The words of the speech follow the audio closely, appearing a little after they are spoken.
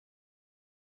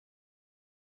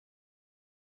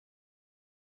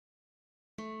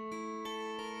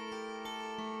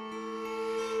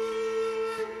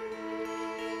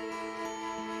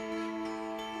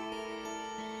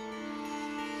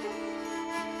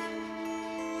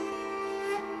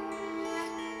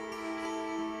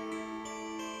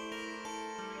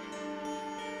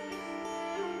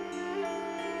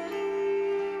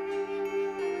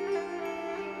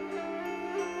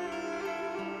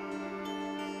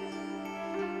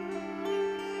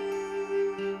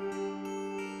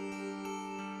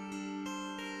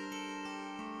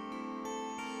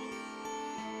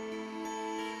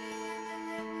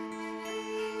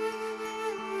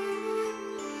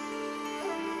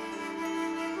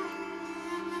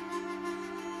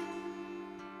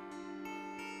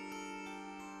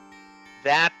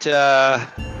that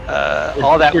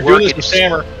all that We're work. doing this for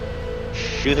Sammer.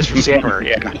 Doing this for Sammer,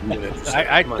 yeah.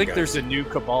 I think there's a new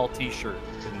Cabal T-shirt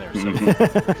in there.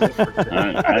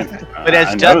 But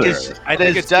as Duck is, I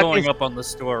think it's going up on the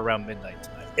store around midnight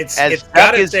tonight. It's As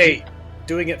gotta Duck is- say,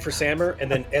 doing it for Sammer and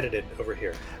then edited over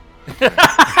here.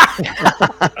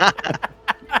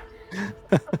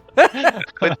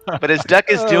 but as Duck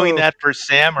is doing that for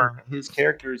Sammer, his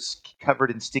character's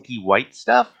covered in sticky white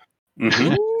stuff.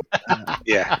 Mhm.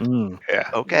 Yeah. Mm. Yeah.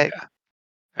 Okay.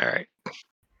 All right.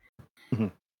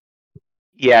 Mhm.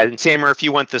 Yeah, and Sammer, if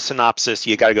you want the synopsis,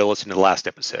 you got to go listen to the last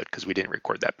episode because we didn't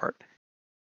record that part.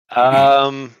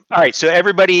 All right, so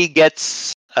everybody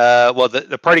gets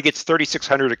the party gets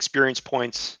 3,600 experience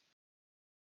points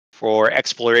for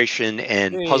exploration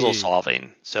and puzzle Hey.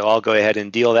 solving. So I'll go ahead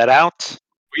and deal that out.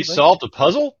 We solved a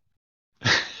puzzle?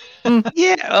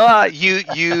 Yeah,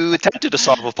 you attempted to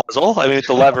solve a puzzle. I mean, with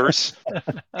the levers,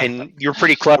 and you're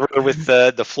pretty clever with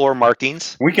the floor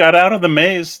markings. We got out of the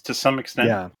maze to some extent.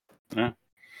 Yeah. Yeah.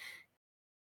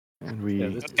 And we.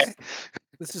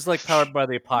 This is like Powered by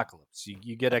the Apocalypse.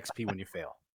 You get XP when you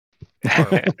fail.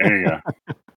 There you go.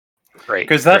 Great.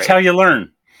 Because that's how you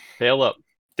learn. Fail up.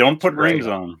 Don't put Right. rings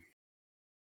on.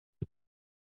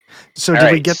 So All did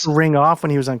we right. get the ring off when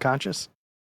he was unconscious?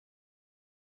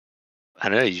 I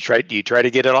don't know. You try to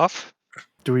get it off?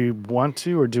 Do we want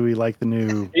to, or do we like the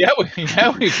new? Yeah,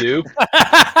 we do.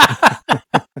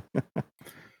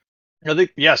 I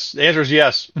think yes. The answer is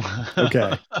yes.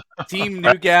 Okay. Team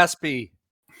New Gatsby.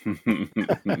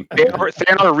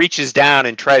 Thanos reaches down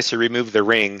and tries to remove the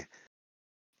ring,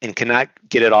 and cannot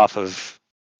get it off of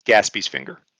Gatsby's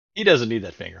finger. He doesn't need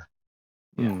that finger.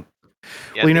 Mm.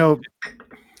 Yeah, Well,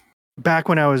 back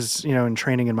when I was, in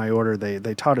training in my order,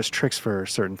 they taught us tricks for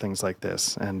certain things like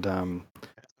this, and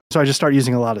so I just started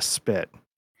using a lot of spit.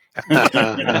 And,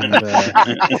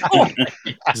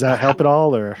 does that help at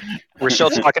all, or? We're still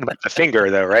talking about the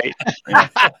finger, though, right?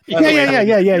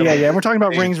 Yeah. We're talking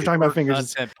about rings. We're talking about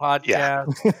fingers. Content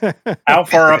podcast. How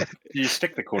far up do you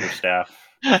stick the quarterstaff?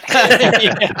 Well,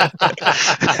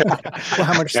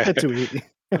 how much spit do we eat?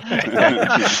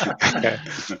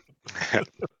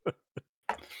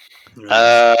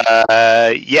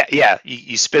 Yeah.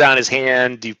 You spit on his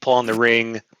hand. You pull on the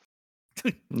ring.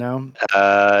 No.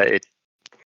 It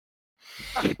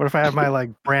What if I have my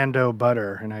Brando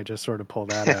butter and I just sort of pull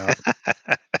that out?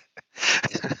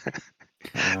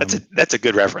 that's a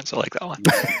good reference. I like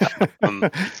that one.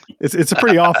 It's a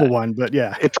pretty awful one, but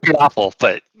yeah. It's pretty awful,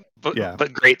 but Yeah.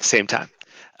 but great at the same time.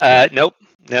 Nope.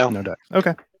 No dice.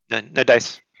 Okay. no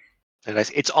dice. No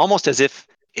dice. It's almost as if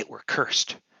it were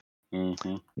cursed.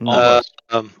 Mhm.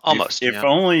 Almost. If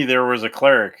only there was a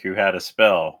cleric who had a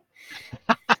spell.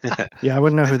 Yeah, I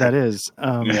wouldn't know who that is.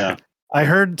 Yeah. I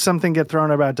heard something get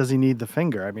thrown about, does he need the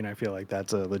finger? I mean, I feel like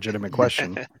that's a legitimate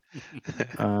question.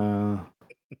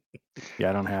 Yeah,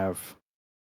 I don't have.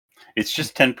 It's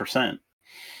just 10%.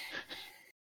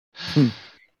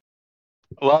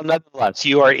 Well, nonetheless,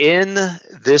 you are in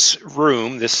this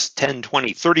room, this 10,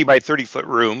 20, 30 by 30 foot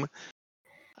room.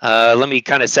 Let me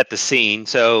kind of set the scene.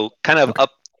 So kind of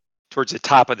up towards the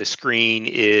top of the screen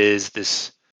is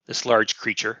this large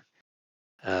creature.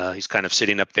 He's kind of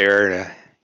sitting up there,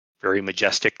 very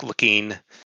majestic looking.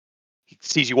 He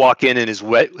sees you walk in and his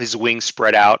wings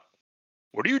spread out.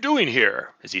 "What are you doing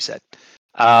here?" as he said.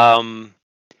 And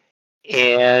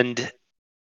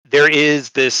there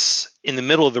is this, in the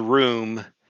middle of the room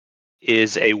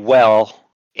is a well,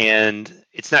 and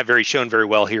it's not shown very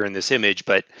well here in this image,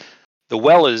 but the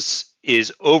well is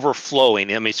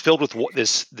overflowing. I mean, it's filled with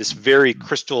this very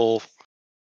crystal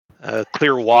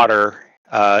clear water.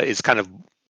 Is kind of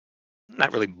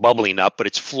not really bubbling up, but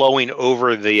it's flowing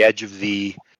over the edge of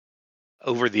the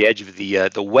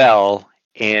well,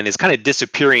 and is kind of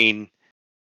disappearing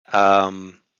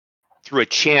through a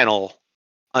channel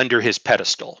under his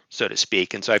pedestal, so to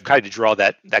speak. And so I've tried to draw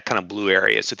that kind of blue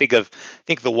area. So think of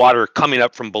the water coming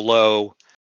up from below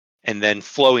and then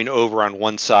flowing over on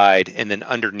one side, and then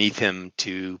underneath him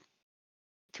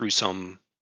through some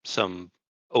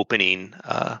opening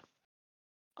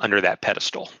under that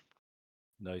pedestal.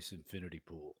 Nice infinity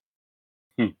pool.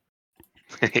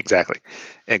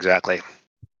 Exactly.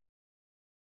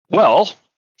 Well,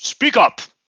 speak up.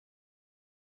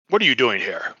 What are you doing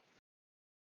here?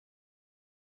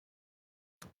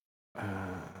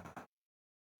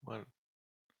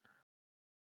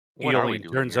 He only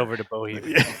turns over to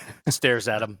Bohemian, stares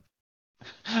at him.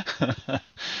 I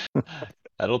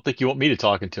don't think you want me to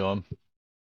talking to him.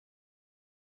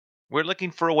 We're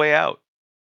looking for a way out.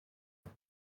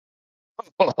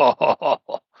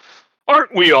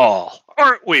 Aren't we all?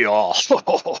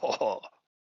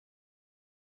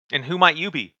 And who might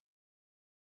you be?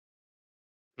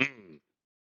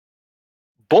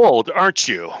 Bold, aren't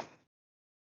you?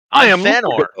 I am Fanor.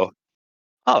 Largo.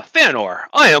 Oh, Fanor.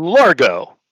 I am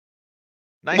Largo.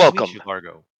 Nice Welcome. to meet you,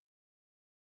 Largo.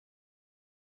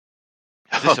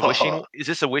 Is this a wishing? Is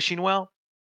this a wishing well?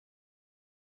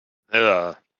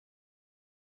 There'll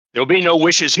be no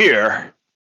wishes here.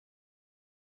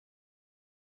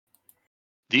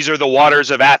 These are the waters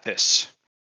of Athos.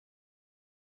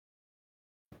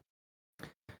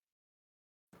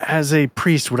 As a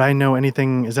priest, would I know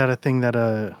anything? Is that a thing that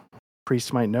a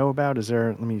priest might know about? Is there,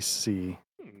 let me see,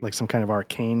 like some kind of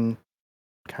arcane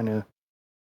kind of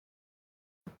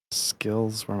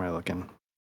skills? Where am I looking?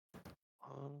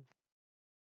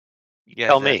 Yeah,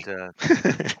 Tell me.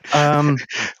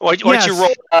 Why don't you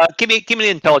roll? Give me an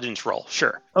intelligence roll.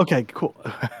 Sure. Okay, cool.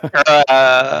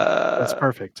 That's That's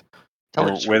perfect.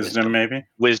 Or wisdom, maybe?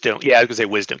 Wisdom. Yeah, I was going to say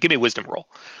wisdom. Give me a wisdom roll.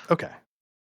 Okay.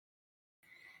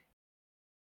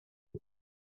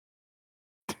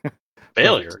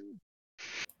 Failure.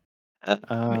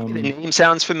 The name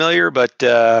sounds familiar, but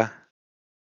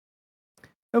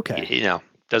okay.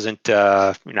 doesn't.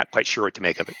 You're not quite sure what to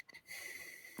make of it.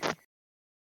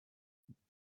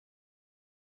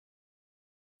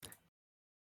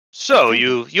 So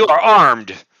you are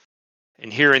armed,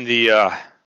 and here in the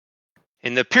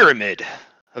pyramid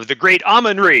of the great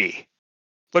Amun-Re.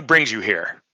 What brings you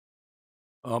here?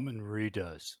 Amun-Re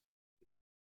does.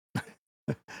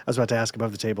 I was about to ask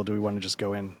above the table, do we want to just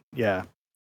go in? Yeah.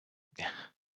 I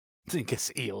think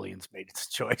it's Aeolian's made its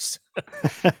choice.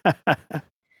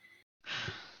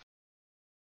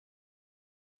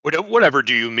 Whatever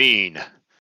do you mean?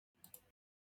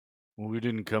 Well, we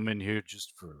didn't come in here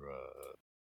just for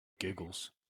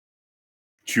giggles.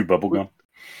 Chew bubblegum.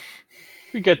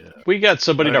 We got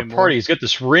somebody in our party. He's got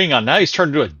this ring on. Now he's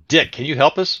turned into a dick. Can you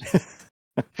help us?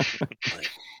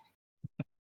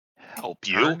 Help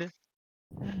you?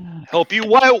 Help you?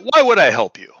 Why would I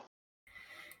help you?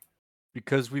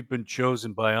 Because we've been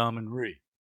chosen by Amun-Re.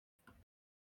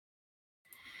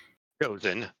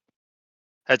 Chosen?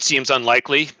 That seems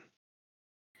unlikely.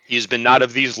 He has been not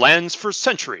of these lands for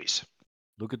centuries.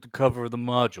 Look at the cover of the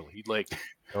module. He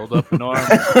held up an arm.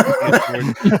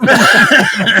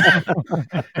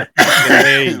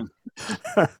 Hey.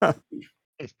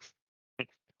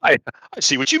 I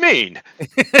see what you mean.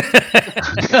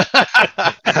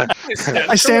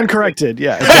 I stand corrected.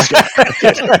 Yeah.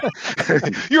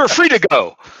 You're free to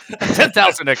go.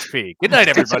 10,000 XP. Good night,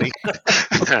 everybody.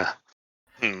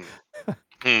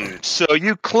 So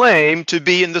you claim to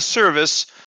be in the service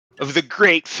of the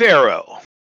great Pharaoh.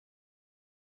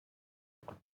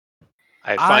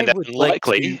 I find that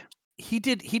unlikely. He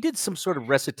did some sort of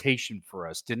recitation for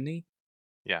us, didn't he?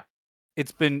 Yeah.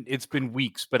 It's been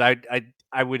weeks, but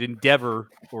I would endeavor,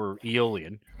 or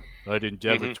Aeolian, I'd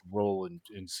endeavor to roll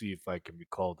and see if I can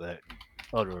recall that,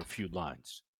 utter a few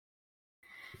lines,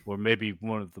 or maybe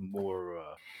one of the more.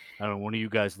 I don't know. One of you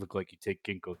guys look like you take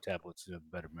ginkgo tablets and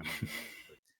have better memory.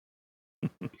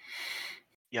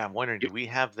 Yeah, I'm wondering, do we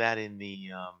have that in the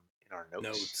in our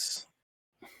notes?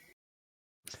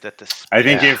 Is that I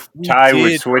think if Ty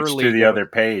would switch to the other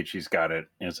page, he's got it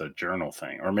as a journal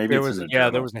thing, or maybe it's in the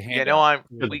journal. There was a handout. Yeah,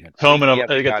 no, we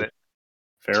got it.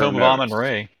 Tome of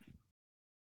Amun-Re.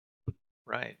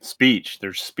 Right. Speech.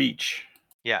 There's speech.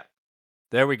 Yeah.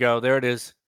 There we go. There it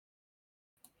is.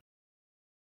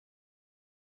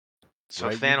 So,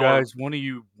 right, you guys, one of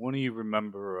you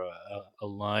remember a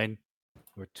line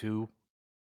or two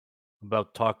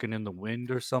about talking in the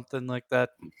wind or something like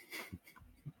that?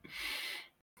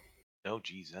 Oh,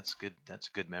 geez, that's good. That's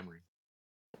a good memory.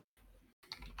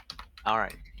 All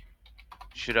right.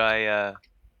 Should I?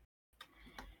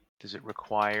 Does it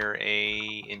require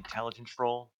a intelligence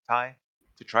roll, Ty,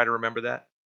 to try to remember that?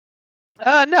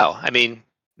 No. I mean,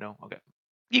 no. Okay.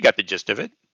 You got the gist of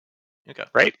it. Okay.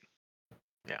 Right.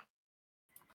 Yeah.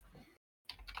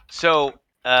 So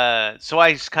I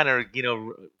just kind of,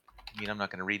 I'm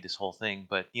not going to read this whole thing,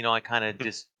 but I kind of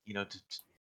just, to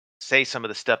say some of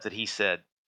the stuff that he said.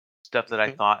 Stuff that I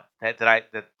thought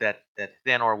that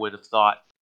Thanor would have thought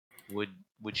would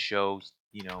show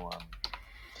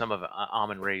some of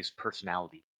Amun-Re's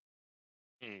personality.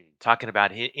 Talking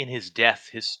about in his death,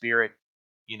 his spirit,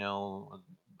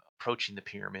 approaching the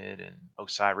pyramid and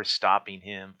Osiris stopping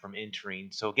him from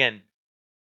entering. So again,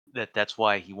 that's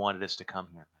why he wanted us to come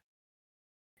here.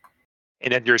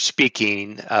 And as you're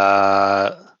speaking,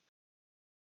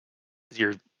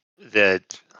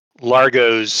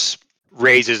 Largo's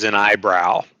raises an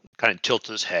eyebrow, kind of tilts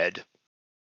his head.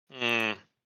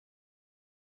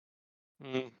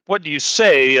 What do you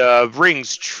say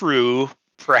rings true,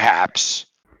 perhaps.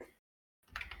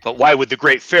 But why would the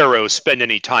great pharaoh spend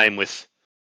any time with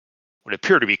what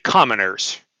appear to be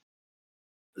commoners?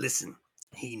 Listen,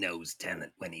 he knows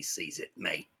talent when he sees it,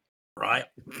 mate. Right?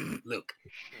 Look,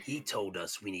 he told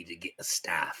us we need to get a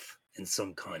staff and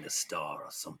some kind of star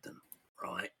or something,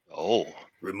 right? Oh.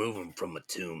 Remove him from a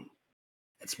tomb.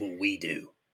 That's what we do.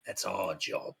 That's our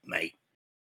job, mate.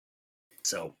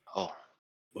 So,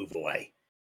 move away.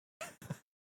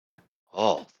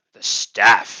 Oh, the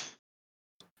staff.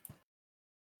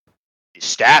 The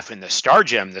staff in the Star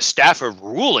Gem, the staff of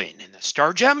ruling in the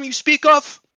Star Gem you speak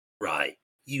of? Right.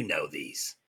 You know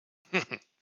these.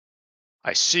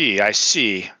 I see.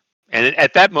 And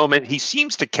at that moment, he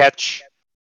seems to catch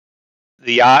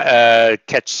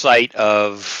sight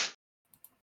of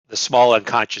the small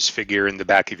unconscious figure in the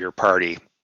back of your party.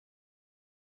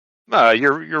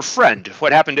 Your friend.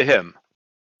 What happened to him?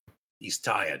 He's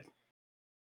tired.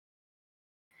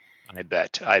 I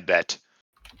bet.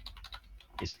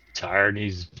 He's tired.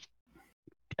 He's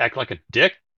act like a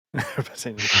dick.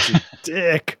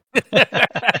 Dick.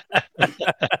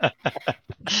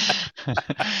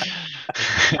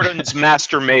 Gordon's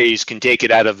master maze can take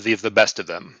it out of the best of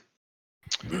them.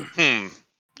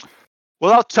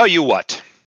 Well, I'll tell you what.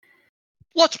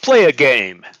 Let's play a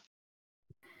game.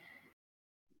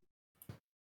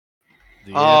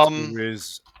 The answer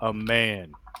is a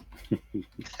man.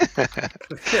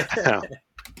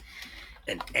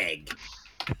 An egg.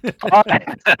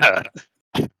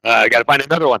 I got to find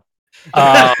another one.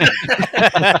 I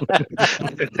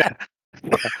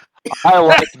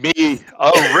like me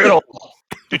a riddle.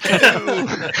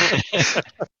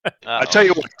 I'll tell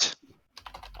you what.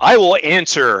 I will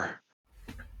answer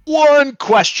one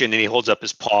question. And he holds up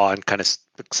his paw and kind of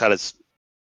sticks out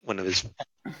one of his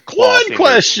claw fingers.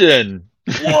 Question.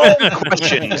 One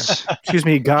question. Excuse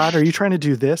me, God, are you trying to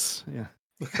do this? Yeah.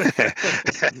 I'm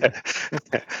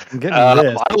getting this.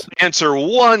 I will answer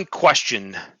one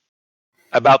question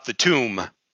about the tomb.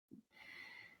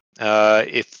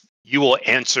 If you will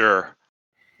answer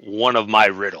one of my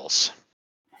riddles.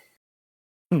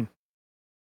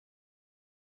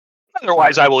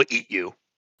 Otherwise, I will eat you.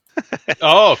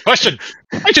 Oh, question.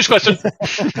 I choose question.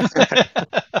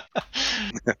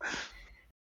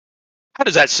 How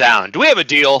does that sound? Do we have a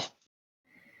deal?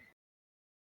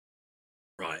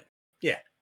 Right. Yeah.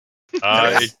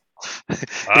 I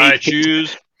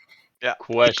choose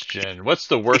question. What's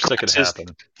the worst that could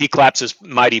happen? He claps his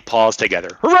mighty paws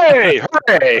together. Hooray!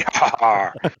 Hooray!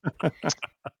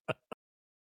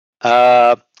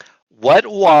 What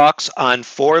walks on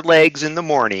 4 legs in the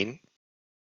morning,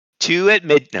 2 at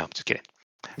midnight? No, I'm just kidding.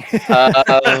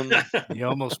 You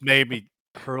almost made me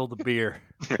hurl the beer.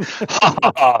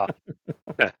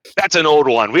 That's an old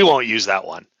one. We won't use that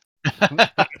one.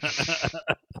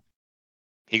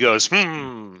 He goes,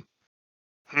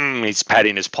 He's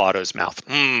patting his paw to his mouth.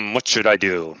 What should I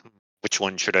do? Which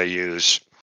one should I use?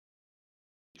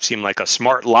 You seem like a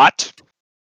smart lot,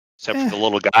 except for the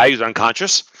little guy who's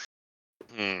unconscious.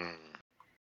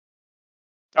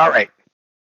 All right.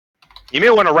 You may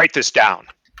want to write this down.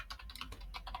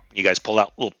 You guys pull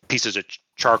out little pieces of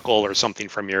charcoal or something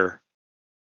from your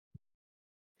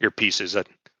pieces, and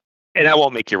I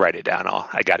won't make you write it down.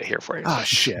 I got it here for you. Oh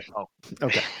shit! Oh,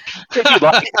 okay. I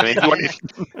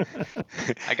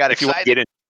got if you want to excited. get in.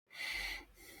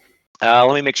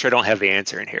 Let me make sure I don't have the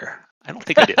answer in here. I don't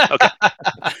think I do. Okay.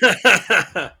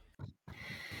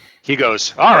 He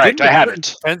goes, all right, I have it.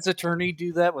 Defense attorney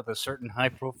do that with a certain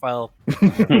high-profile.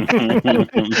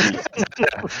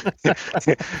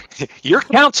 Your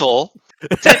counsel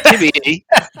sent to me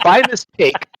by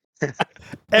mistake. The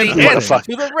answer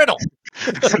to the riddle.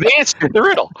 The answer to the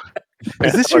riddle.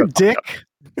 Is this your dick?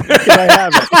 Can I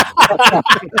have it?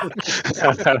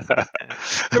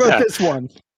 How about this one?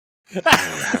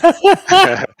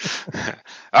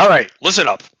 All right, listen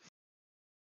up.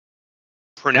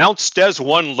 Pronounced as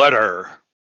 1 letter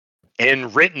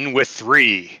and written with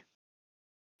 3.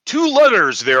 2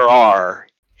 letters there are,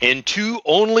 and 2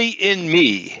 only in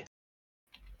me.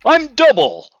 I'm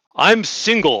double. I'm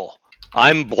single.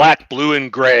 I'm black, blue,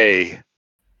 and gray.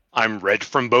 I'm red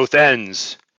from both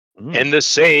ends, and the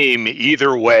same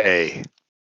either way.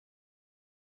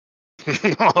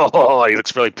 Oh, he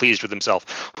looks really pleased with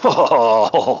himself.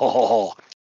 Oh,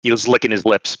 he was licking his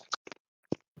lips.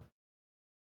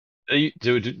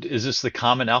 Is this the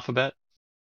common alphabet?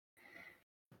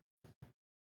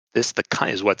 This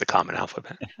is what the common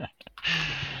alphabet.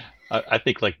 I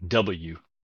think like W.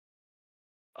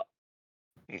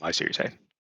 I see what you're saying.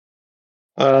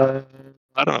 I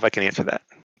don't know if I can answer that,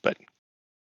 but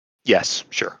yes,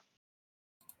 sure.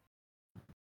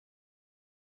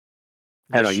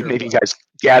 I don't know. Maybe you guys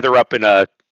gather up in a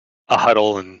a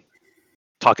huddle and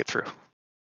talk it through.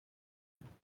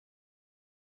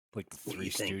 Like the What do Three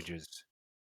you think? Stooges.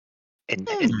 And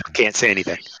can't say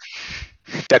anything.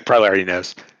 Deck probably already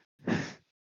knows.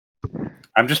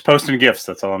 I'm just posting gifts.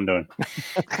 That's all I'm doing.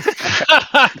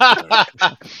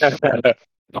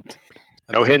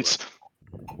 No hints.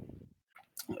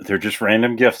 They're just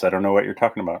random gifts. I don't know what you're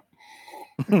talking about.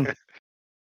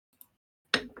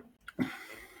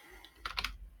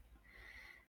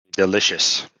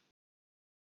 Delicious.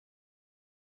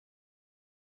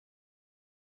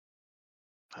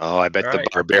 Oh, I bet All the right.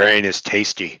 barbarian is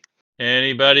tasty.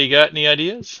 Anybody got any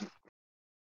ideas?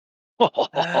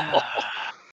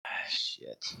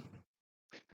 Shit.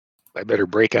 I better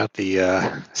break out the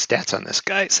stats on this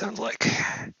guy, it sounds like.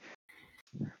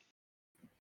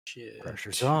 Shit.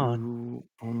 Pressure's on. Two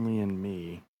only in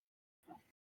me.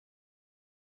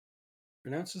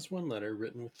 Pronounces one letter,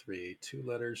 written with three. 2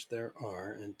 letters there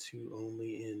are, and 2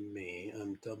 only in me.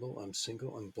 I'm double, I'm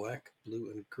single, I'm black,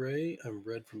 blue, and gray. I'm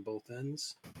red from both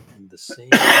ends, and the same.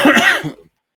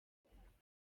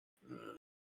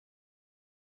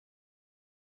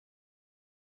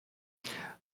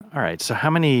 All right. So how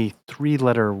many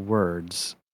 3-letter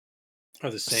words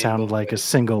Are the same sound both like a ways.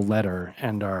 single letter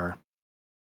and are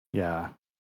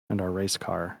race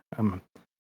car?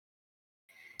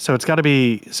 So it's got to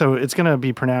be. So it's going to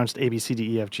be pronounced A B C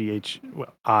D E F G H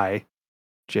I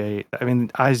J. I mean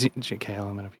I Z J K L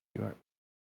M N O P Q R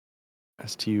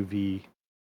S T U V.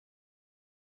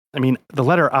 I mean the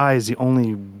letter I is the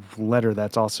only letter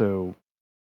that's also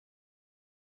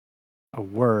a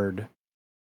word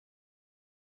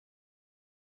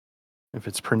if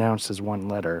it's pronounced as one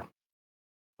letter.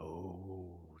 Oh,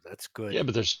 that's good. Yeah,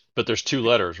 but there's 2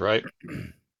 letters, right?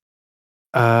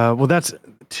 Well, that's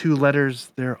 2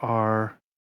 letters. There are.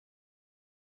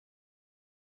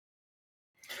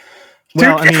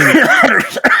 Well, I mean,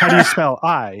 how do you spell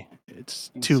I? It's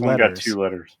 2 It's only letters. got 2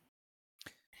 letters.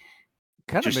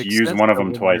 Kind of Just makes use sense one of though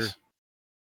them when twice. you're-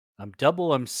 I'm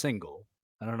double. I'm single.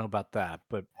 I don't know about that,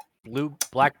 but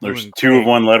black, blue, There's and 2 gray. of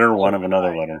one letter, 1 of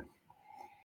another letter.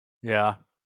 Yeah.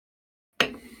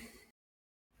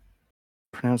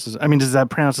 Pronounces. I mean, does that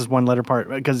pronounce as one letter part?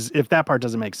 Because if that part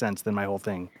doesn't make sense, then my whole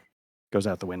thing goes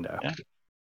out the window. Yeah.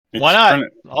 It's Why not?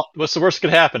 What's the worst that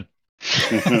could happen?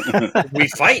 We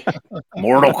fight.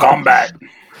 Mortal Kombat.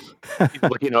 He's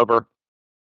looking over.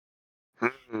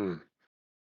 Hmm.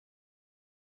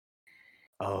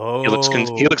 Oh. He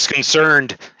looks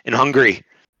concerned and hungry.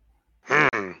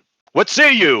 What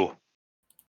say you?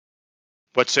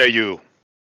 What say you?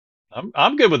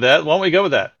 I'm good with that. Why don't we go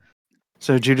with that?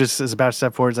 So Judas is about to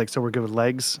step forward. He's like, so we're good with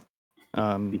legs.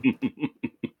 I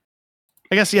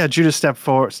guess Judas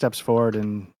steps forward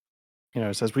and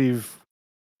says we've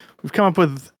come up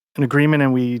with an agreement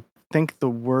and we think the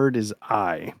word is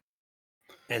I.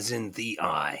 As in the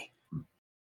eye.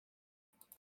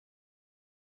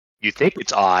 You think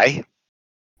it's I?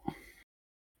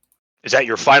 Is that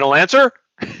your final answer?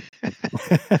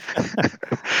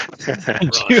 Can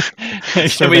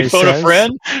we phone a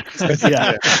friend?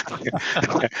 Yeah.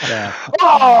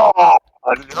 Oh,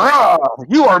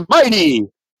 you are mighty.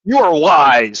 You are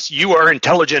wise. You are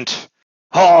intelligent.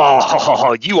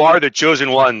 Oh, you are the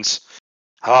chosen ones.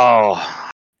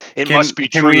 Oh, it must be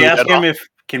true. Can we ask that him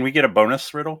can we get a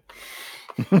bonus riddle?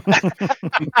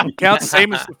 Counts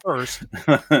same as the first.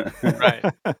 Right.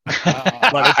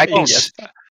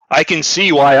 I can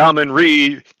see why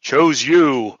Amun-Re chose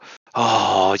you.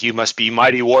 Oh, you must be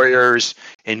mighty warriors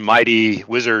and mighty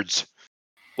wizards.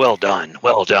 Well done,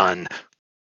 well done.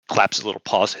 Claps his little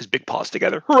paws, his big paws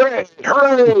together. Hooray,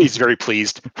 hooray! He's very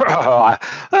pleased. Will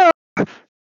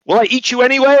I eat you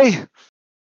anyway?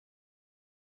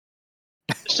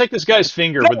 Just take this guy's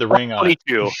finger with the ring on it.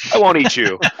 I won't eat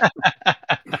you.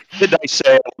 Did I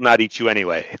say I will not eat you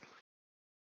anyway?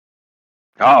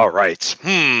 All right.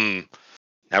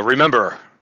 Now remember,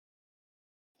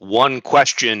 one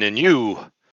question, and you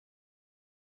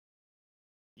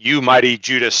mighty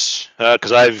Judas,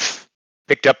 because I've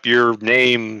picked up your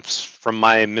names from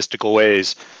my mystical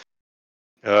ways.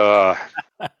 The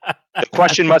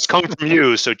question must come from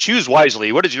you, so choose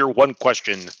wisely. What is your one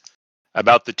question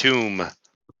about the tomb?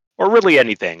 Or really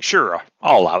anything. Sure,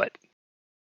 I'll allow it.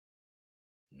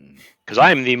 Because I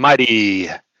am the mighty...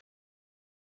 What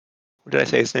did I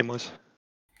say his name was?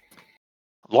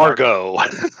 Largo.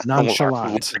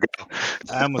 Nonchalant.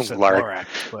 I almost said Lorax,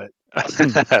 but...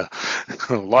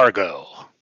 Largo.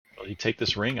 Well, you take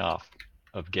this ring off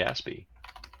of Gaspy.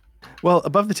 Well,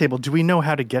 above the table, do we know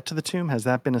how to get to the tomb? Has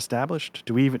that been established?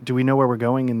 Do we know where we're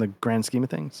going in the grand scheme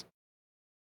of things?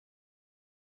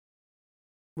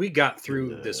 We got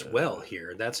through this well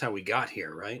here. That's how we got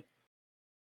here, right?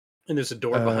 And there's a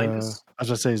door behind us. I was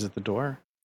gonna say, is it the door?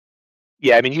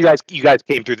 Yeah, I mean, you guys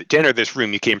came through to enter this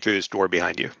room. You came through this door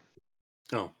behind you.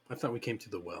 Oh, I thought we came to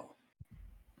the well.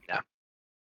 Yeah.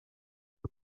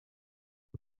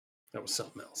 That was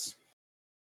something else.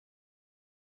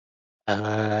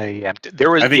 Yeah.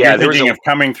 There was. I think yeah, you're there was thinking of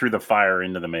coming through the fire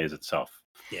into the maze itself.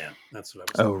 Yeah, that's what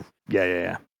I was. Oh,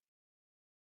 yeah.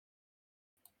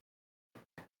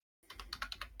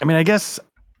 I mean, I guess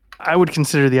I would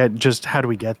consider just how do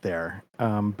we get there?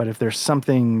 But if there's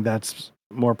something that's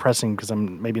more pressing, because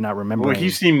I'm maybe not remembering. Well, he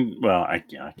seemed. Well, I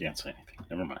can't say anything.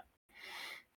 Never mind.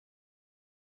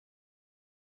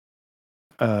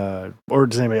 Or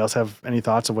does anybody else have any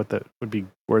thoughts of what that would be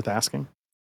worth asking?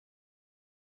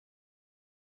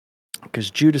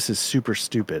 Because Judas is super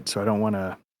stupid, so I don't want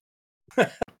to.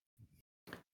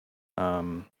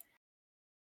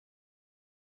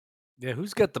 Yeah,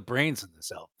 who's got the brains in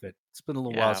this outfit? It's been a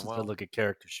little while since I look at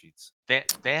character sheets.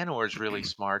 Vanor's really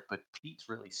smart, but Pete's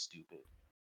really stupid.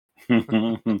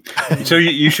 So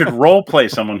you should role play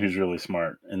someone who's really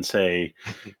smart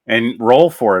and roll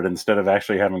for it instead of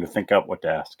actually having to think up what to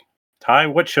ask. Ty,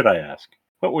 what should I ask?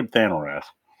 What would Thanor ask?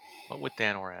 What would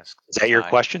Thanor ask? Is that your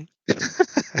question?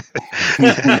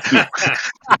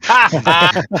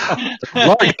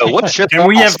 Mario, what should Can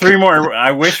we have 3 more?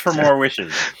 I wish for more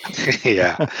wishes.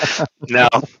 Yeah. No,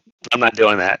 I'm not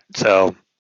doing that. So,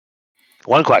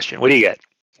 one question. What do you get?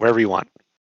 Wherever you want.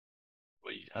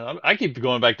 I keep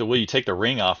going back to will you take the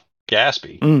ring off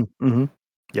Gaspy? Mm-hmm.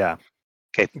 Yeah.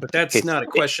 Okay. But that's not a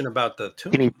question about the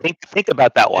tomb. Can you think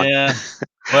about that one? Yeah.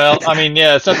 Well, I mean,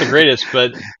 yeah, it's not the greatest,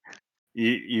 but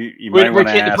you might want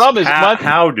to ask, the problem is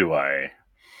how do I?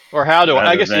 Or how do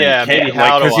I? I guess, yeah, maybe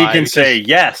how do I? Because he can say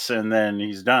yes, and then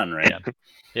he's done, right?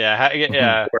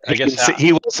 Yeah. I guess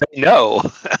he will say no.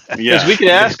 Because we could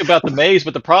ask about the maze,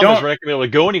 but the problem is we're not going to be able to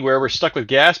go anywhere. We're stuck with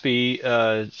Gaspy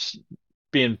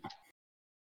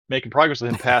making progress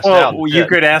with him passed out. Well, you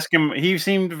could ask him. He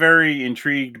seemed very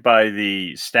intrigued by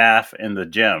the staff and the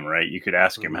gem, right? You could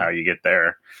ask him how you get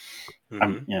there.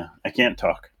 I can't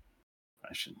talk.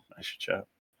 I should shut up.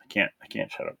 I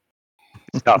can't shut up.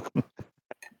 Stop.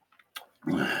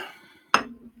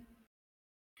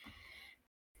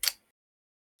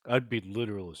 I'd be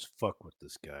literal as fuck with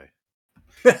this guy.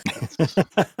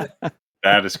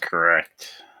 That is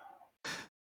correct.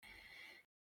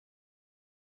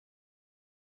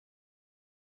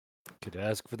 Could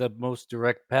ask for the most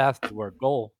direct path to our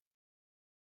goal.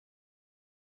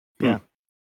 Yeah.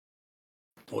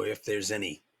 Or if there's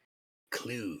any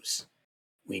clues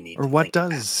we need. Or what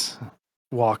does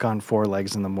walk on 4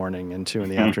 legs in the morning and 2 in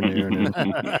the afternoon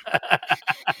and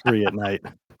 3 at night?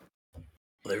 Are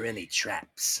there any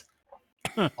traps?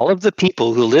 All of the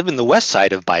people who live in the west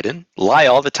side of Biden lie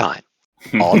all the time.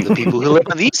 All of the people who live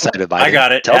on the east side of Biden. I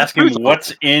got it. Ask him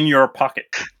what's in your pocket.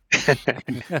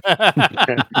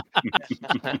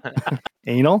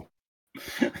 Anal?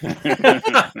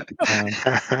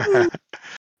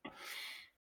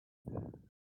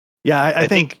 Yeah, I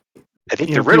think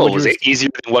the riddle was easier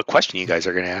than what question you guys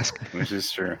are going to ask. Which is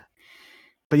true.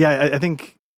 But yeah, I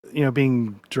think,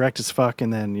 being direct as fuck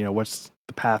and then, what's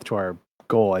the path to our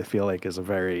goal, I feel like is a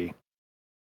very...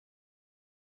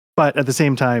 But at the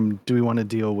same time, do we want to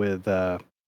deal with, hot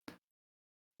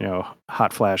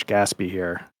flash Gaspy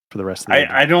here for the rest of the day?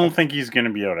 I don't think he's going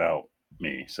to be able to help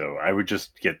me. So I would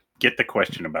just get the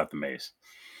question about the maze.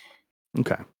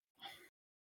 Okay.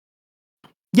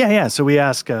 Yeah. So we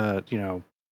ask, how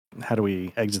do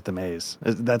we exit the maze?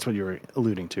 That's what you were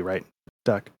alluding to, right,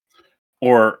 Duck?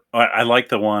 Or I like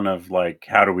the one of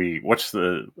how do we? What's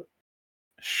the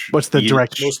most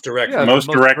direct path to our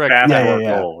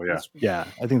goal? Yeah.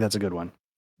 I think that's a good one.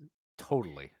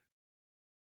 Totally.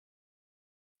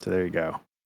 So there you go.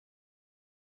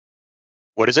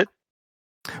 What is it?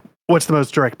 What's the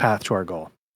most direct path to our goal?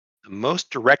 The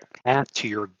most direct path to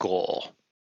your goal.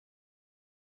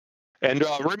 And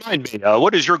remind me,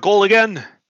 what is your goal again?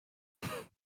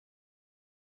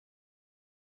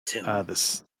 Tomb.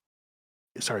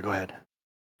 Sorry, go ahead.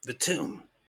 The tomb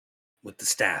with the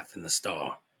staff and the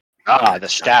star. The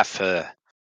staff, the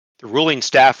ruling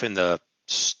staff in the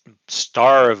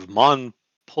Star of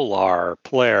Monpolar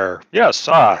Player. Yes,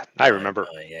 I remember.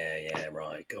 Yeah,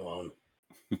 right. Go on.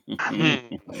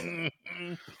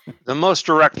 The most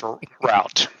direct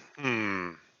route.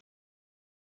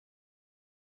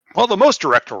 Well, the most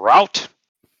direct route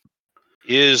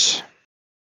is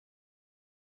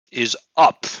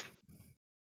up.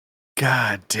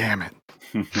 God damn it.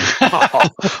 Oh,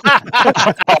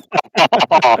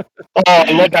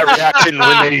 I love that reaction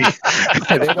when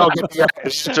they don't get the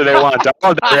answer they want. I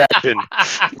love that reaction.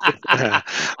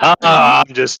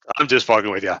 I'm just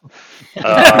fucking with you.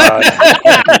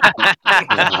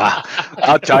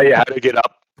 I'll tell you how to get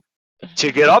up.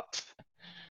 To get up,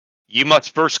 you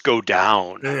must first go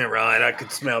down. Yeah, right. I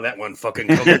could smell that one fucking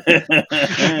coming.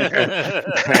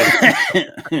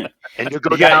 And you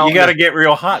go down. You got to get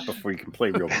real hot before you can play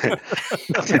real good.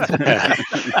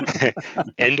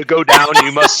 And to go down,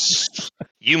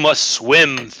 you must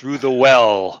swim through the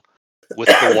well with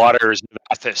the waters of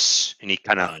Athos. And he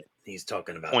kind of he's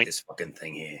talking about this fucking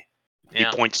thing here. He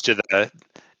points to the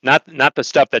not the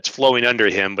stuff that's flowing under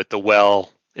him, but the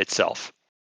well itself.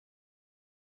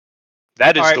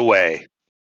 That is the way.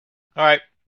 All right.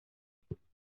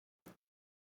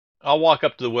 I'll walk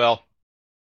up to the well.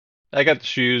 I got the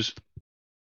shoes.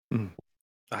 The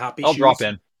hoppy I'll shoes? drop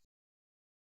in.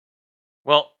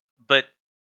 Well, but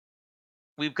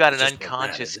we've got It's an just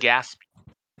unconscious not Gatsby.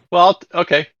 Well,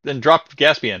 okay. Then drop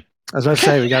Gatsby in. I was about to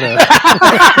say, we got to...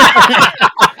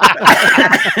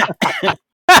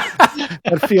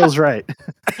 That feels right.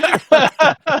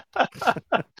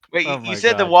 Wait, Oh you my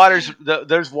said God.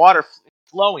 there's water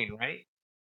flowing, right?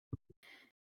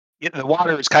 Yeah, the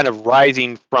water is kind of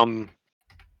rising from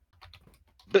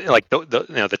like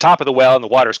the top of the well, and the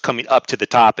water's coming up to the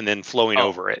top and then flowing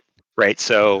over it. Right,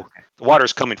 so the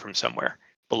water's coming from somewhere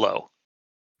below.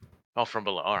 Oh, from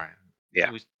below. All right.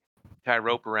 Yeah. We tie a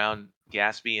rope around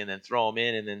Gatsby and then throw him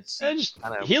in, and then Just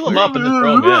heal him up and then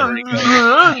throw him in.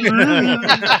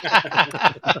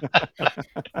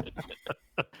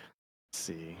 Let's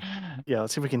see. Yeah,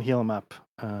 let's see if we can heal him up.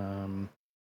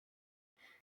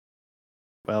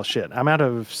 Well, shit. I'm out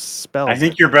of spells. I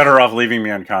think you're better off leaving me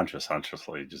unconscious,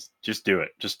 honestly. Just do it.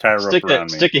 Just tie a rope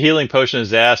around me. Stick a healing potion in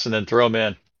his ass and then throw him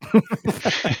in.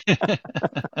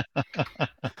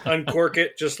 Uncork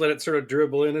it, just let it sort of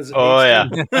dribble in as it Oh, yeah.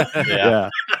 needs to. Yeah.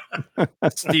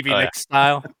 Stevie Oh, yeah. Nicks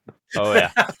style. Oh,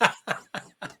 yeah.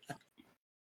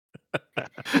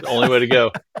 The only way to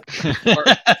go.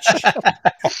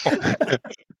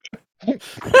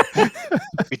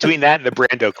 Between that and the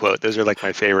Brando quote, those are like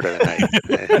my favorite of the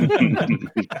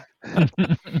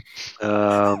night.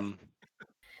 All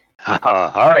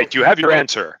right, you have your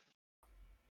answer.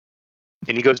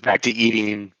 And he goes back to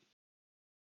eating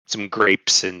some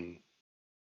grapes and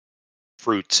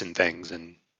fruits and things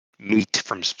and meat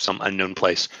from some unknown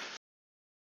place.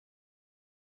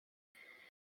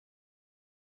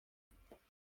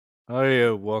 I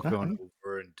walk on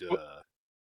over and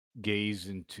gaze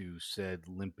into said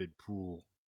limpid pool.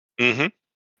 Mm-hmm.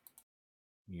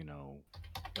 You know,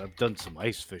 I've done some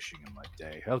ice fishing in my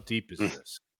day. How deep is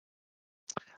this?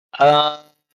 The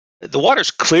water's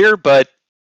clear, but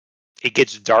it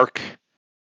gets dark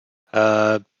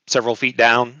several feet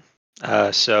down,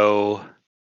 so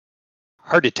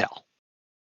hard to tell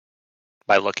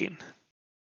by looking.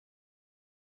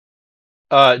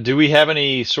 Do we have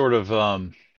any sort of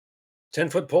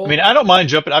 10-foot pole? I mean, I don't mind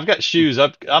jumping. I've got shoes.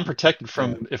 I'm protected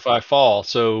from if I fall,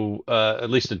 so at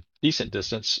least a decent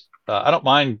distance. I don't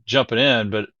mind jumping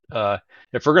in, but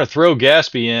if we're going to throw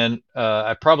Gatsby in,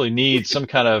 I probably need some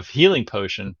kind of healing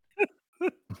potion,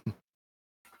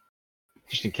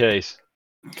 just in case.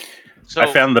 So,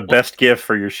 I found the best gift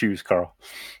for your shoes, Carl.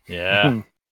 Yeah.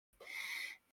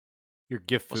 Your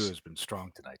gift food has been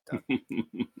strong tonight, Doug.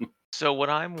 So what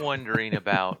I'm wondering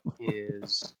about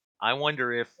is, I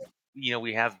wonder if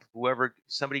we have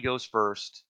somebody goes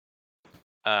first,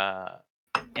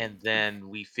 and then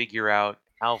we figure out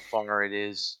how far it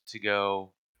is to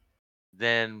go.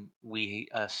 Then we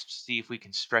see if we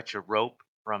can stretch a rope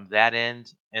from that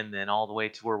end and then all the way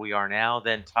to where we are now.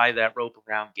 Then tie that rope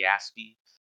around Gatsby,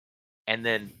 and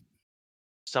then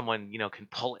someone can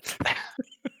pull it.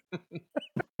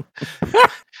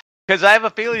 Because I have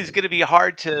a feeling it's going to be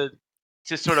hard to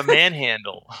sort of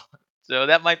manhandle. So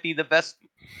that might be the best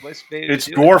way It's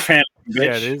to do dwarf hand.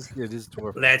 Yeah, it is. It is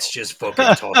dwarf. Let's just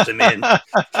fucking toss him in. Toss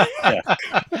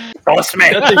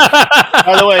me.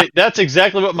 By the way, that's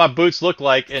exactly what my boots look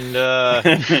like, and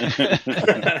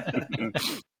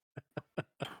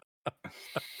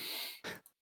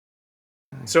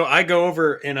So I go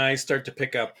over and I start to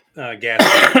pick up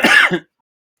Gatsby.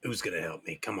 Who's gonna help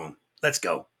me? Come on, let's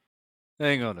go.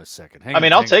 Hang on a second.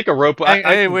 I'll take a rope.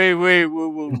 Hey, wait.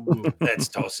 Whoa. Let's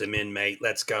toss him in, mate.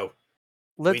 Let's go.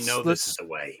 We know this is the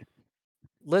way.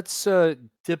 Let's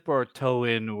dip our toe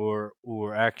in, or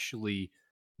actually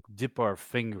dip our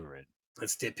finger in.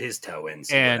 Let's dip his toe in.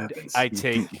 And I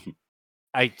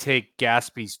take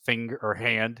Gatsby's finger or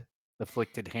hand,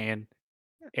 afflicted hand,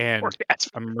 and Poor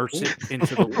Gatsby. immerse it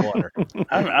into the water.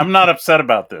 I'm not upset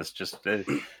about this. Just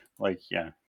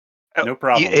yeah, Oh, no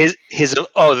problem.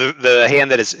 The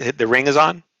hand that is the ring is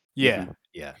on. Yeah, Mhm.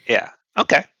 yeah. Yeah.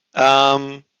 Okay.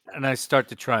 And I start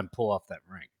to try and pull off that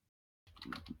ring.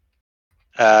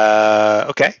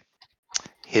 Okay.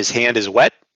 His hand is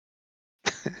wet,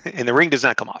 and the ring does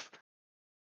not come off.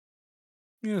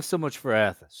 You know, so much for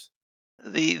Athos.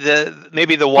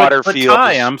 Maybe the water but feels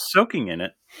Ty, I'm soaking in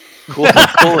it. cool.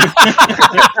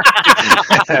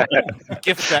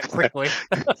 Gift that quickly.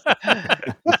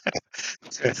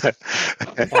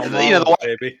 The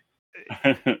water, baby.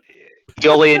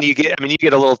 Julian, you get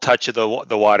a little touch of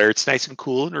the water. It's nice and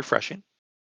cool and refreshing.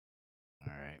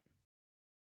 All right.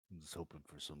 I was hoping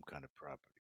for some kind of property.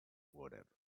 Whatever.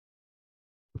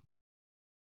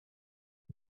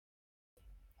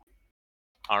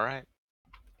 All right.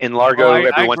 In Largo, Well, I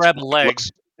everyone grab a leg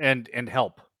looks. and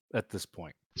help at this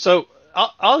point. So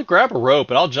I'll grab a rope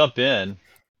and I'll jump in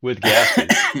with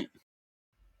Gatsby.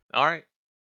 All right.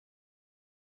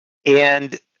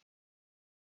 And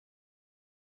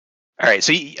all right,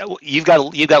 so you've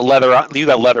got leather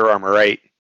armor, right?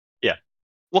 Yeah.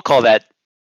 We'll call that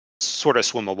sort of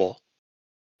swimmable.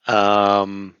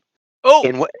 Oh.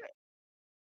 And what?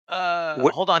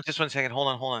 Hold on, just 1 second.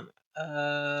 Hold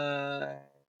on.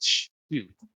 Shoot.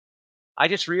 I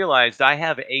just realized I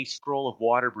have a scroll of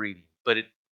water breathing, but it's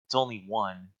only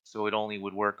one, so it only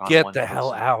would work on Get one the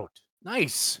hell person. out.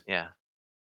 Nice. Yeah.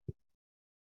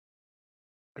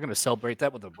 I'm going to celebrate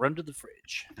that with a run to the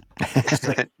fridge.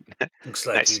 Looks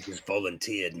like Nice. you just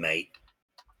volunteered, mate.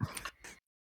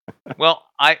 Well,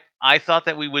 I thought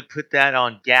that we would put that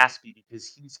on Gatsby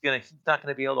because he's not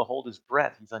gonna be able to hold his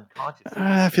breath. He's unconscious.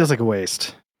 That feels like a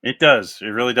waste. It does. It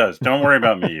really does. Don't worry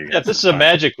about me, you guys. Yeah, if this is a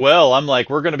magic well, I'm like,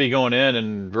 we're going to be going in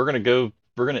and we're going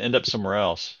to end up somewhere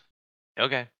else.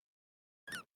 Okay.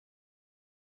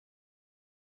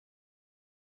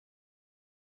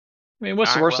 I mean,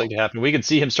 what's the Alright, worst well. thing to happen? We can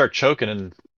see him start choking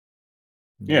and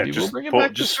Yeah, maybe just we'll bring him back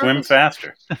to just the swim surface.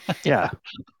 faster. Yeah.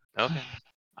 Okay.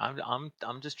 I'm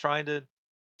just trying to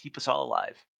keep us all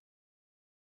alive.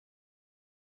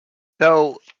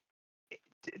 So,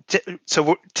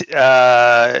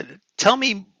 tell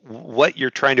me what you're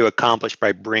trying to accomplish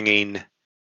by bringing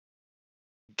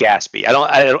Gatsby.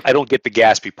 I don't get the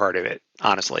Gatsby part of it,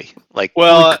 honestly. Like,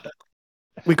 Well,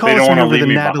 We call They this don't wanna maneuver the leave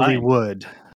me Natalie behind. Wood.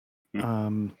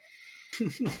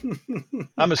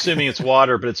 I'm assuming it's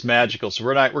water, but it's magical. So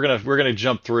we're gonna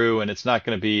jump through, and it's not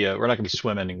gonna be we're not gonna be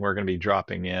swimming. We're gonna be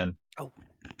dropping in. Oh.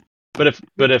 But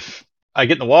if I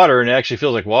get in the water and it actually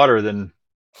feels like water, then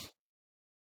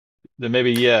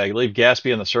maybe leave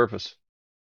Gatsby on the surface.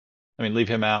 I mean, leave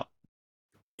him out.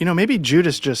 Maybe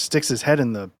Judas just sticks his head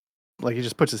he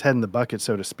just puts his head in the bucket,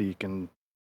 so to speak, and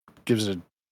gives it a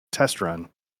test run.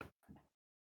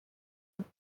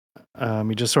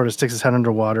 He just sort of sticks his head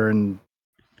underwater, and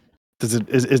does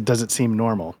it seem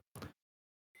normal?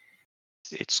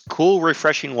 it's cool,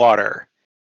 refreshing water.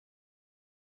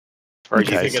 As far as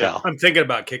you Okay. can tell. I'm thinking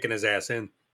about kicking his ass in.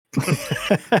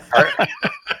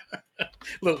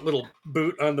 little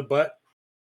boot on the butt.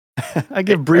 I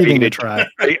give breathing you a try.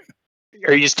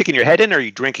 Are you sticking your head in, or are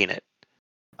you drinking it?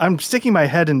 I'm sticking my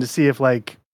head in to see if I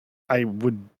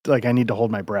need to hold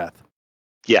my breath.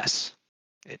 Yes.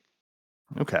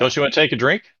 Okay. Don't you want to take a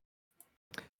drink?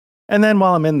 And then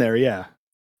while I'm in there, yeah.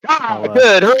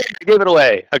 Good. Hooray, I gave it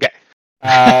away. Okay.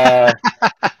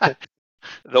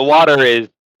 The water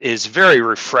is very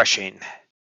refreshing,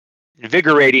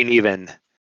 invigorating even.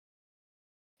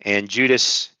 And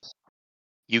Judas,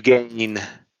 you gain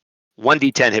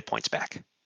 1d10 hit points back.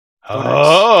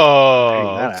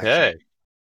 Oh, That okay.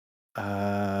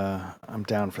 I'm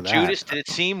down for that. Judas, did it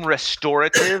seem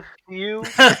restorative to you?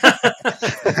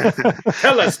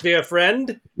 Tell us, dear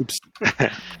friend. Oops.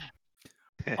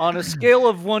 On a scale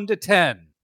of 1 to 10.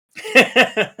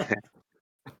 I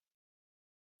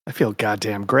feel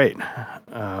goddamn great.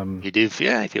 You do,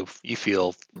 yeah. You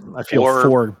feel I feel 4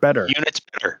 4 better. units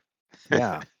better.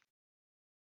 Yeah.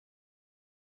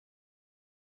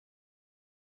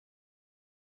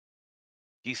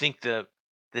 Do you think do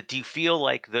you feel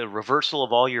like the reversal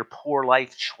of all your poor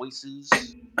life choices?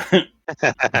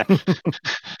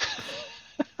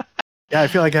 Yeah, I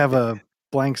feel like I have a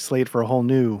blank slate for a whole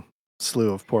new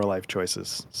slew of poor life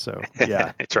choices. So,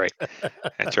 yeah. That's right.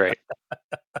 That's right.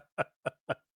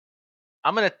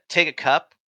 I'm gonna take a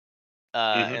cup,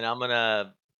 Mhm. and I'm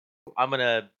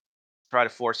gonna try to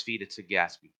force feed it to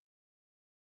Gatsby.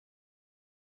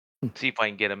 See if I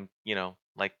can get him,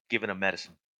 like giving him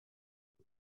medicine.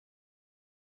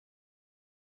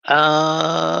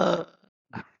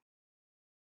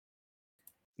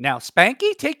 Now,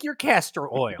 Spanky, take your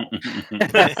castor oil.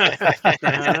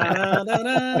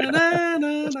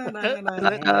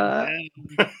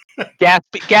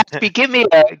 Gatsby,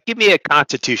 give me a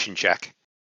Constitution check.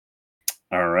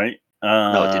 All right. I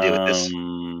don't know what to do with this.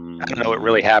 I don't know what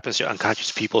really happens to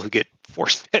unconscious people who get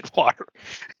force-fed water.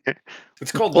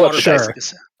 It's called Pull up water. the dice.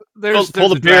 Sure. Pull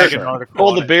the bear,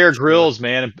 pull the on it. bear grills,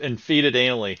 man, and feed it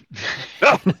anally.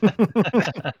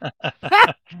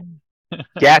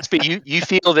 Gatsby, you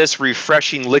feel this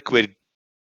refreshing liquid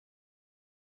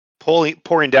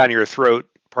pouring down your throat,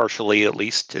 partially at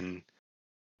least, and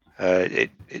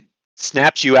it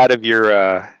snaps you out of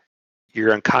your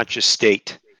unconscious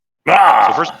state.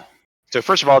 So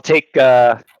first of all, get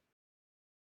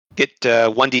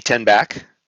 1d10 back,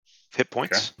 hit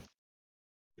points. Okay.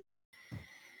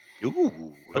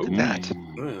 Ooh, look at that.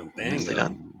 Nicely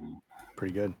done.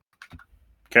 Pretty good.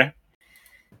 Okay.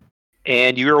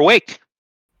 And you're awake.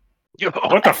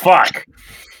 What the fuck?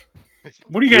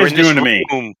 What are you guys doing to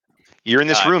me? You're in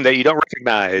this room that you don't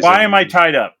recognize. Why am I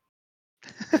tied up?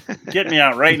 Get me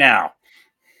out right now.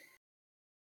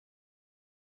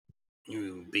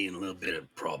 You being a little bit of a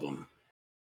problem.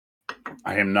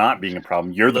 I am not being a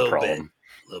problem. You're the problem.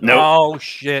 No. Oh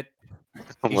shit!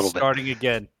 A little bit. Starting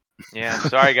again. Yeah,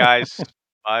 sorry guys.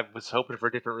 I was hoping for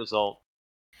a different result.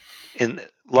 And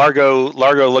Largo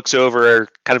looks over,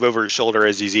 kind of over his shoulder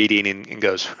as he's eating, and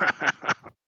goes,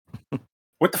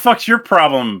 "What the fuck's your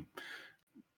problem?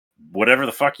 Whatever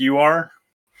the fuck you are."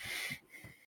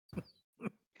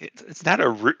 It's not a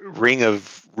ring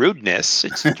of rudeness.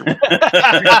 It's That's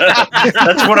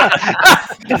what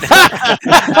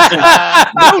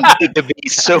no need to be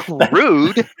so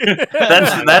rude.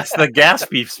 That's the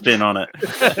Gatsby spin on it.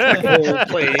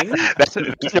 That's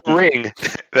no ring.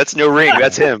 That's no ring.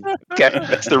 That's him. Okay,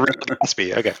 that's the real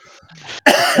Gatsby. Okay.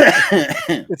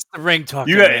 It's the ring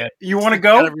talking. You want to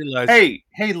go? Hey,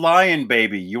 lion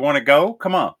baby, you want to go?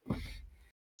 Come on.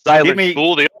 Silent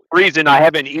fool. The only reason I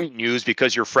haven't eaten you is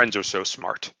because your friends are so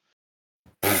smart.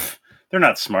 They're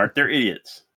not smart. They're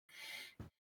idiots.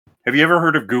 Have you ever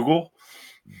heard of Google?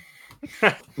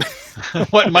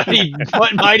 What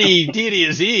mighty deity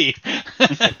is he?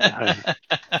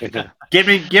 Get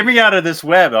me out of this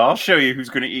web. I'll show you who's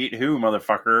going to eat who,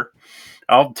 motherfucker.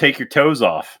 I'll take your toes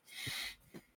off.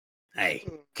 Hey,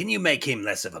 can you make him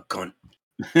less of a cunt?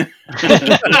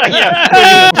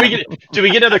 Yeah. Do we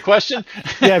get another question?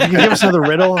 Yeah, if you can give us another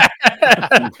riddle.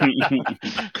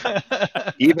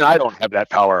 Even I don't have that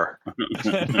power.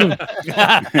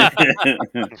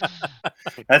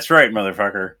 That's right,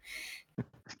 motherfucker.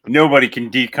 Nobody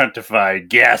can decuntify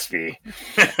Gatsby.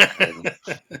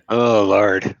 Oh,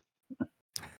 Lord.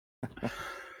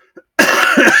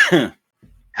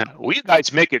 Will you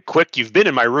guys make it quick? You've been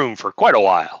in my room for quite a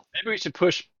while. Maybe we should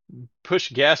push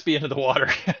Gatsby into the water.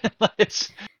 Let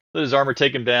his armor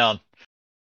take him down.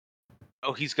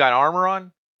 Oh, he's got armor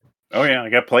on? Oh, yeah, I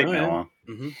got plate mail on.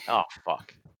 Mm-hmm. Oh,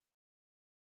 fuck.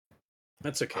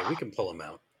 That's okay. We can pull him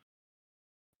out.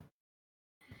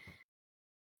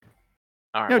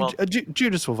 All right. No, Well,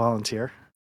 Judas will volunteer.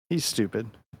 He's stupid.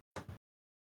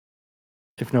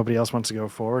 If nobody else wants to go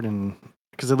forward, and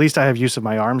because at least I have use of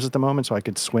my arms at the moment, so I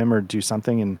could swim or do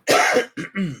something. And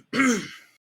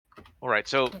all right.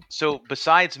 So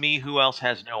besides me, who else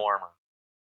has no armor?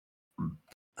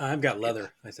 I've got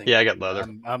leather, I think. Yeah, I got leather.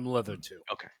 I'm leather too.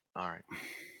 Okay. All right.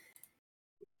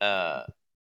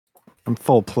 I'm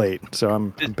full plate, so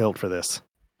I'm built for this.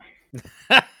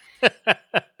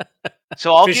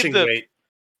 So I'll Fishing give the. weight.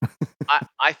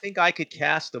 I think I could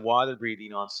cast the water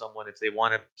breathing on someone if they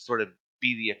want to sort of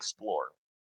be the explorer.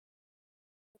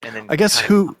 And then I guess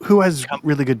who has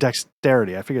really good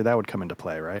dexterity? I figured that would come into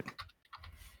play, right?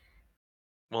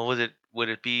 Well, would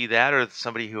it be that or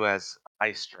somebody who has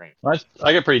ice strength?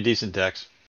 I got pretty decent dex.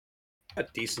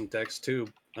 Got decent dex too.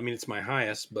 I mean, it's my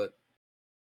highest, but.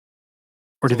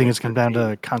 Or do you think it's come down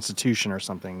to Constitution or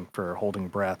something for holding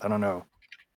breath? I don't know.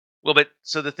 Well, but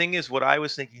so the thing is, what I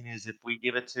was thinking is if we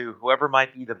give it to whoever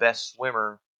might be the best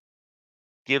swimmer,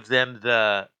 give them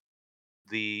the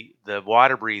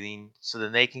water breathing, so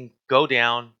then they can go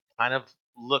down, kind of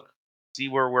look, see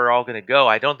where we're all going to go.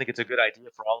 I don't think it's a good idea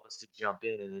for all of us to jump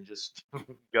in and then just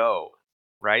go,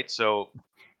 right? So,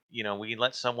 we can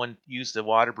let someone use the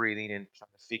water breathing and try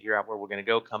to figure out where we're going to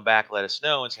go, come back, let us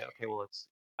know, and say, okay, well,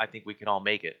 I think we can all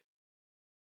make it.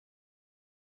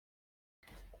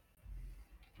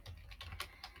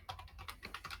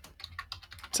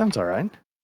 Sounds all right.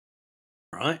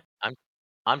 All right.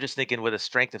 I'm just thinking with a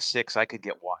strength of 6, I could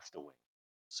get washed away.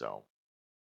 So,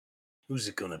 who's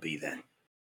it gonna be then?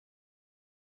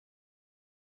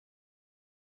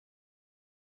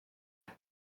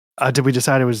 Did we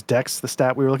decide it was Dex, the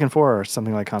stat we were looking for, or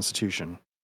something like Constitution?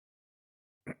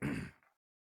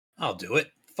 I'll do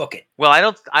it. Fuck it. Well, I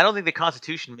don't think the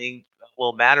Constitution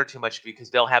will matter too much because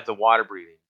they'll have the water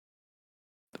breathing.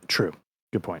 True.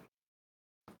 Good point.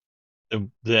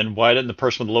 Then why didn't the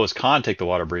person with the lowest con take the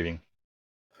water breathing?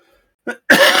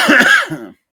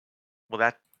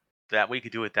 Well, that we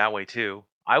could do it that way too.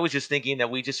 I was just thinking that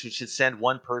we should send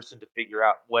one person to figure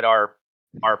out what our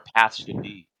path should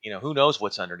be. Who knows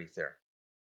what's underneath there.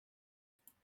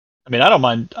 I mean, I don't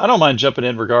mind jumping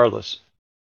in regardless.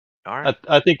 All right.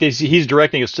 I think he's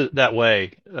directing us that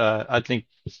way. I think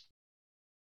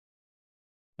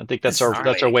that's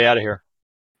our way out of here.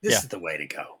 This Yeah. is the way to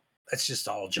go. Let's just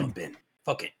all jump in.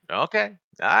 Fuck it. Okay.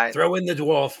 All right. Throw in the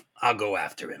dwarf. I'll go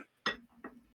after him.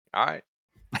 All right.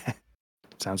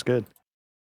 Sounds good.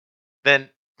 Then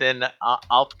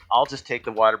I'll just take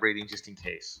the water breathing just in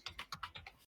case.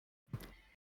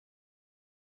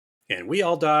 And we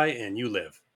all die, and you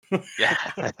live. Yeah.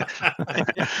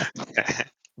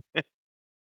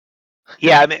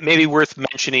 Yeah, maybe worth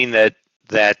mentioning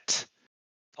that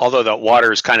although the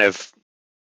water is kind of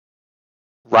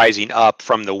rising up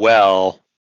from the well,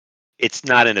 it's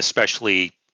not an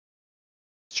especially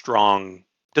strong.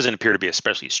 Doesn't appear to be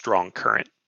especially strong current.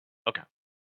 Okay.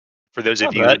 For those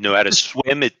of you who know how to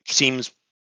swim, it seems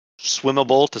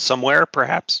swimmable to somewhere,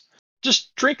 perhaps.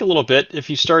 Just drink a little bit if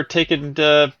you start taking,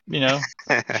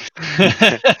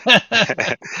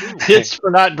 hits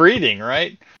for not breathing,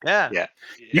 right? Yeah. Yeah.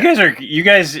 You guys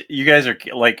are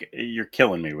like, you're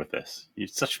killing me with this. You're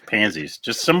such pansies.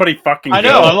 Just somebody fucking. I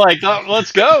know. I'm like, oh,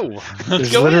 let's go. Let's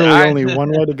There's go. literally in. only one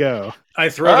way to go. I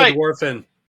throw All the right. dwarf in.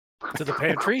 To the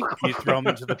pantry? You throw them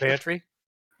into the pantry?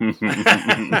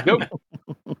 Go.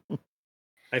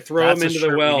 I throw That's him a into shirt the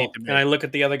we well, need to and I look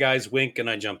at the other guy's wink, and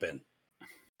I jump in.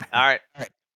 All right.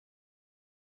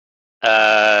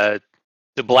 The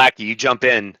Blackie, you jump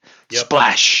in, Yep.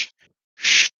 splash.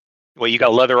 Well, you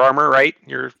got leather armor, right?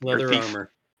 You're a Leather thief.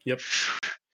 armor. Yep.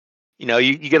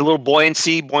 You get a little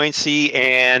buoyancy,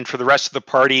 and for the rest of the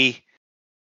party,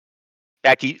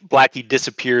 Blackie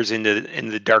disappears in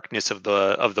the darkness of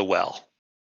the well.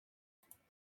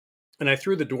 And I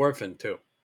threw the dwarf in, too.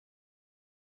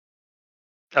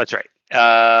 That's right.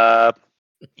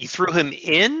 You threw him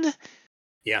in?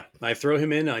 Yeah, I throw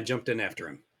him in, and I jumped in after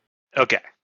him. Okay.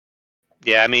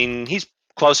 Yeah, I mean, he's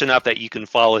close enough that you can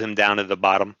follow him down to the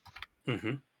bottom,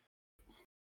 Mm-hmm.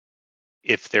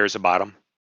 if there's a bottom.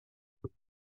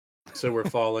 So we're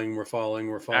falling.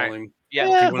 Yeah. Yeah,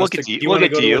 Do you we'll want get us to you. do you We'll want to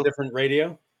get go to to you. a different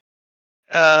radio?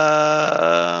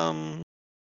 I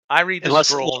read the Unless-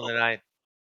 scroll and then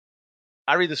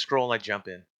I read the scroll and I jump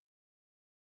in.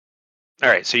 All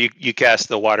right, so you cast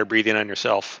the water breathing on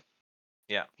yourself.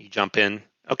 Yeah. You jump in.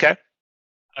 Okay.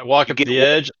 I walk You up to get the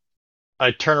edge.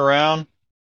 I turn around,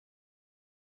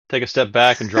 take a step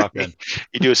back, and drop in.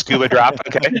 You do a scuba drop.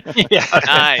 Okay. Yeah.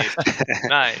 Nice.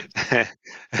 Nice.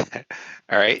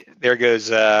 All right. There goes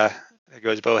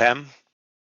Bohem.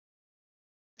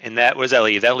 And what does that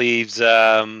leave? That leaves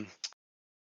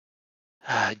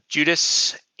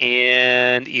Judas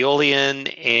and Aeolian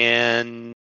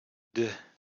and is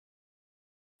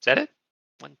that it?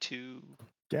 1, 2.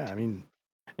 Yeah, I mean,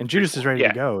 and Judas is ready Yeah.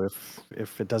 to go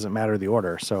if it doesn't matter the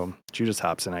order. So Judas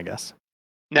hops in, I guess.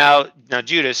 Now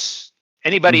Judas,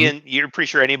 anybody Mm-hmm. you're pretty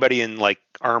sure anybody in like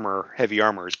heavy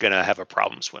armor is gonna have a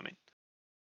problem swimming.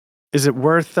 Is it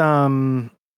worth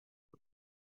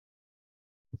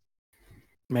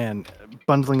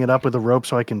bundling it up with a rope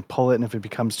so I can pull it, and if it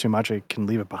becomes too much, I can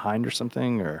leave it behind or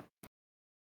something, or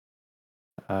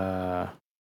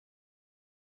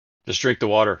Just drink the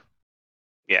water.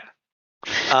 Yeah.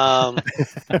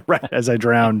 right as I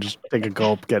drown, just take a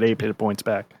gulp, get 8 hit points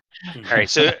back. All right,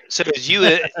 so as you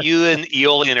and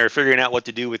Aeolian are figuring out what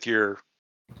to do with your,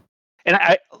 and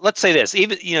let's say this,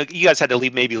 even you guys had to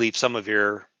leave some of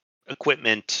your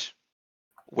equipment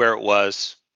where it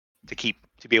was to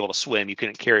be able to swim. You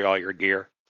couldn't carry all your gear.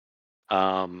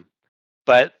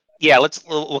 But yeah,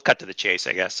 we'll cut to the chase,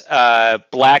 I guess.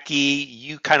 Blackie,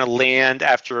 you kind of land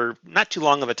after not too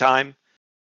long of a time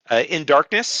in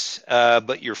darkness,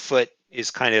 but your foot is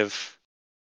kind of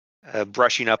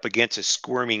brushing up against a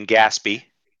squirming Gaspy.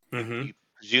 Mm-hmm.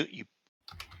 You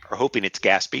are hoping it's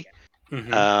Gaspy.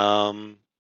 Mm-hmm.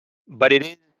 But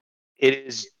it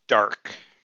is dark.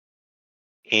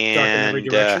 And Dark in every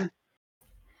direction.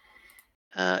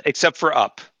 Except for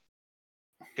up.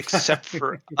 Except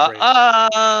for Great.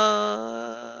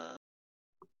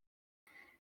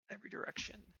 every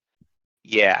direction.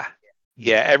 Yeah,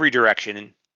 every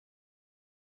direction.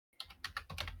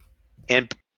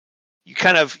 And you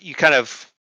kind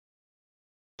of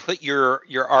push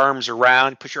your arms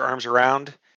around,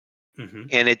 Mm-hmm.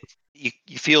 and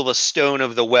you feel the stone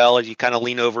of the well as you kind of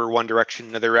lean over one direction,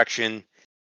 another direction,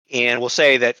 and we'll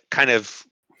say that kind of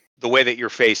the way that you're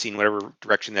facing, whatever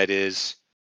direction that is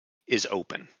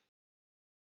open.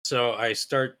 So I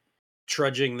start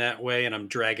trudging that way, and I'm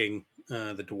dragging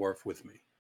the dwarf with me.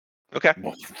 Okay.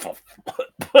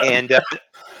 And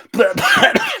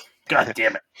God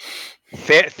damn it.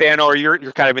 Thanor,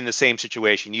 you're kind of in the same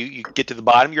situation. You get to the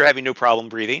bottom, you're having no problem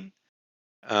breathing.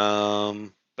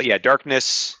 But yeah,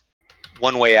 darkness,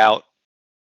 one way out.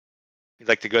 You'd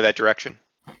like to go that direction?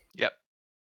 Yep.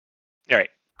 All right.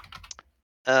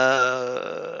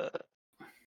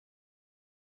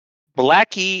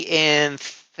 Blackie and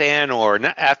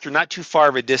Thanor, after not too far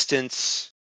of a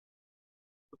distance,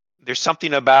 there's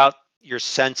something about your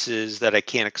senses that I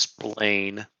can't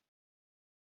explain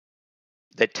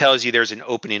that tells you there's an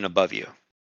opening above you.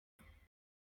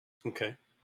 Okay.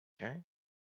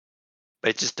 But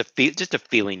it's just a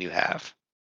feeling you have.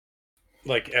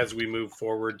 Like as we move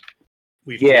forward,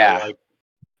 we Yeah. feel like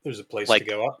there's a place Like- to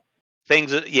go up.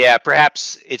 Things, yeah,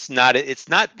 perhaps it's not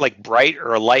like bright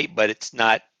or a light, but it's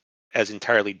not as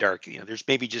entirely dark. You know, there's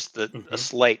maybe just a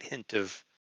slight hint of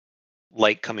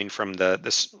light coming from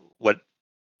this what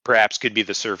perhaps could be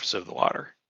the surface of the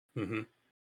water. Mm-hmm.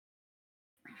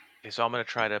 Okay, so I'm gonna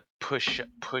try to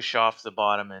push off the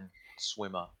bottom and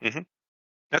swim up.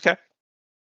 Okay.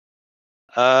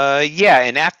 Yeah,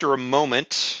 and after a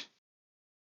moment,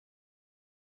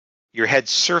 your head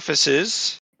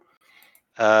surfaces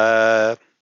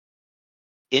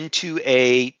into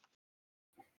a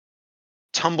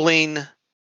tumbling,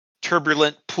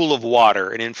 turbulent pool of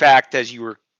water. And in fact, as you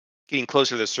were getting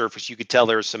closer to the surface, you could tell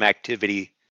there was some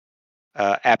activity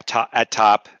at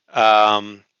top.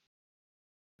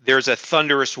 There's a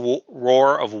thunderous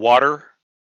roar of water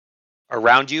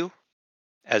around you,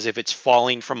 as if it's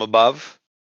falling from above.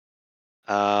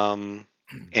 And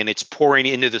it's pouring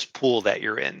into this pool that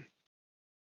you're in.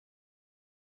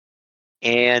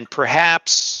 And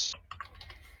perhaps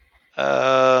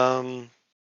a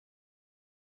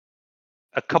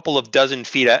couple of dozen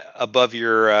feet above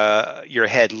your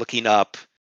head, looking up,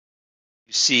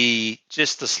 you see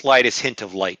just the slightest hint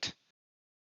of light.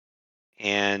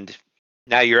 And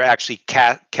now you're actually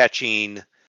catching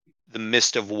the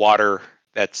mist of water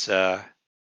that's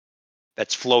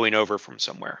flowing over from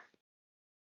somewhere.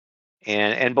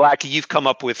 And Blackie, you've come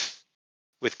up with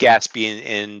Gatsby,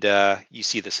 and you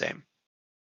see the same.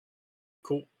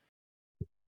 Cool.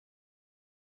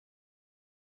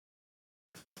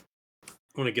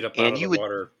 I want to get up out of the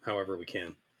water however we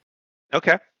can.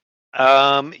 Okay.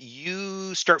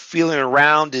 You start feeling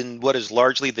around in what is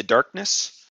largely the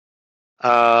darkness.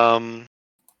 And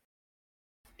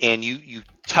you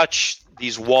touch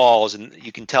these walls, and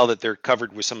you can tell that they're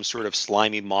covered with some sort of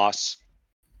slimy moss.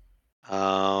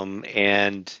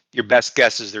 And your best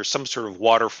guess is there's some sort of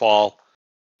waterfall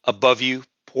above you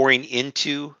pouring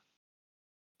into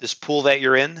this pool that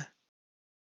you're in.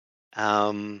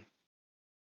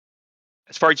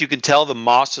 As far as you can tell, the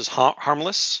moss is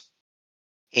harmless.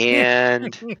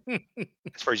 And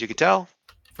as far as you can tell,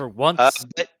 For once.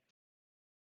 but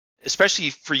especially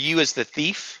for you as the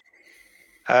thief,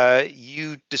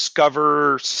 you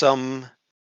discover some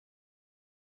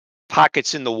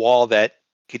pockets in the wall that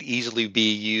could easily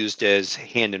be used as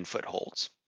hand and foot holds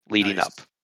leading Nice. up.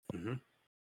 Mm-hmm.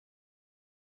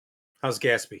 How's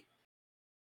Gatsby?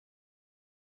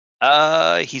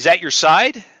 He's at your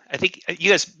side. I think you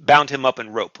guys bound him up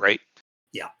in rope, right?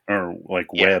 Or like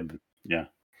Yeah. web. Yeah.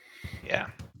 Yeah.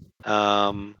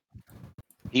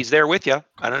 He's there with you.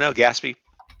 I don't know, Gatsby.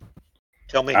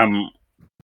 Tell me.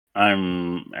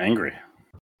 I'm angry.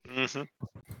 Mm-hmm.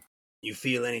 You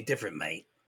feel any different, mate?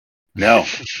 No.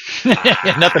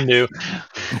 Nothing new.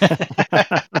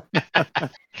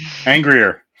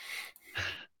 Angrier.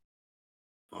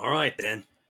 All right, then.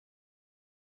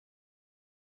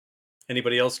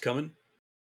 Anybody else coming?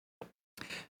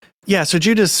 Yeah, so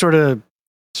Judas sort of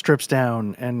strips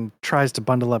down and tries to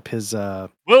bundle up his Whoa,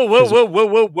 whoa, whoa, whoa,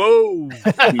 whoa, whoa.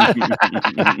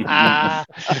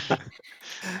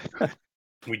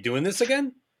 We doing this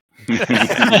again?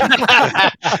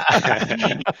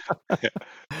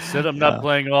 Said I'm not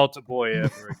playing Alta Boy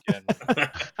ever again.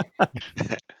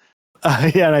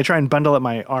 yeah, and I try and bundle up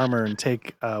my armor and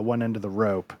take one end of the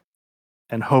rope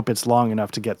and hope it's long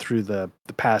enough to get through the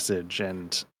passage,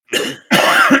 and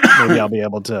maybe I'll be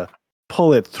able to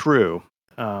pull it through.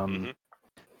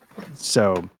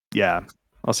 So yeah,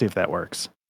 I'll see if that works.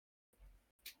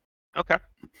 Okay.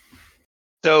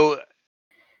 So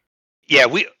yeah,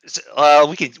 we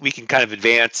can kind of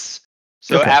advance.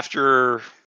 So Okay. after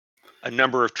a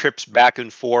number of trips back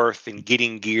and forth and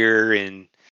getting gear and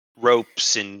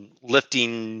ropes and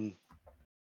lifting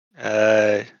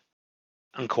uncooperative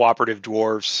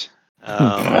dwarves.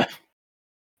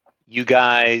 You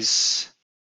guys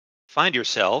find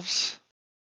yourselves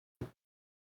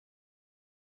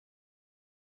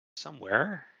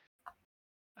somewhere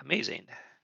amazing.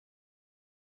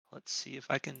 Let's see if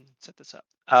I can set this up.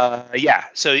 Yeah,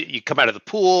 so you come out of the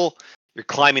pool. You're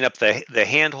climbing up the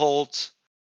handholds.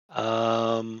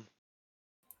 I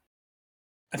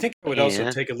think I would also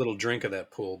And- take a little drink of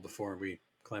that pool before we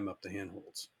climb up the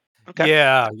handholds. Okay.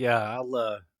 Yeah.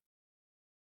 I'll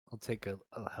take a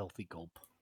healthy gulp.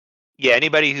 Yeah,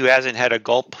 anybody who hasn't had a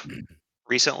gulp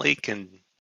recently can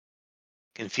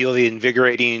feel the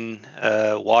invigorating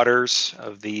waters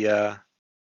of the Of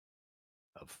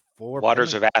 4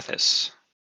 waters of points. Athos.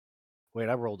 Wait,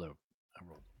 I rolled the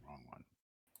wrong one.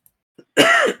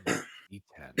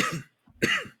 D10.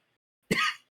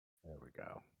 There we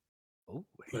go. Oh,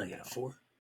 What I got, 4?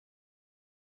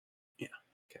 Yeah.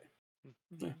 Okay.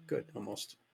 Yeah, good.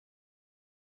 Almost.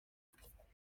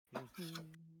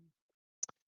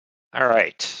 All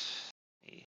right.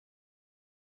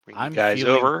 Bring I'm you guys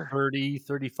feeling over. 30,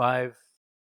 35-ish.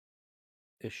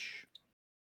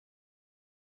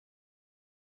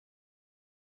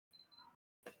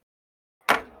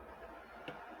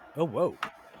 Oh, whoa.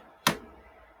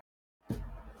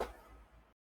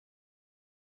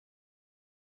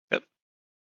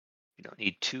 You don't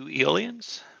need 2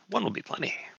 Aeolians. 1 will be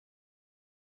plenty.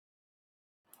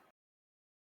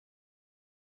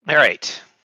 All right.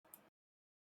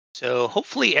 So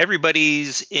hopefully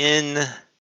everybody's in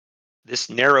this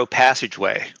narrow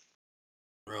passageway.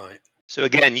 Right. So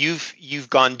again, you've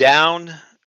gone down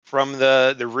from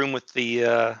the room with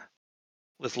the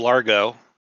with Largo,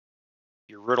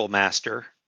 your riddle master,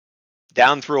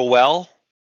 down through a well,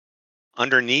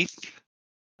 underneath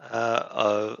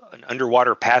an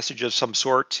underwater passage of some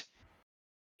sort,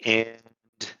 and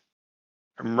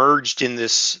emerged in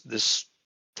this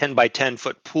 10 by 10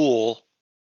 foot pool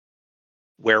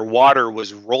where water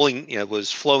was rolling,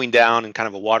 was flowing down in kind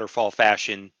of a waterfall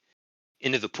fashion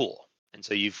into the pool. And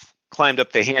so you've climbed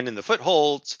up the hand and the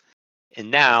footholds, and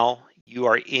now you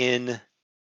are in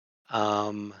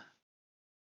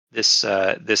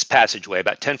this passageway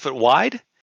about 10 foot wide,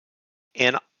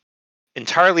 and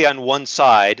entirely on one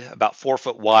side, about 4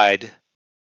 foot wide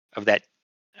of that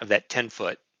 10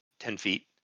 feet,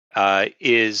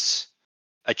 is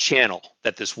a channel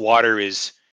that this water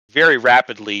is very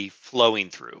rapidly flowing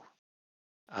through.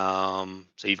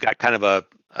 So you've got kind of a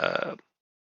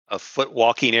foot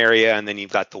walking area, and then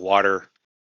you've got the water,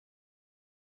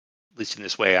 at least in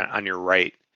this way, on your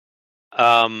right.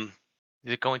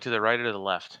 Is it going to the right or to the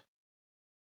left?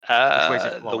 Which way is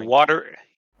it The flowing? water,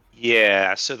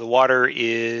 yeah. So the water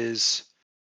is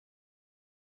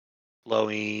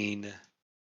flowing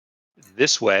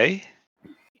this way.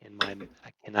 I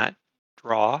cannot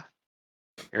draw.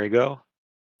 Here we go.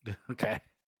 Okay.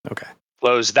 Okay.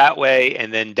 Flows that way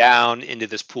and then down into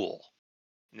this pool.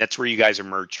 And that's where you guys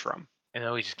emerged from. And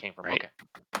then we just came from. Right.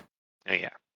 Okay. Oh, yeah.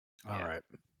 All Yeah. right.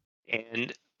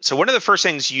 And so one of the first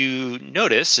things you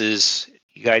notice is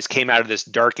you guys came out of this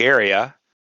dark area.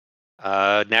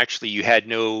 Naturally, you had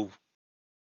no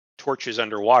torches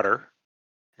underwater.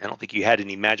 I don't think you had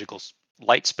any magical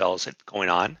light spells going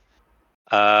on.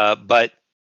 But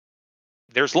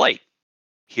there's light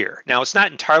here. Now, it's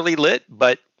not entirely lit,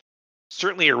 but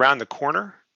certainly around the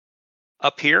corner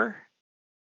up here,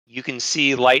 you can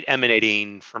see light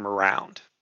emanating from around.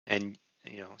 And,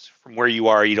 from where you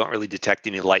are, you don't really detect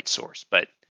any light source, but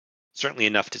certainly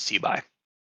enough to see by.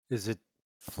 Is it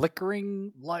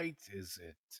flickering light? Is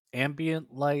it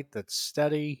ambient light that's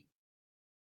steady?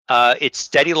 It's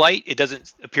steady light. It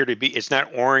doesn't appear to be, it's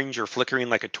not orange or flickering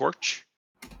like a torch.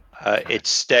 It's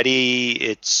steady.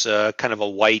 It's kind of a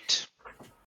white,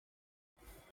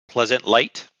 pleasant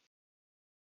light.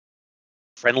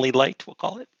 Friendly light, we'll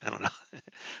call it. I don't know.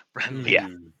 Yeah,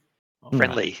 Hmm.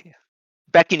 friendly.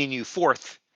 Beckoning you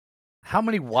forth. How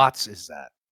many watts is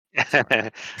that?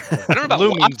 I don't know about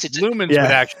lumens. watts. Lumens Yeah.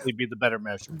 would actually be the better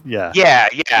measure. Yeah. Yeah.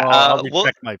 I'll Well,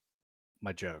 respect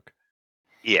my joke.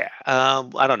 yeah.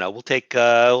 I don't know. We'll take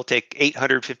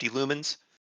 850 lumens.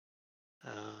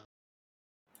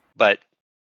 But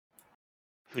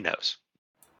who knows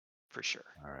for sure.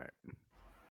 All right.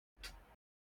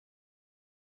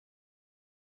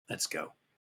 Let's go.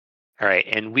 All right,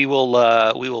 and we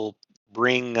will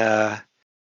bring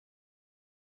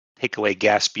take away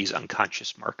Gatsby's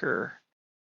unconscious marker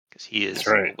because he is That's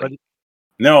right. awake.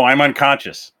 No, I'm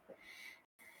unconscious.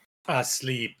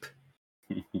 Asleep.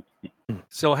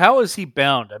 So how is he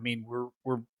bound? I mean,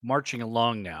 we're marching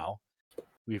along now.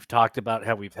 We've talked about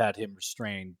how we've had him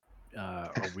restrained.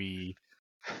 Are we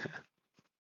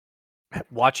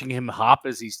watching him hop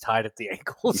as he's tied at the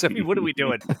ankles? I mean, what are we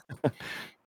doing?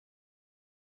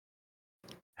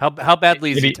 How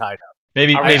badly is he tied up?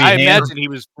 Maybe I imagine he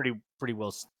was pretty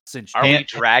well cinched. Are we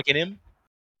dragging him?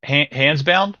 Hands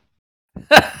bound?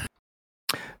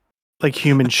 Like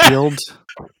human shields,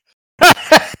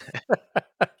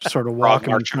 sort of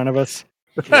walking in front of us.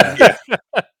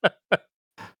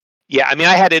 Yeah, I mean,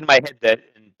 I had in my head that,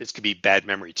 and this could be bad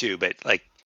memory too, but like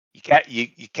you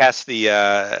cast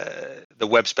the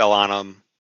web spell on him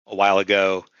a while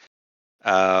ago.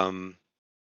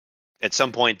 At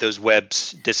some point, those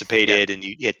webs dissipated and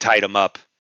it tied him up.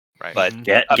 Right. But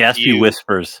Gatsby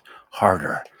whispers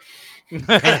harder. Don't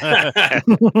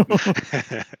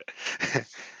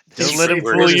let him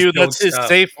fool you. That's his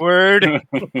safe word.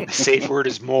 The safe word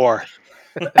is more.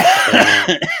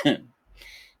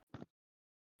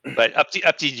 But up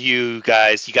to you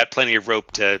guys. You got plenty of rope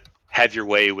to have your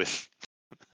way with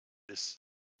this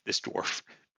dwarf.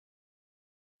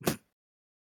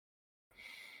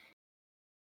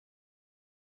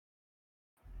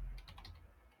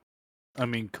 I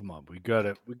mean, come on. We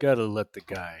gotta let the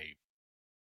guy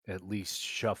at least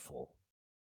shuffle.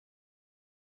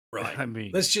 Right. I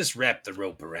mean, let's just wrap the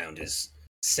rope around his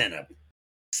center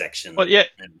section. Well, yeah.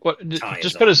 and What? tie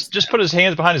Just his put arms his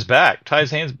hands behind his back. Tie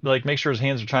his hands. Like make sure his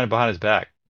hands are trying behind his back.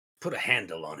 Put a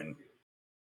handle on him.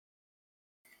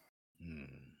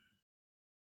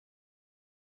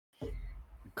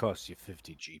 it costs you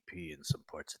 50 GP in some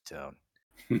parts of town.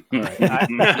 All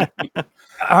right.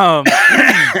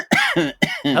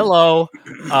 Hello.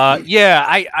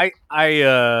 Yeah,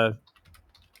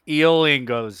 Aeolian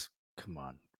goes, come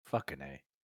on, fucking A.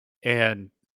 And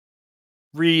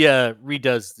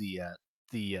redoes the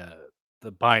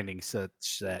binding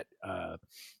such that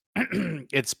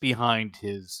it's behind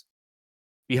his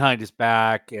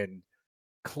back and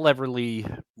cleverly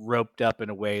roped up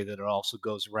in a way that it also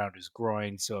goes around his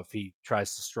groin. So if he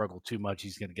tries to struggle too much,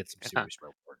 he's going to get some serious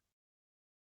rope burn.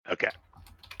 Okay,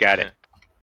 got it.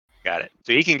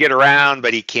 So he can get around,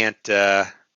 but he can't. Yeah,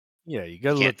 you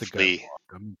got to let the flee. guy walk.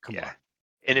 I mean, come on.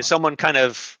 And is someone kind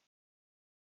of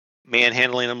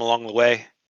manhandling him along the way?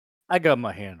 I got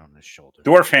my hand on his shoulder.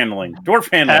 Dwarf handling.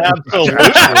 Absolutely.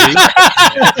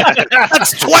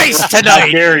 That's twice How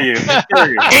tonight. dare you?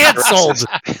 Canceled. So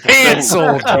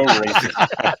racist.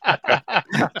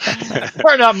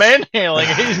 We're not manhandling.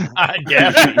 He's not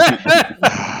Gatsby.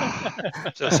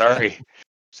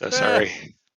 So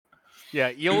sorry.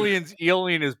 Yeah,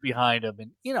 Aeolian is behind him,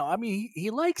 and I mean, he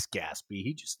likes Gatsby.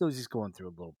 He just knows he's going through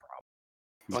a little problem.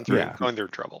 Going through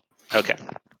trouble. Okay.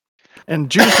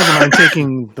 And Judas doesn't mind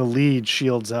taking the lead,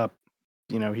 shields up.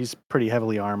 He's pretty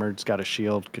heavily armored. He's got a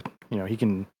shield. He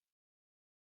can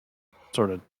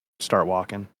sort of start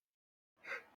walking.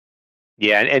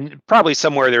 Yeah, and probably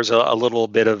somewhere there's a little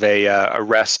bit of a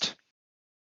rest.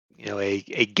 A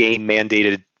game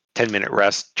mandated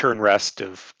 10-minute turn rest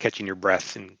of catching your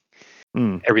breath and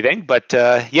everything. But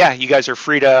yeah, you guys are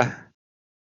free to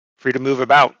move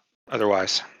about.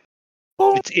 Otherwise,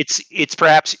 it's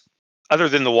perhaps, other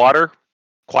than the water,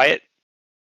 quiet,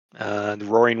 the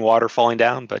roaring water falling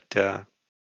down. But yeah,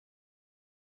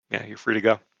 you're free to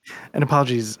go. And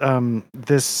apologies,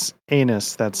 this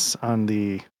anus that's on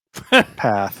the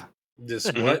path.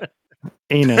 This what?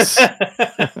 Anus.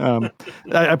 I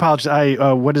apologize.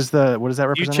 What does that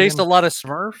represent? You chased a lot of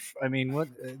Smurf? I mean, what?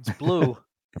 It's blue.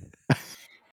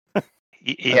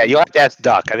 Yeah, you'll have to ask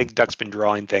Duck. I think Duck's been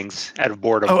drawing things out of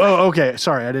boredom. Oh, okay.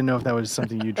 Sorry, I didn't know if that was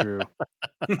something you drew.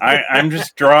 I'm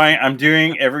just drawing. I'm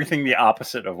doing everything the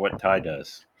opposite of what Ty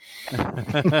does.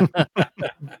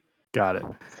 Got it.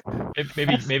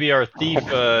 Maybe our thief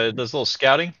does a little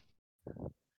scouting.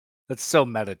 That's so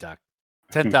meta, Duck.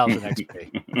 10,000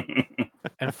 XP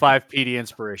and 5 PD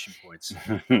inspiration points.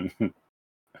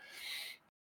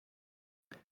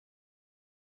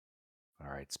 All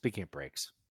right. Speaking of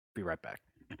breaks, be right back.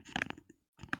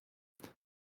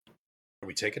 Are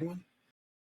we taking one?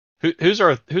 Who's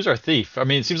our thief? I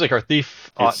mean, it seems like our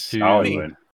thief ought to.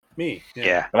 Hollywood. Me.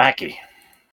 Yeah. Blackie.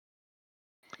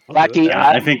 Blackie,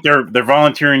 I think they're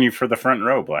volunteering you for the front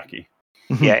row, Blackie.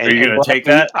 Yeah, Are you going to take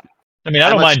that? I mean, I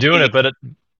don't mind doing it, but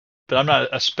I'm not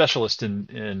a specialist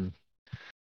in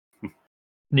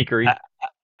sneakery.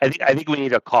 I think we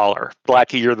need a caller.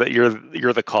 Blackie, you're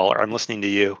the caller. I'm listening to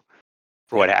you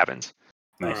for what happens.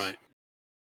 Nice. All right.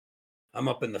 I'm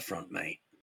up in the front, mate.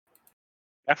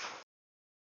 Yeah.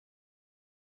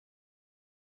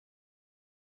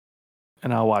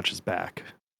 And I'll watch his back.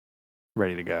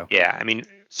 ready to go. Yeah, I mean,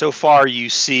 so far you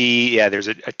see, there's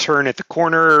a turn at the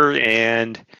corner,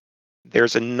 and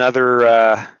there's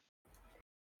another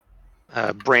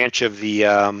branch of the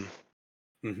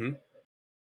Mm-hmm.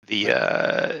 the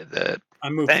I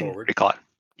move thing. What do forward. you call it?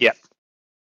 Yeah.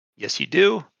 Yes, you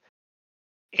do.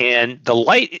 And the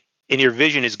light in your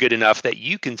vision is good enough that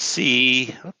you can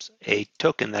see a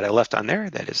token that I left on there.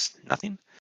 That is nothing.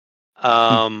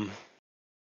 Gotta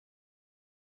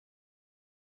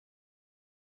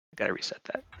reset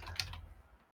that.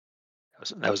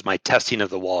 That was my testing of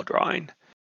the wall drawing.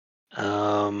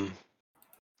 All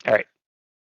right.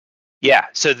 Yeah,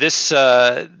 so this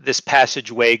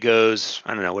passageway goes,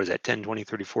 I don't know, what is that, 10, 20,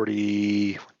 30,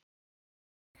 40,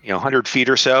 100 feet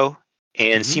or so,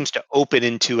 and seems to open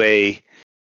into a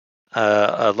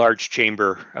large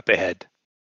chamber up ahead.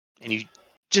 And you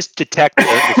just detect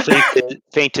the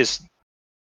faintest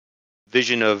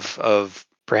vision of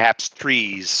perhaps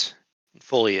trees and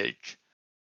foliage.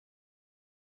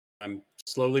 I'm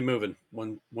slowly moving,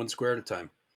 one square at a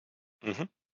time. Mm-hmm.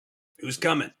 Who's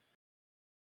coming?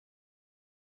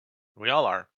 We all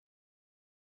are.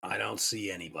 I don't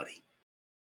see anybody.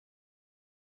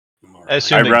 I'm all I right.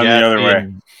 assume I that run the other Gatsby way.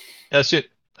 and- That's it.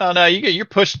 Oh no, you're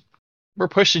pushed. We're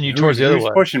pushing you towards the other Who's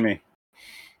way. pushing me?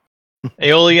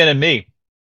 Aeolian and me.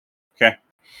 Okay.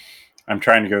 I'm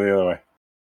trying to go the other way.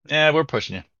 Yeah, we're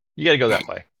pushing you. You got to go that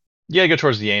way. You got to go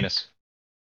towards the anus.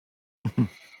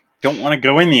 Don't want to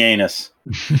go in the anus.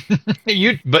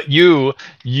 But you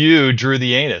drew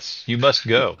the anus. You must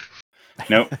go.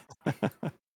 Nope.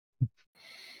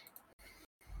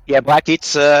 Yeah, Black,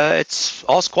 it's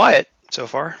all's quiet so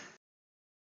far.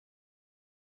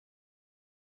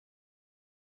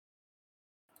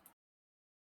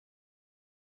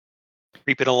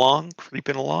 Creeping along.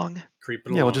 Creeping along.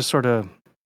 Yeah, we'll just sort of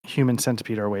human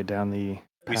centipede our way down the path.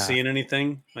 We seeing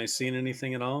anything? Am I seeing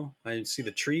anything at all? I see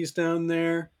the trees down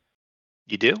there.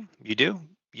 You do? You do?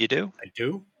 You do? I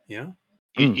do. Yeah,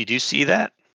 You do see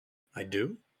that? I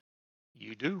do.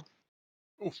 You do.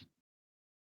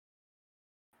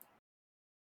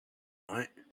 All right.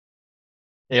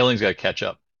 Alien's got to catch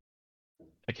up.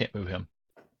 I can't move him.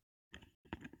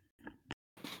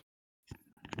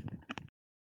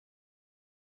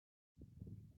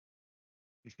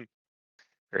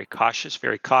 Very cautious,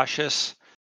 very cautious.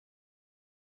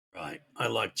 Right. I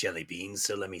like jelly beans,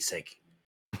 so let me say.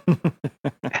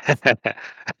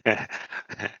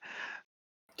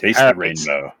 Taste All the right.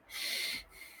 rainbow.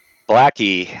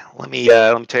 Blackie, let me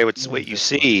tell you what you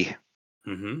see.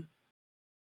 Mm-hmm.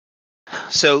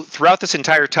 So throughout this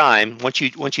entire time, once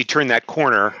you turn that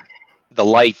corner, the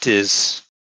light is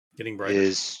Getting brighter.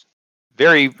 is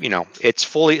very, it's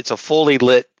a fully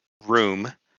lit room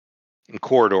and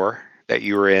corridor that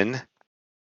you were in.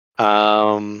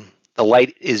 The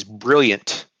light is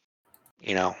brilliant,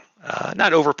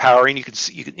 not overpowering. You can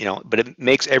see, but it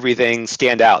makes everything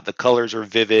stand out. The colors are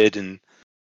vivid, and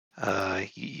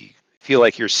you feel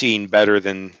like you're seeing better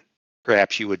than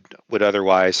perhaps you would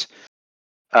otherwise.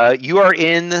 You are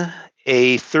in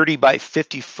a 30 by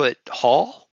 50 foot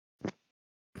hall.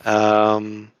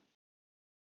 The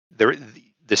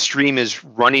stream is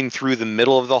running through the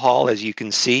middle of the hall, as you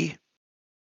can see,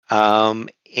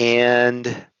 and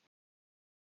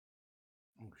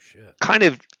kind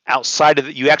of outside of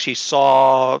it, you actually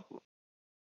saw,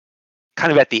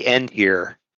 kind of at the end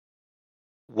here,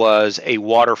 was a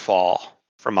waterfall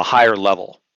from a higher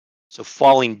level. So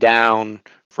falling down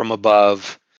from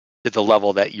above to the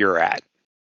level that you're at.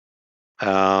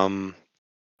 The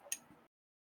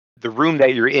room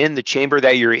that you're in, the chamber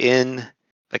that you're in,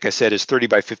 like I said, is 30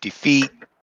 by 50 feet.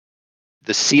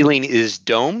 The ceiling is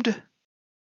domed,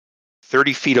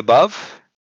 30 feet above.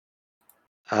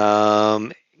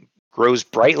 Grows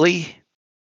brightly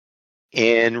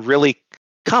and really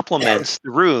complements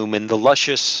the room and the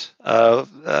luscious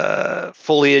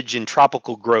foliage and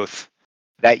tropical growth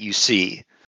that you see.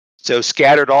 So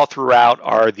scattered all throughout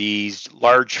are these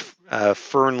large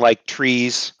fern-like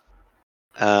trees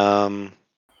growing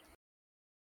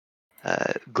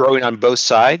on both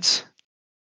sides.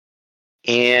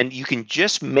 And you can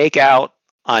just make out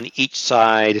on each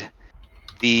side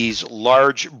these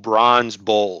large bronze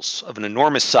bowls of an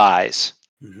enormous size.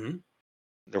 Mm-hmm.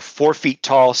 They're 4 feet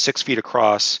tall, 6 feet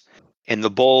across, and the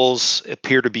bowls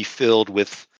appear to be filled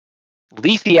with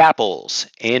leafy apples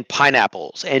and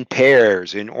pineapples and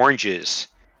pears and oranges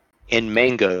and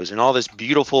mangoes and all this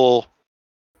beautiful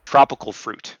tropical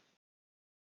fruit.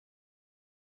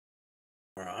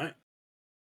 All right.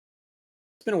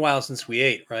 It's been a while since we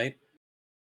ate, right?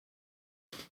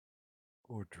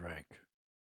 Or drank.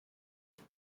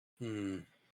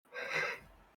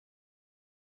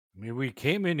 mean, we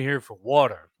came in here for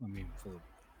water. I mean,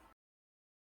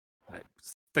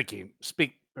 speaking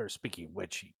of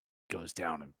which, he goes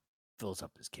down and fills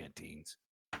up his canteens.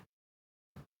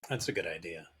 That's a good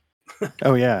idea.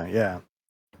 Oh yeah.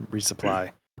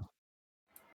 Resupply.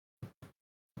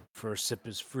 First sip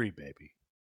is free, baby.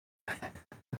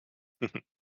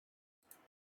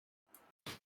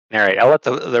 All right, I'll let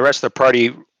the rest of the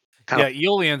party. Yeah,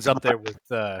 Aeolian's up there with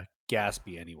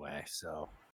Gatsby anyway, so.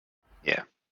 Yeah.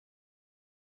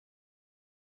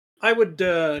 I would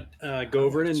go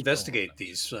over and investigate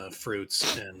these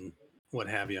fruits and what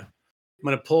have you. I'm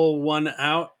going to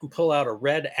pull out a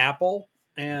red apple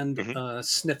and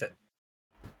sniff it.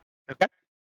 Okay.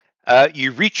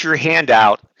 You reach your hand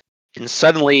out, and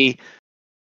suddenly,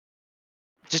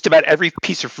 just about every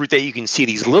piece of fruit that you can see,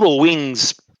 these little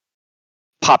wings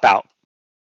pop out.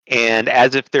 And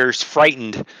as if they're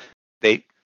frightened, they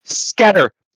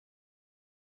scatter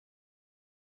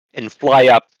and fly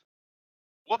up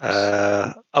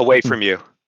away from you.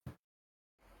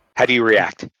 How do you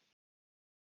react?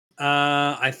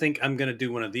 I think I'm going to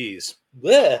do one of these.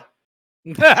 Yeah.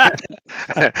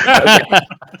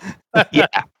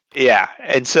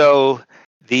 And so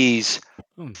these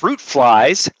fruit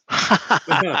flies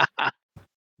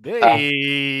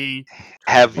They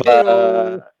have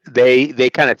they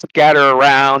kind of scatter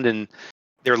around, and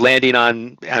they're landing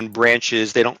on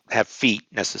branches. They don't have feet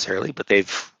necessarily, but they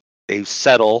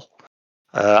settle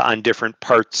on different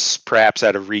parts, perhaps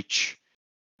out of reach,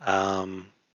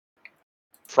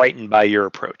 frightened by your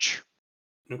approach.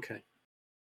 Okay.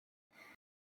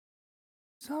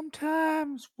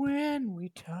 Sometimes when we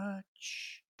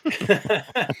touch.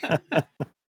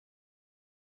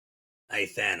 Hey,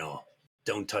 Thano,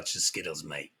 don't touch the Skittles,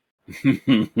 mate.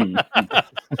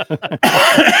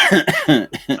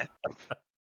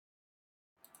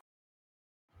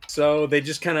 So they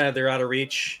just they're out of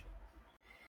reach.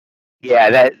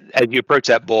 Yeah, that as you approach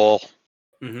that bowl,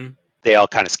 they all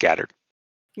kind of scattered.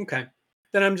 Okay.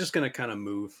 Then I'm just going to kind of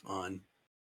move on.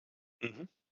 Mm-hmm.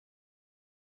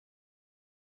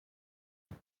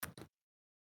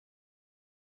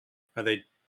 Are they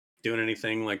doing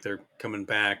anything, like they're coming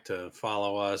back to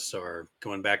follow us or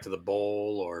going back to the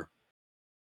bowl or?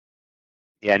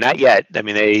 Yeah, not yet. I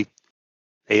mean,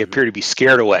 they appear to be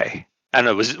scared away. I don't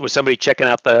know. Was somebody checking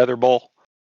out the other bowl?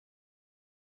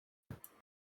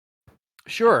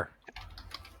 Sure.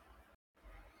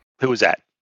 Who was that?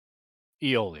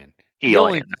 Aeolian.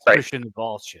 Aeolian. Right. Pushing the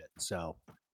ball shit. So.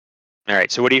 All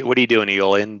right. So what are you doing,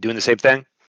 Aeolian? Doing the same thing,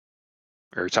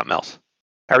 or something else?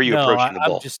 How are you approaching the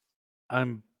bowl?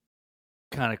 I'm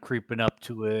kind of creeping up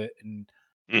to it, and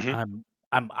I'm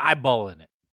eyeballing it.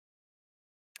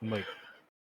 I'm like,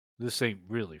 this ain't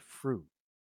really fruit.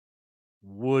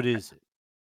 What is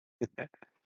it?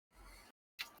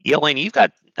 Aeolian, you've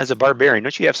got, as a barbarian,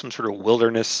 don't you have some sort of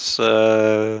wilderness?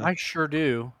 I sure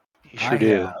do. You sure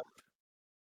do.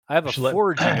 I have a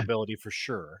foraging ability for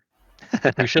sure.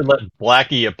 We should let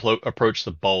Blackie approach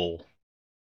the bowl.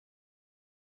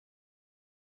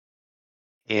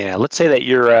 Yeah, let's say that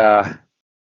you're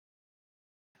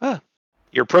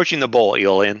approaching the bowl,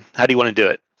 Aeolian. How do you want to do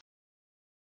it?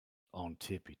 On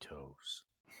tippy toes.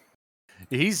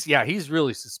 He's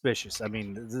really suspicious. I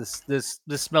mean, this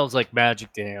smells like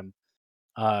magic to him.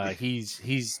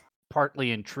 He's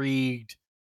partly intrigued,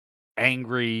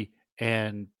 angry,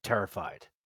 and terrified.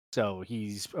 So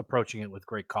he's approaching it with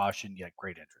great caution, yet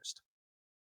great interest.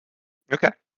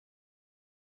 Okay.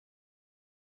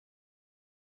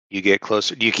 You get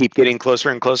closer. Do you keep getting closer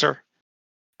and closer?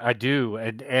 I do,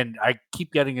 and I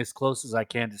keep getting as close as I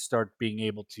can to start being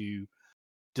able to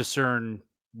discern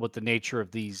what the nature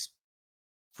of these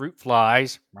fruit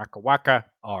flies, waka waka,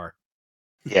 are.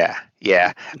 Yeah.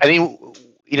 I mean,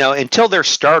 until they're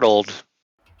startled,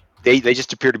 they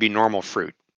just appear to be normal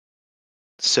fruit.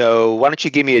 So why don't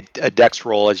you give me a dex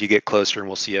roll as you get closer, and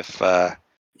we'll see if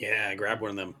yeah, grab one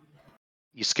of them.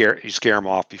 You scare them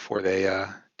off before they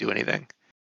do anything.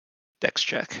 Dex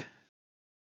check.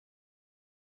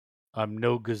 I'm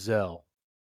no gazelle.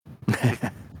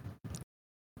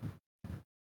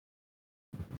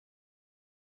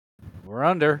 We're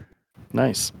under.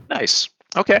 Nice.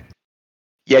 Okay.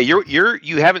 Yeah,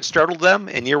 you haven't startled them,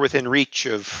 and you're within reach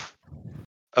of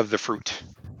the fruit.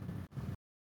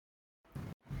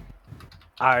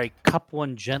 I cup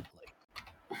one gently.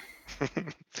 Do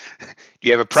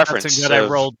you have a preference? Something that I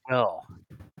rolled well.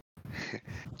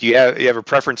 Do you have a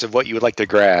preference of what you would like to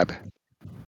grab?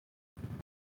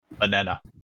 Banana.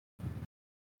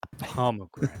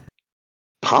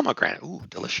 Pomegranate. Ooh,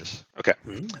 delicious. Okay.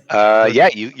 Yeah,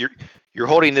 you're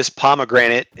holding this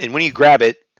pomegranate, and when you grab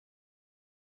it,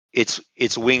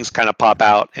 its wings kind of pop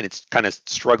out, and it's kind of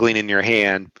struggling in your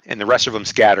hand, and the rest of them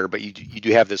scatter, but you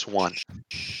do have this one.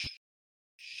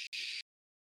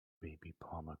 Baby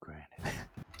pomegranate.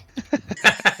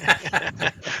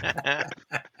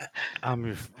 I'm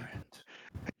your friend.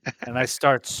 And I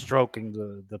start stroking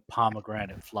the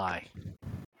pomegranate fly.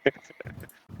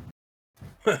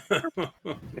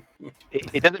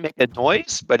 It doesn't make a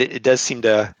noise, but it does seem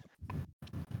to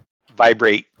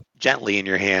vibrate gently in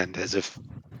your hand as if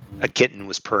a kitten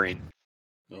was purring.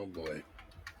 Oh boy.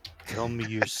 Tell me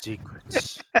your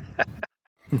secrets.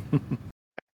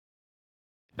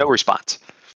 No response.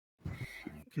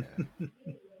 Okay.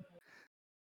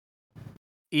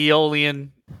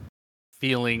 Aeolian,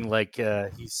 feeling like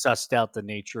he sussed out the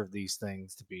nature of these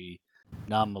things to be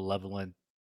non-malevolent,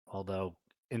 although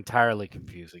entirely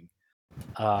confusing.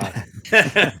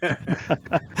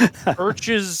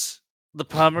 Perches the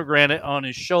pomegranate on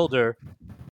his shoulder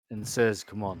and says,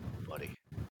 "Come on, buddy,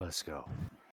 let's go."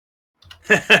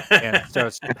 And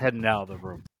starts heading out of the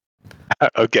room.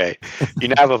 Okay. You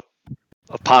now have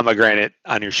a pomegranate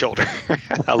on your shoulder.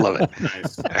 I love it.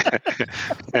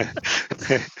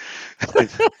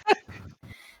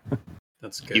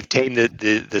 That's good. You've tamed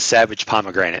the savage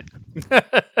pomegranate.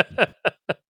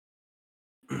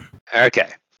 Okay.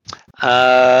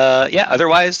 Yeah.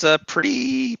 Otherwise,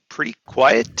 pretty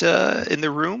quiet in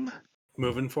the room.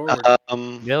 Moving forward.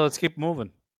 Yeah, let's keep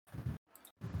moving.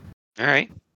 All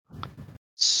right.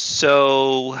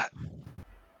 So,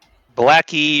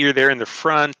 Blackie, you're there in the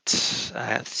front.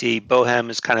 Let's see,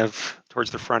 Bohem is kind of towards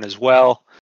the front as well.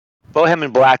 Bohem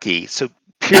and Blackie. So,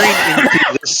 peering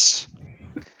into this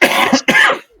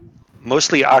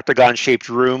mostly octagon-shaped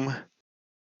room.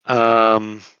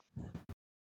 I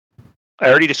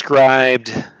already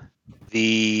described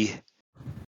the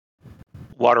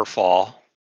waterfall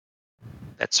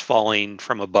that's falling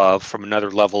from above, from another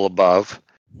level above.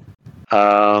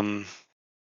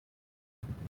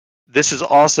 This is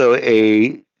also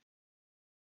a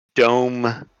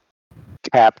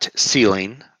dome-capped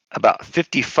ceiling, about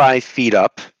 55 feet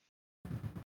up.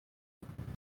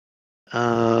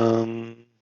 And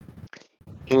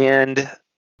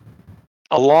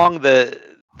along the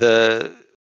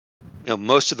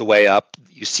most of the way up,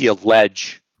 you see a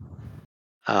ledge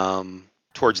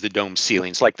towards the dome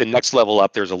ceilings. Like the next level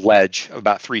up, there's a ledge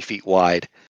about 3 feet wide.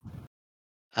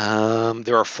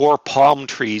 There are 4 palm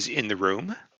trees in the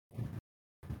room.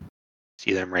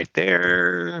 See them right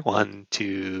there. 1,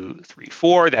 2, 3,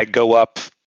 4 that go up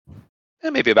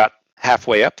maybe about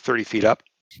halfway up, 30 feet up.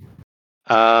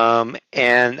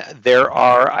 And there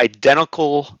are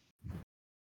identical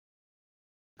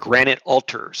granite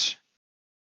altars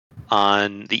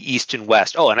on the east and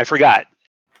west. Oh, and I forgot.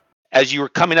 As you were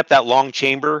coming up that long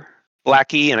chamber,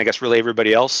 Blackie, and I guess really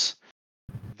everybody else,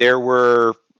 there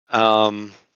were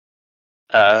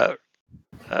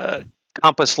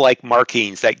compass-like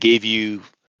markings that gave you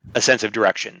a sense of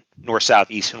direction, north, south,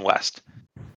 east, and west.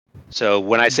 So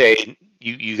when I say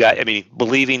you got, I mean,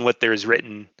 believing what there is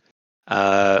written,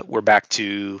 we're back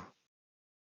to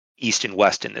east and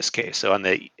west in this case. So on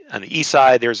the east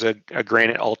side, there's a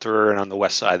granite altar, and on the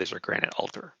west side, there's a granite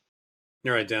altar.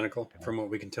 They're identical from what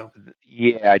we can tell.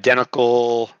 Yeah,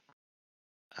 identical.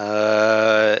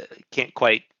 Can't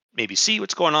quite maybe see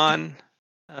what's going on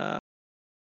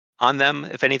them.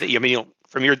 If anything, I mean,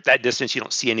 from that distance, you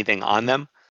don't see anything on them.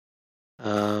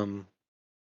 I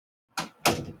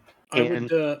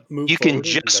would move you can forward and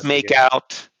just make investigate.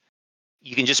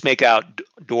 out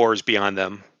doors beyond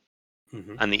them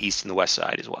Mhm. on the east and the west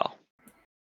side as well.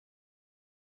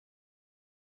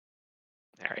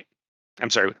 All right. I'm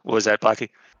sorry. What was that, Blackie?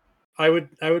 I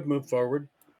would move forward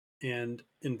and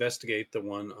investigate the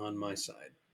one on my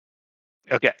side.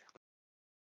 Okay.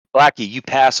 Blackie, you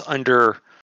pass under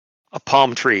a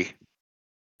palm tree.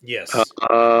 Yes.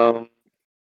 Um,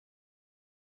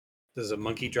 Does a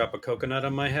monkey drop a coconut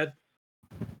on my head?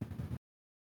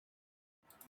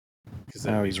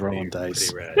 Now he's rolling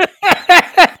dice.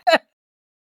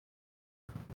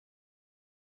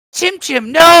 Chim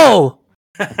Chim, no!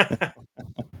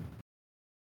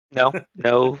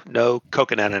 No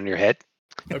coconut on your head.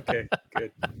 Okay,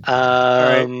 good.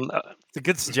 It's a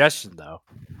good suggestion, though.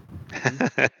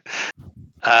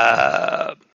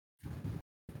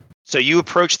 So you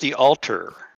approach the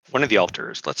altar, one of the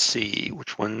altars. Let's see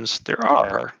which ones there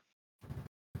are.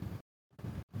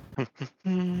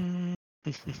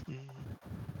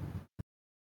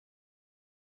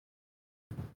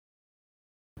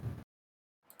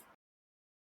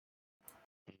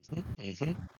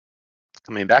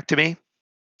 Coming back to me.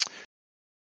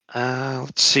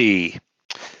 Let's see.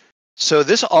 So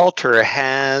this altar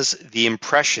has the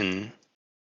impression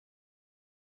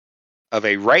of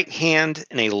a right hand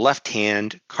and a left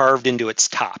hand carved into its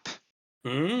top,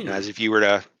 as if you were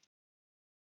to.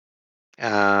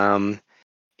 And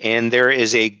there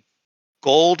is a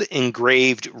gold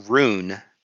engraved rune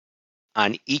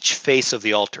on each face of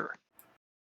the altar.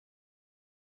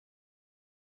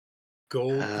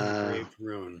 Gold engraved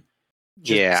rune.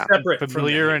 Yeah. Separate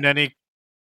familiar in any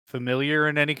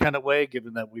kind of way,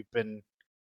 given that we've been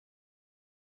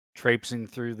traipsing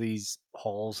through these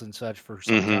halls and such for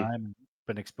some time, and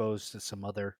been exposed to some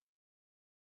other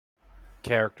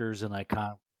characters and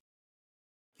icon.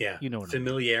 Yeah. You know what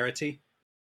familiarity.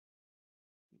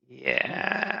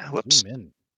 Yeah. Whoops.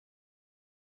 Amen.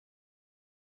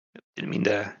 Didn't mean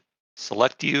to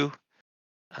select you.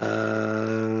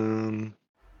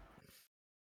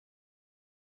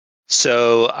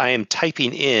 So I am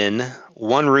typing in.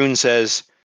 One rune says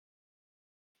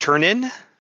turn in.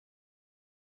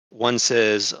 One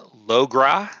says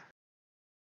Logra.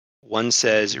 One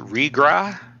says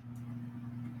Regra.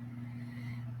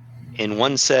 And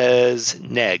one says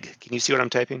Neg. Can you see what I'm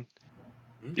typing?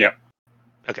 Yep.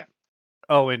 Okay.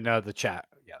 Oh, in the chat.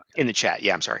 Yeah. In the chat.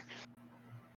 Yeah, I'm sorry.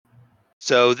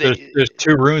 So there's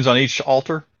 2 runes on each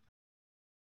altar.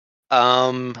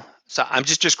 So I'm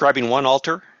just describing one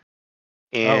altar,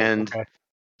 and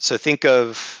so think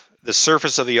of the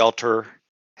surface of the altar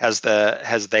has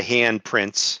the hand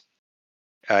prints,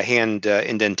 hand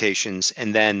indentations,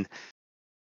 and then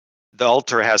the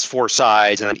altar has 4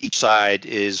 sides, and on each side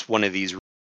is one of these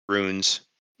runes,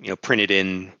 printed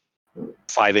in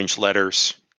 5-inch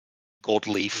letters, gold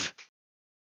leaf.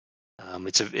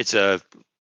 It's a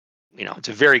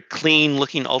very clean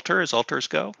looking altar as altars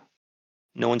go.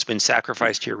 No one's been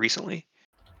sacrificed here recently.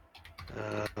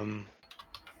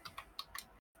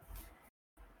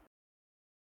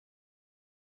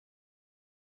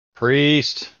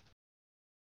 Priest.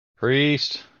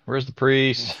 Where's the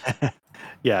priest?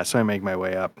 Yeah, so I make my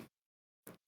way up.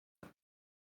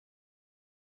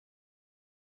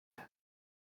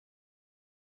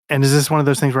 And is this one of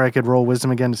those things where I could roll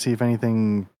wisdom again to see if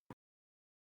anything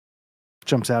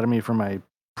jumps out at me from my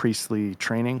priestly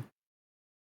training?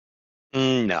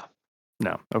 No.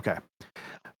 No. Okay.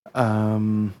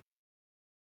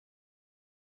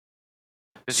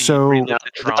 So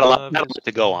not a lot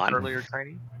to go on. Earlier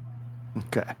training.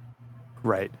 Okay.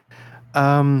 Right.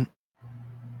 I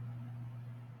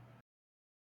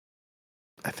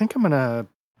think I'm gonna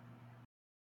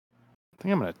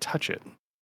touch it.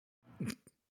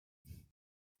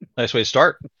 Nice way to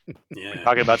start. Yeah.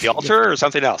 Talking about the altar or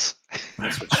something else?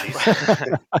 That's what she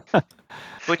said.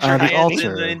 Put your The hands in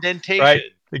altar. the indentation. Right.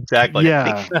 Exactly.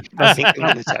 Yeah. I think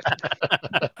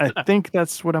I think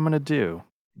that's what I'm gonna do.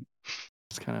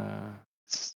 Just kind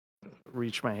of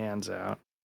reach my hands out.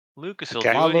 Lucas will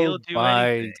Okay. do it. He'll Followed do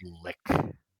by anything. lick.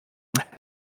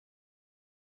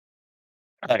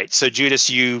 All right, so Judas,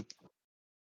 you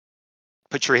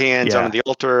put your hands Yeah. on the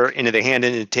altar into the hand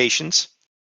indentations,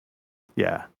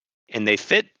 Yeah. and they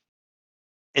fit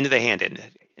into the hand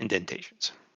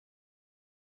indentations.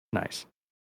 Nice.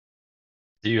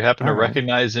 Do you happen to All right.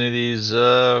 recognize any of these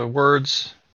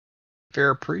words,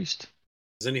 fair priest?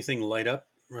 Does anything light up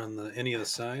on any of the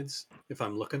sides if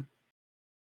I'm looking?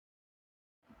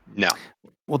 No.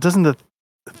 Well, doesn't the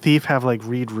thief have like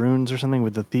read runes or something?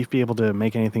 Would the thief be able to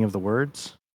make anything of the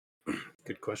words?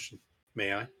 Good question.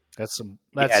 May I? That's some.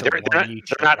 Yeah, That's they're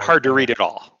not hard to read at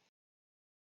all.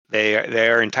 They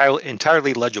are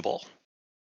entirely legible.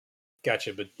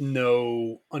 Gotcha, but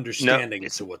no understanding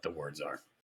as to what the words are.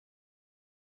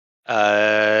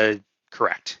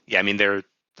 Correct. Yeah, I mean the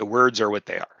words are what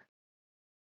they are.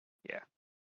 Yeah.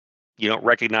 You don't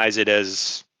recognize it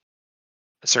as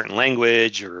a certain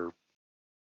language or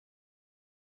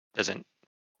doesn't.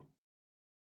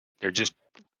 They're just,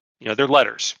 they're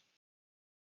letters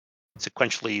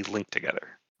sequentially linked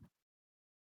together.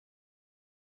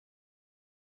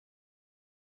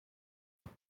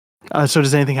 So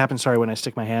does anything happen? Sorry, when I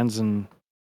stick my hands and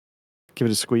give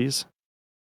it a squeeze?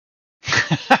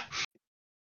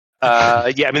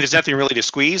 Yeah, I mean, there's nothing really to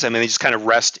squeeze. I mean, they just kind of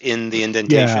rest in the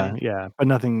indentation. Yeah. But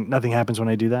nothing happens when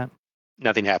I do that.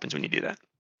 Nothing happens when you do that.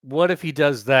 What if he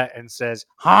does that and says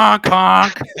honk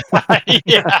honk?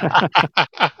 Yeah.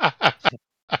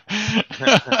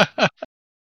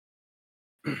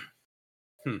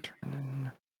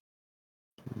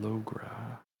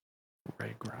 Logra,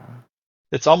 Regra.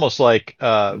 It's almost like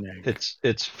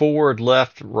it's forward,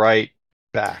 left, right,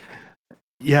 back.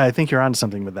 Yeah, I think you're on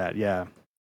something with that. Yeah.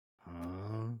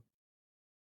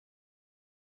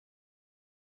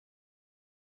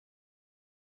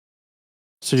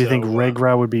 So do you think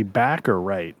Regra would be back or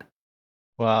right?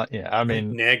 Well, yeah, I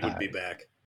mean, Nag would be back.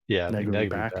 Yeah, Negri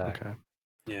back. Okay.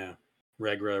 Yeah.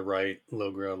 Regra right,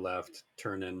 Logra left,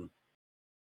 turn in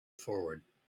forward.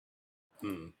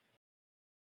 You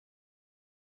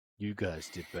guys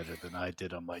did better than I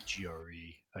did on my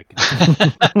GRE. I can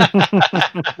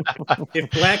If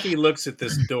Blackie looks at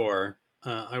this door,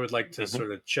 I would like to Mhm.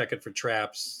 sort of check it for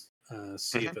traps,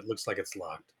 see if it looks like it's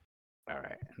locked. All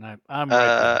right, and I'm right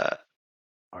behind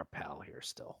our pal here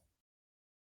still.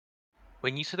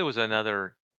 When you said there was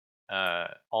another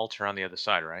altar on the other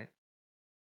side, right?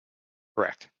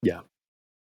 Correct. Yeah.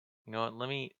 You know what? Let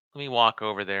me walk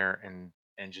over there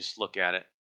and just look at it.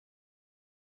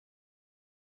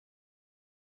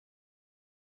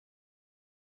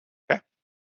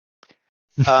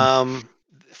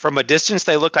 From a distance,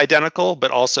 they look identical, but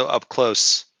also up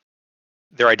close,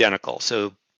 they're identical.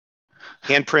 So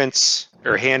handprints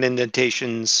or hand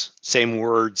indentations, same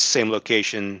words, same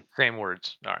location, Same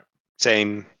words. All right.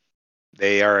 same.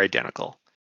 They are identical.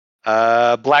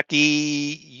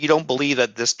 Blackie, you don't believe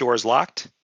that this door is locked.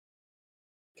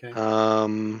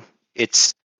 Okay.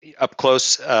 It's up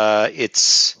close.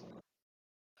 It's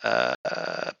a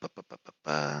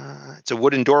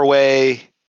wooden doorway,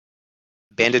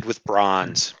 banded with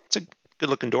bronze. It's a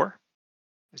good-looking door,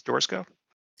 as doors go,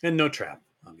 And no trap,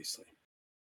 obviously.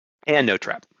 and no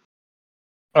trap.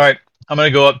 All right, I'm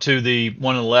going to go up to the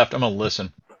one on the left. I'm going to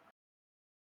listen.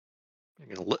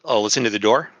 You're gonna listen to the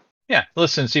door. Yeah,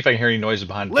 listen, see if I can hear any noises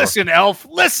behind the door. Listen, elf,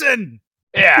 listen.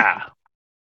 Yeah.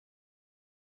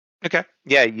 Okay.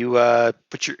 Yeah, you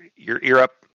put your ear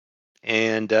up,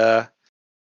 and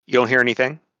you don't hear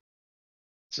anything.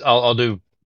 So I'll do the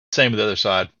same with the other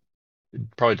side.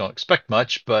 Probably don't expect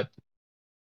much, but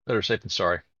better safe than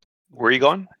sorry. Where are you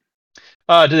going?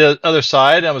 To the other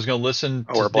side, I was going to listen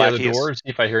Oh, where to the other Blackie is? door and see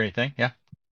if I hear anything. Yeah.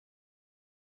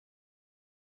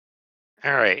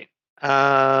 All right.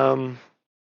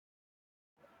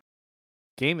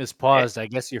 Game is paused. I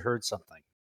guess you heard something.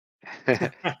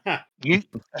 you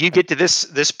get to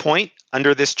this point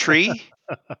under this tree,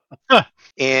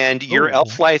 and your Ooh.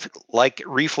 elf life like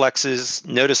reflexes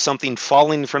notice something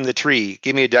falling from the tree.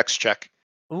 Give me a dex check.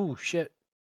 Oh shit.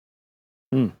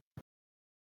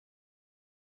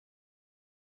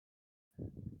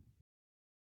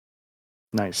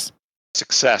 Nice.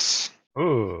 Success.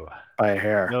 Ooh. By a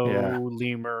hair. No Yeah.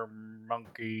 lemur,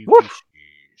 monkey, Woof.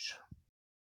 fishies.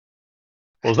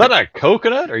 Was that a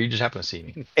coconut, or you just happen to see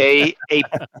me? A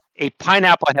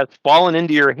pineapple has fallen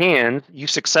into your hand. You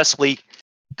successfully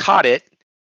caught it,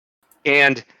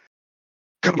 and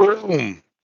kaboom!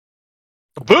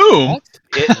 Boom!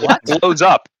 It blows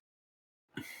up.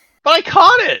 But I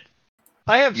caught it.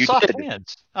 I have You soft did.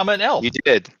 hands. I'm an elf. You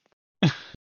did.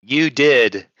 You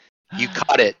did. You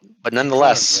caught it, but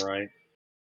nonetheless, All right.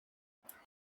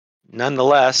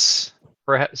 nonetheless,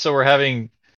 So we're having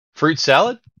fruit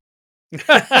salad.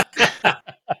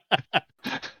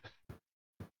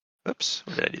 oops,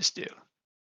 what did I just do?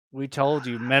 We told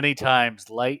you many times,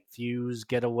 light fuse,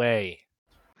 get away.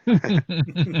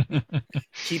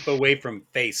 Keep away from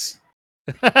face.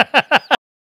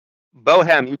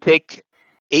 Bohem, you take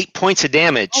 8 points of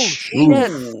damage. Oh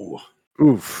shit! Ooh.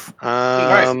 Oof.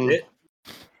 It.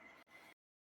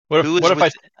 What Who is if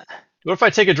with- what if I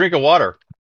take a drink of water?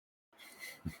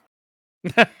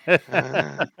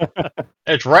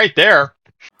 It's right there.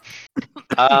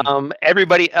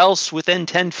 Everybody else within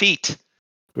 10 feet.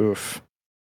 Oof.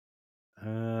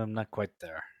 I'm not quite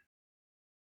there.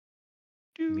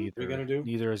 we gonna do?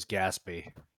 Neither is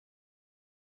Gaspy.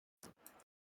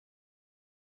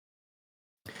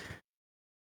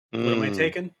 What am I Mm.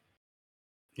 taking? Do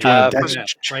you want a Uh, dex Yeah,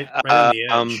 check? right on the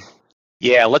edge.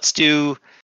 Yeah, let's do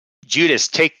Judas.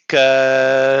 Take Take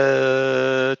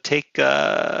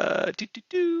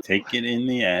it in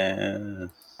the ass.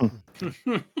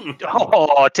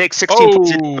 take 16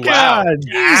 points. Oh wow! God Ow, I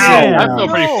damn. feel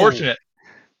pretty No. fortunate.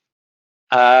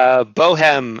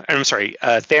 Bohem, I'm sorry,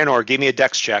 Thanor, give me a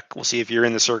dex check. We'll see if you're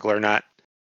in the circle or not.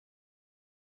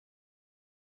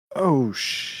 Oh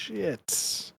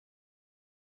shit.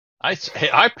 I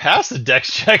passed the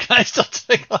dex check. And I still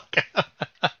take like.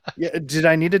 Yeah, did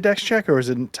I need a dex check or was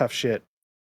it tough shit?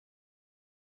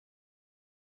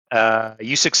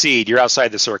 You succeed. You're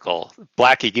outside the circle.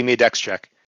 Blackie, give me a dex check.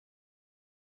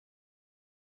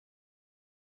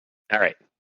 All right.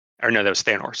 Or no, that was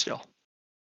Thanor still.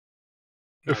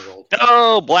 I rolled.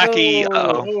 Oh, Blackie.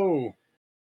 Oh, Oh.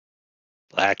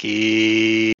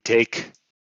 Blackie, take.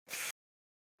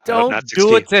 Don't not do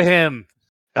 16. it to him.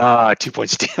 2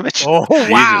 points of damage. Oh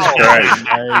wow! Christ.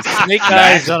 Nice. Snake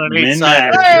eyes on an Min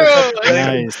 8-sider. max.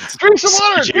 Nice. Drink some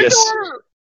water. Drink Judas. some water.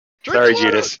 Drink Sorry, some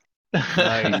water. Judas.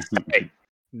 Nice.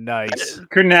 Nice.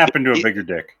 Couldn't happen to a bigger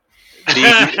dick.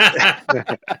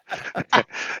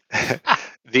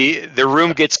 The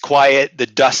room gets quiet, the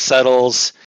dust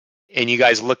settles, and you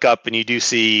guys look up and you do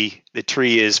see the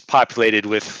tree is populated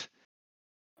with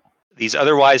these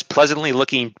otherwise pleasantly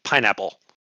looking pineapple.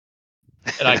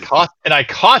 And I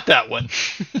caught that one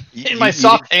in my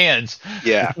soft hands.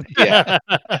 Yeah.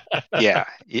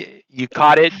 You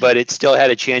caught it, but it still had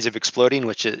a chance of exploding,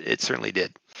 which it certainly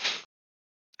did.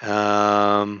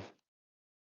 All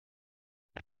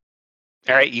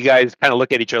right, you guys kind of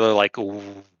look at each other like,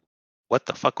 what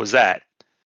the fuck was that?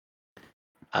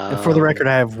 And for the record,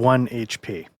 I have 1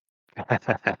 HP.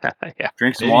 Yeah.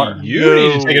 Drink some Maybe water. you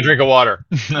need to take a drink of water.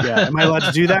 Yeah, am I allowed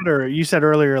to do that? Or you said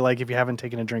earlier, like if you haven't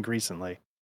taken a drink recently.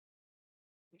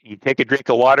 You take a drink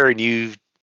of water and you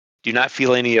do not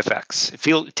feel any effects.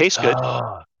 It tastes good.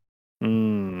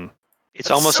 It's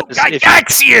almost so as if,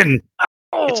 Gygaxian!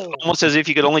 it's almost as if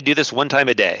you could only do this one time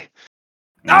a day.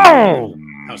 No!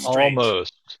 How strange.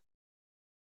 Almost.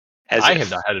 As I if.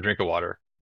 have not had a drink of water.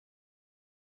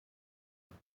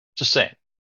 Just saying.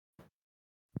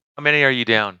 How many are you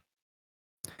down?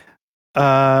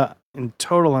 In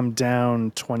total, I'm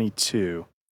down 22.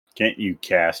 Can't you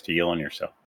cast heal on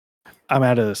yourself? I'm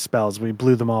out of spells. We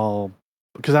blew them all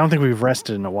because I don't think we've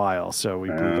rested in a while, so we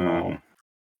blew them all Why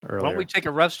earlier. don't we take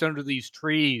a rest under these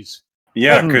trees?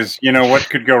 Yeah, because you know what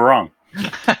could go wrong.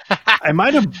 I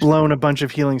might have blown a bunch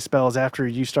of healing spells after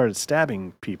you started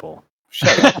stabbing people.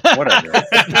 Shut up. Whatever.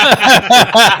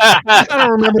 I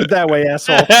don't remember it that way,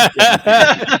 asshole.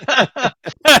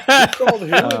 Called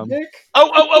him, Um, Nick?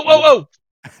 Oh!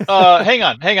 Hang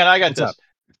on. I got What's this. up?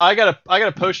 I got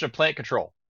a potion of plant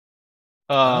control.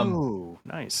 Oh,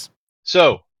 nice.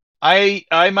 So I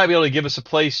might be able to give us a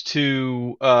place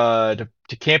to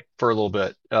camp for a little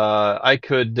bit. I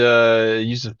could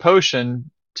use a potion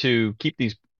to keep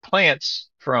these plants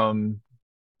from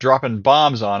dropping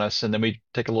bombs on us, and then we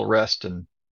take a little rest. And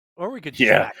Or we could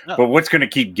Yeah, stack up. but what's going to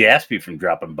keep Gatsby from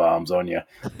dropping bombs on you?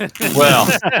 well,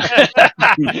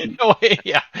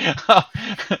 yeah.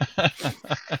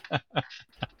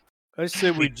 I say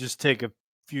we just take a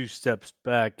few steps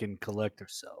back and collect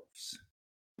ourselves.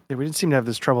 Yeah, we didn't seem to have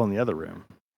this trouble in the other room.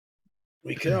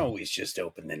 We could always just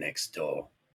open the next door.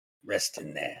 Rest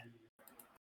in there.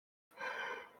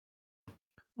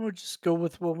 Or just go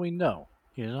with what we know,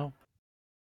 you know?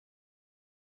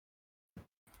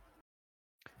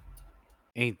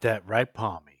 Ain't that right,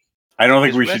 Palmy? I don't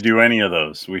think Is we rest- should do any of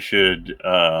those. We should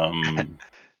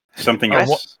something Our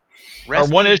else. Our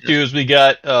one issue is we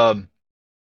got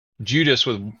Judas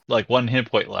with like 1 hit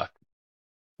point left.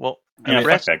 Well, I mean,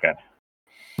 rest. fuck that guy.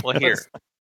 Well, here.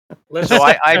 Let's So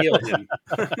I heal him.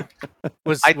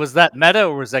 Was that meta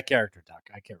or was that character talk?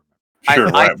 I can't Sure,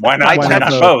 I- right. Why not? I Why not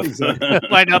touched- both? remember.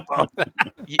 Why not both?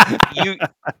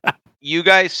 You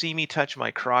guys see me touch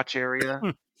my crotch area,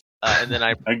 and then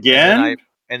I Again?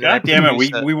 and then I God damn it!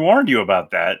 produce We warned you about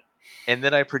that. and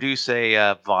then I produce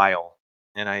a vial,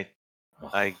 and I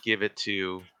give it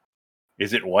to.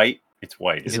 Is it white? It's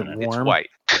white. Is Isn't it it? It's warm? white.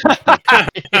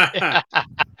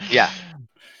 Yeah,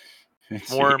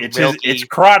 warm, It's milky.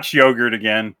 crotch yogurt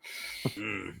again.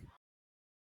 Mm.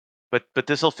 but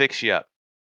this will fix you up.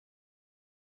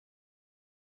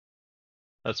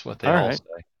 That's what they All all right.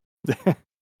 say.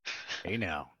 Hey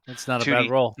now, that's not a 2D. bad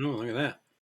roll. Oh, look at that.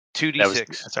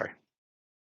 2d6. Sorry.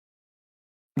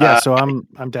 Yeah, so I'm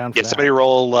down for Yeah, that. somebody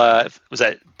roll. Was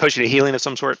that potion of healing of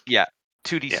some sort?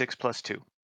 2d6 plus 2.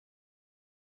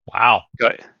 Wow.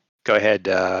 Go ahead.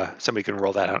 Somebody can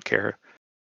roll that. I don't care.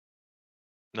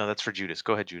 No, that's for Judas.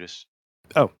 Go ahead, Judas.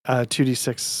 Oh,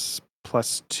 2d6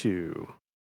 plus 2.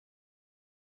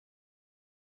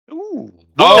 Ooh.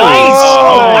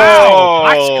 Wow!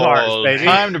 Nice cars, baby.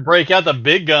 Time to break out the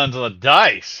big guns on the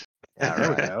dice. Yeah, there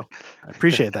we go. I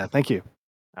appreciate that. Thank you.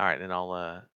 All right, then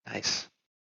I'll Nice.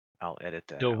 edit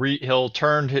that. He'll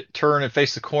turn and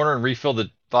face the corner and refill the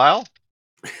vial.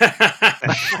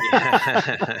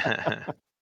 out.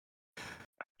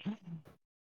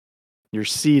 Your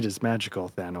seed is magical,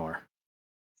 Thanor.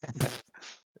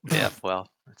 Yeah, well,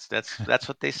 that's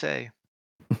what they say.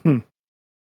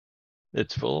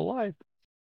 It's full of life.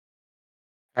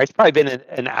 It's probably been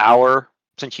an hour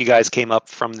since you guys came up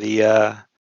from the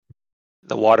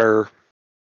water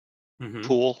Mhm.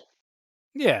 pool.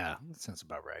 Yeah, that sounds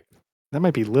about right. That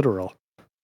might be literal.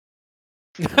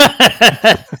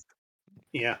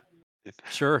 Yeah.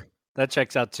 Sure, that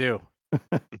checks out too.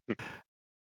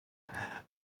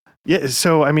 Yeah,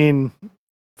 so I mean,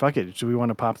 fuck it. Do we want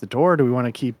to pop the door? Do we want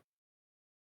to keep?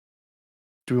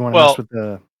 Do we want to Well- mess with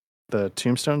the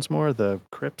tombstones more? The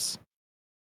crypts?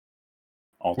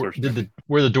 Altars.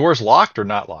 Were the doors locked or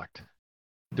not locked?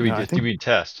 Do we No, I just think- do we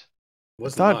test?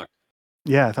 Wasn't Thought- locked.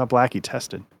 Yeah, I thought Blackie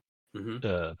tested. Mm-hmm.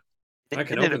 It I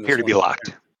can didn't open appear this to be one.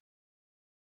 locked.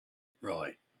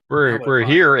 Right. We're How we're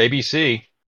about here, ABC.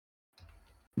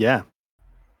 Yeah.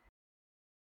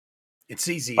 It's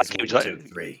easy Like, as 1, would 2,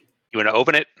 3. You want to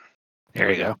open it? There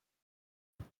we you go.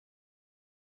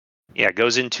 Yeah, it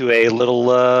goes into a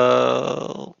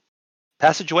little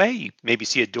passageway. You maybe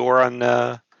see a door on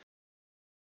the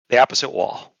opposite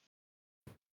wall.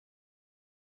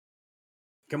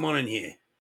 Come on in here.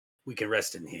 We can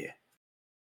rest in here.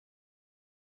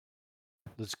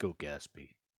 Let's go, Gatsby.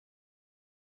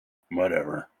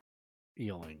 Whatever.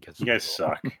 Eolian gets You guys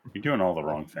suck. You're doing all the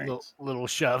wrong things. Little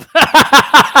shove.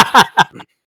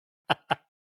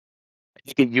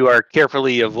 You are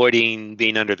carefully avoiding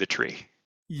being under the tree.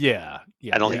 Yeah.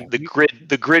 I don't think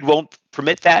the grid won't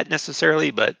permit that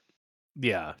necessarily, but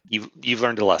Yeah. you've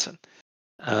learned a lesson.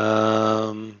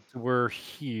 We're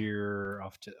here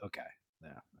off to okay.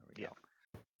 Yeah, there we go.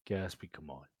 Gatsby, come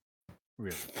on.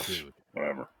 Really, dude.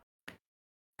 Whatever.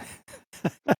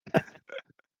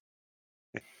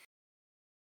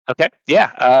 Okay.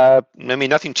 Yeah. I mean,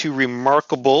 nothing too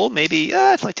remarkable. Maybe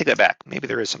let me take that back. Maybe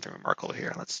there is something remarkable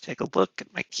here. Let's take a look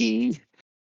at my key.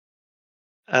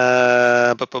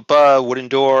 Wooden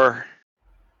door.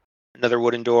 Another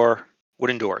wooden door.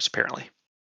 Wooden doors, apparently.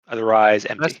 Otherwise,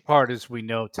 The empty. best part is we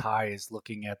know Ty is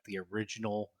looking at the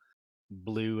original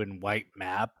blue and white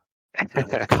map.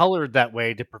 That was colored that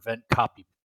way to prevent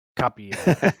photocopying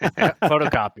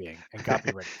and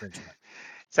copyright infringement.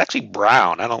 It's actually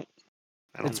brown. I don't.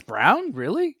 It's brown,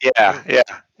 really? Yeah.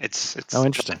 It's. Oh,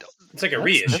 interesting. It's like a That's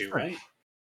reissue, different. right?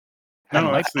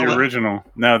 No, it's the original.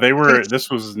 No, this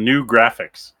was new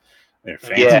graphics. They're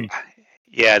fancy. Yeah.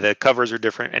 Yeah. The covers are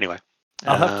different. Anyway.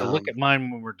 I'll have to look at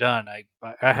mine when we're done. I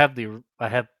have the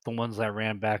ones I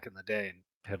ran back in the day and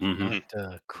have not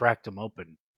cracked them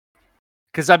open.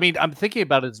 Because I mean, I'm thinking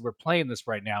about it as we're playing this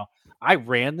right now. I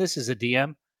ran this as a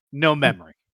DM, no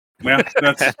memory. Yeah,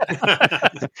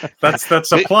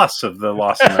 that's a plus of the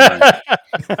loss of memory.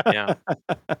 Yeah.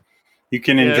 You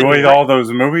can enjoy all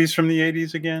those movies from the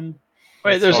 80s again.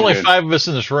 Wait, there's only 5 of us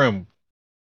in this room.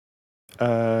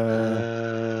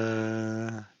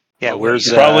 Yeah, where's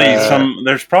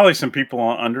there's probably some people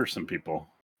under some people.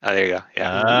 Oh, there you go.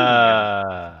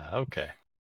 Yeah. Okay.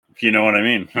 If you know what I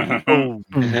mean.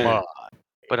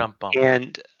 But I'm bummed.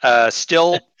 And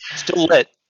still lit.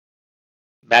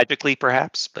 Magically,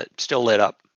 perhaps, but still lit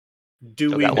up.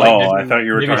 Do we? I thought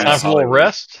you were Maybe talking time for a little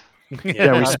rest.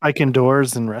 Yeah, we spike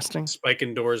indoors and resting. Spike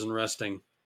indoors and resting.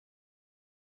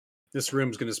 This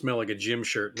room's going to smell like a gym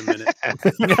shirt in a minute.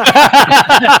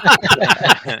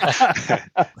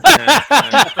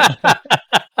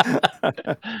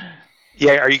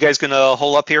 Yeah, are you guys going to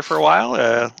hole up here for a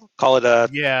while? Call it a.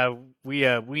 Yeah,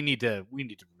 we need to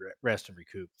rest and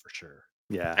recoup for sure.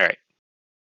 Yeah. All right.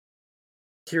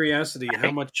 Curiosity,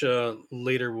 how much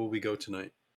later will we go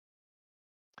tonight?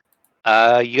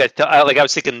 You guys, like I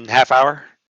was thinking half hour.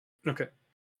 Okay.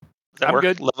 Does that I'm work?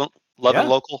 good. 11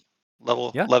 local,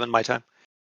 11 my time.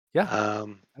 Yeah.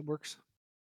 That works.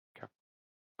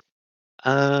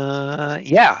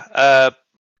 Yeah.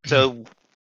 So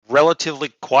relatively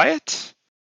quiet.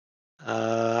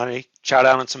 I chow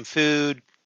down on some food,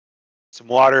 some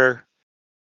water,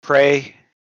 pray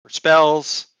for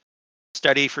spells,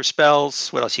 study for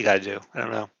spells. What else you got to do? I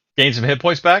don't know. Gain some hit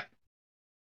points back?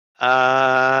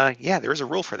 Yeah, there is a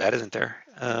rule for that, isn't there?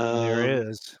 There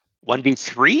is.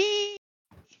 1d3?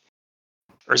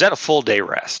 Or is that a full day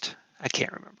rest? I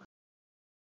can't remember.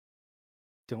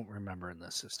 Don't remember in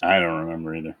this system. I don't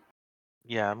remember either.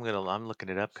 Yeah, I'm looking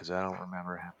it up because I don't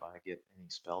remember if I get any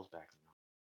spells back.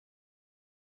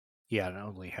 Yeah, I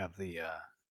only have the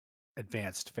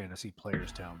advanced fantasy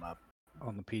players down up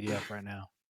on the PDF right now.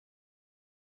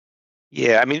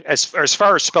 Yeah, I mean, as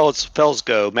far as spells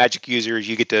go, magic users,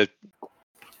 you get to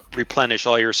replenish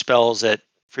all your spells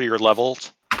for your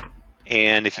levels.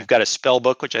 And if you've got a spell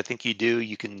book, which I think you do,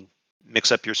 you can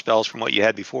mix up your spells from what you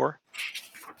had before.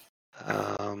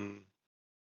 I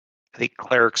think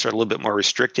clerics are a little bit more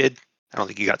restricted. I don't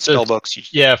think you got spell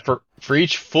books. Yeah, for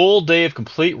each full day of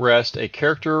complete rest, a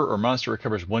character or monster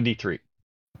recovers 1d3.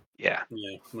 Yeah.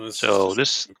 Yeah. Well, So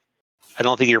I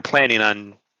don't think you're planning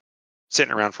on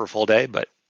sitting around for a full day, but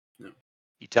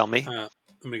you tell me. Let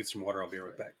me get some water. I'll be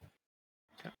right back.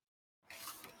 Okay.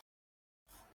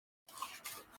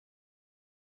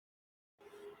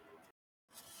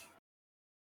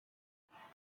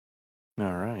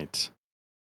 All right.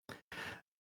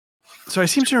 So I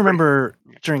seem to remember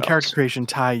during character creation,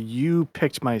 Ty, you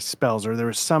picked my spells, or there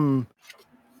was some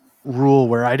rule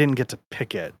where I didn't get to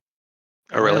pick it.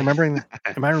 Oh, really? Am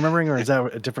I remembering, or is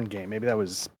that a different game? Maybe that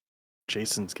was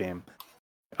Jason's game.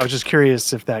 I was just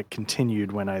curious if that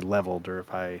continued when I leveled or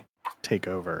if I take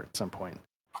over at some point.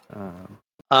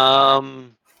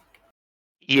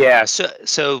 Yeah.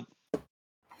 So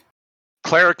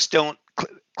clerics don't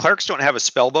have a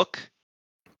spell book.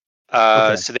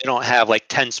 Okay. So they don't have like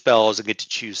 10 spells and get to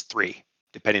choose 3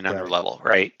 depending on their Right. level,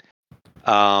 right?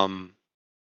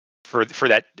 For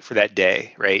that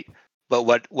day, right? But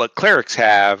what clerics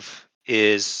have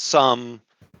is some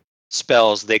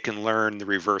spells they can learn the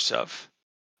reverse of,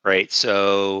 right?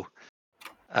 So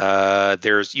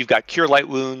you've got cure light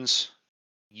wounds.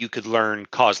 You could learn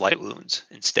cause light wounds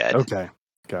instead. Okay.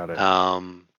 Got it.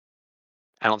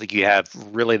 I don't think you have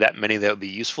really that many that would be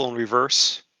useful in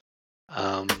reverse.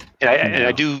 And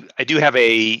I do have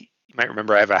you might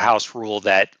remember I have a house rule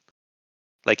that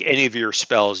like any of your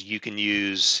spells you can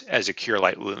use as a cure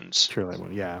light wounds. Cure light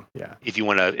wound. Yeah. If you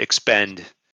want to expend,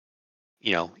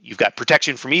 you've got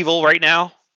protection from evil right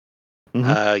now.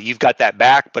 Mhm. You've got that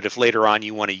back, but if later on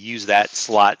you want to use that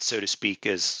slot, so to speak,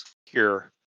 as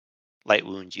cure light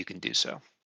wounds, you can do so.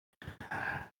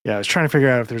 Yeah, I was trying to figure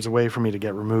out if there's a way for me to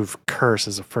get remove curse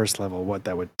as a first level, what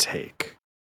that would take.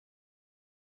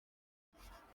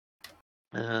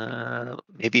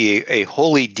 Maybe a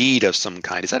holy deed of some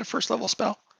kind. Is that a first level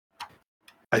spell?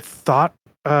 I thought,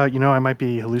 I might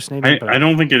be hallucinating. But I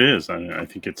don't think it is. I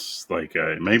think it's like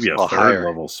maybe a third higher.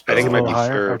 level spell. I think it might be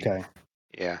higher. third. Okay.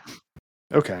 Yeah.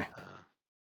 Okay.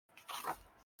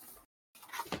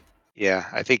 Yeah,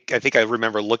 I think I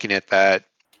remember looking at that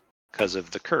because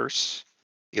of the curse,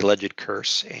 the alleged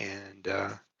curse, and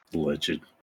alleged.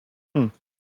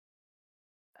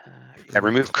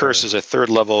 Remove curse is a third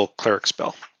level cleric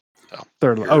spell. So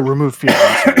third. Remove fear.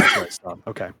 I'm sorry, that's what I saw.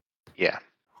 Okay. Yeah.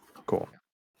 Cool.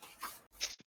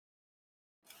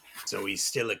 So he's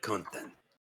still a cunt then.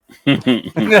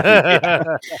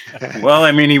 Well,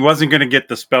 I mean, he wasn't going to get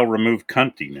the spell remove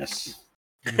cuntiness.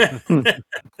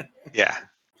 Yeah.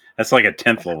 That's like a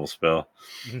 10th level spell.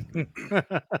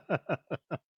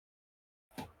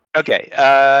 Okay.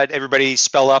 Everybody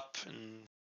spell up.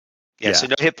 So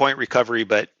no hit point recovery,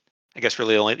 but I guess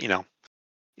really only,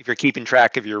 if you're keeping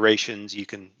track of your rations, you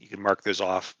can mark those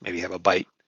off, maybe have a bite.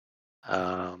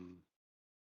 But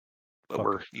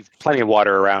you've plenty of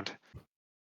water around.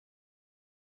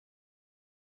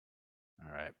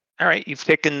 All right. You've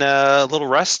taken a little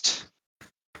rest.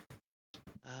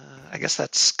 I guess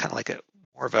that's kind of like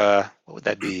more of a, what would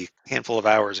that be? Handful of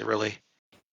hours, really.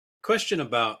 Question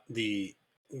about the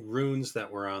runes that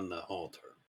were on the altar.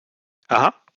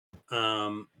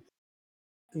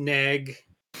 Neg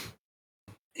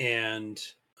and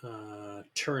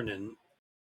Turnin,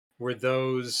 were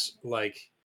those like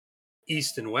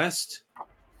east and west,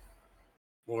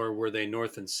 or were they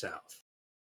north and south?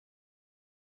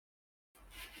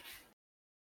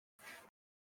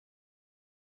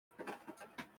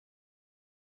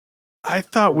 I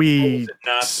thought we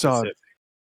not saw. specific?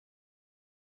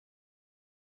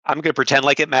 I'm going to pretend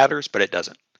like it matters, but it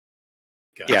doesn't.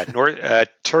 Gotcha. Yeah,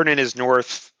 Turnin is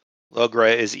north,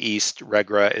 Logra is east,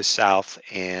 Regra is south,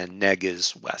 and Neg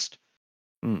is west.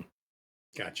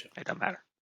 Gotcha. It doesn't matter.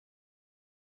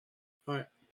 All right.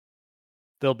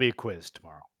 There'll be a quiz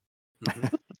tomorrow.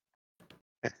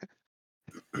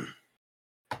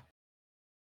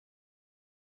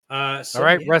 All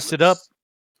right, rest it up.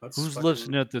 Let's Who's fucking-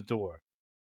 listening at the door?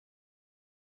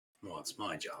 Well, it's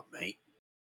my job, mate.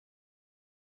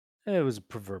 It was a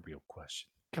proverbial question.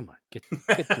 Come on, get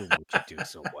doing what you do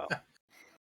so well.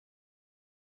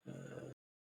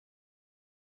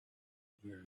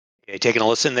 Okay, taking a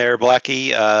listen there,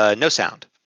 Blackie. No sound.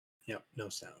 Yep, no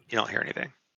sound. You don't hear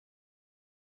anything.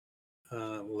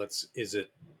 Is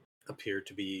it appear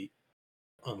to be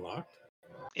unlocked?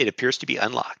 It appears to be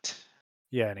unlocked.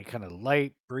 Yeah, any kind of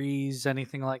light, breeze,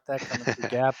 anything like that coming through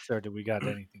gaps, or do we got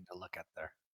anything to look at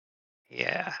there?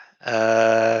 Yeah.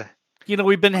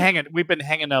 We've been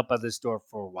hanging up on this door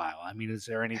for a while. I mean, is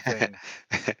there anything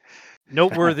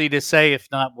noteworthy to say? If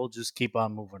not, we'll just keep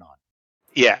on moving on.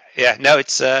 Yeah. No,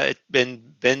 it's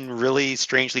been really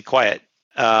strangely quiet,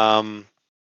 or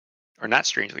not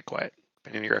strangely quiet,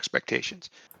 depending on your expectations.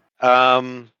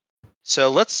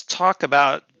 So let's talk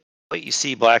about what you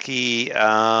see, Blackie.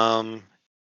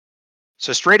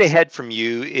 So straight ahead from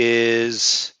you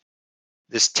is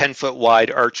this 10-foot wide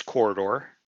arch corridor,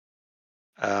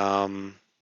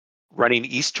 running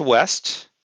east to west.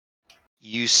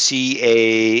 You see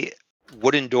a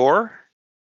wooden door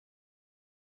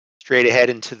straight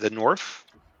ahead into the north.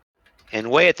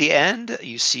 And way at the end,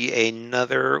 you see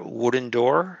another wooden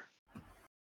door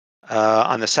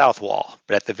on the south wall,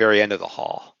 but at the very end of the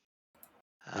hall.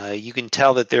 You can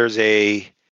tell that there's a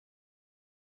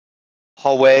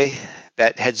hallway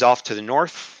that heads off to the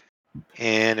north,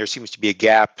 and there seems to be a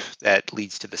gap that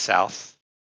leads to the south,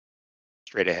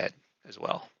 straight ahead as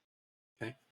well.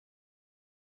 Okay.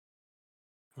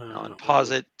 I'll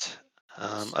unpause it.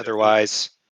 Step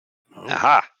Otherwise, Oh,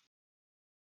 aha!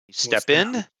 You step What's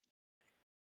that? in,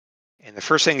 and the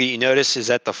first thing that you notice is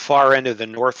at the far end of the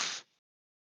north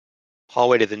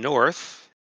hallway to the north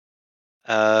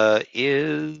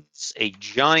is a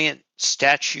giant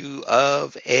statue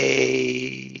of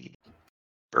a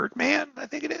Birdman, I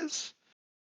think it is.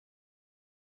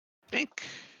 I think.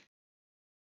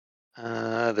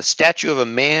 The statue of a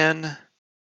man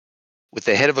with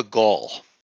the head of a gull.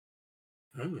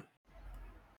 Oh.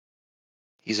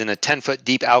 He's in a 10-foot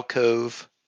deep alcove.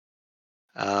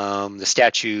 The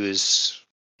statue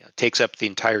takes up the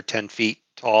entire 10 feet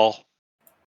tall.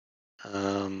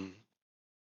 And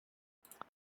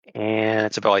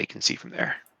that's about all you can see from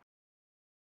there.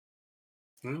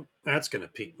 Well, that's going to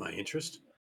pique my interest.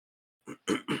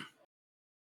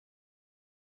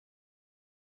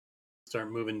 Start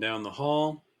moving down the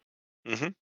hall. Mm-hmm.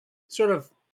 Sort of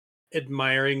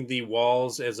admiring the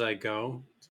walls as I go.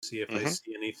 See if I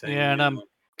see anything. Yeah, and I'm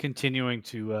continuing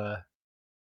to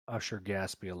usher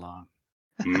Gatsby along.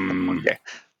 Okay.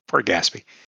 Poor Gatsby.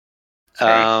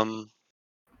 Sorry.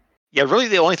 Yeah, really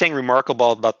the only thing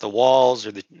remarkable about the walls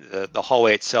or the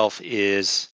hallway itself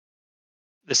is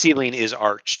the ceiling is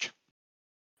arched.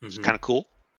 It's kind of cool.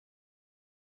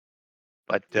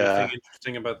 But anything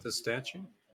interesting about this statue?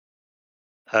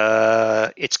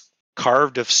 it's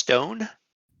carved of stone.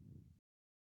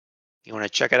 You want to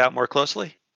check it out more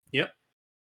closely? Yep.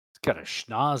 It's got a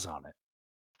schnoz on it.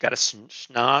 Got a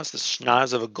schnoz, the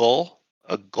schnoz of a gull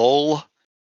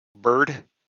bird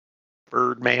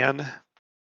man.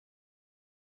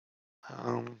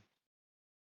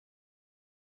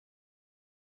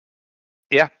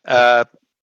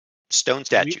 Stone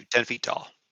statue, 10 feet tall.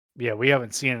 Yeah, we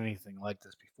haven't seen anything like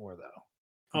this before, though.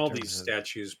 All these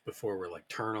statues before were like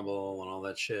turnable and all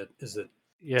that shit. Is it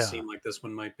seem like this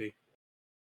one might be?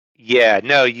 Yeah,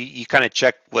 no, you kind of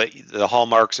check what the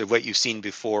hallmarks of what you've seen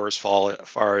before as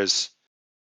far as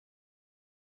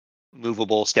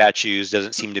movable statues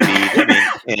doesn't seem to be. I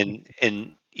mean,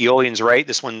 and Aeolian's right.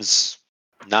 This one's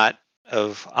not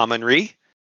of Amon-Re.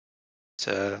 It's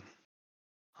a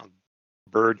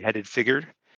bird-headed figure.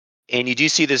 And you do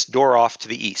see this door off to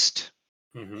the east.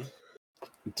 Mm-hmm.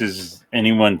 Does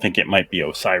anyone think it might be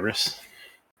Osiris?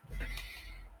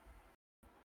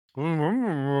 What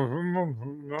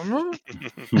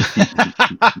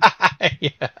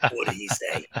did he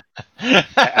say?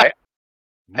 I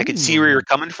can see where you're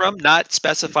coming from. Not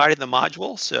specified in the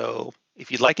module, so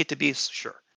if you'd like it to be,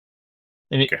 sure.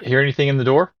 Hear anything in the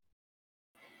door?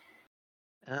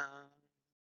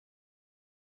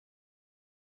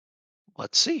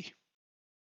 Let's see.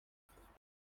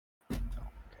 Okay,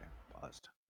 paused.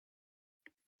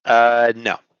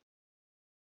 No.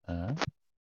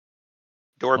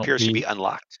 Door appears to be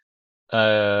unlocked.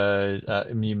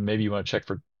 Maybe you want to check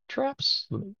for traps?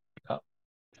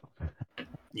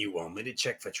 You want me to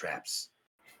check for traps?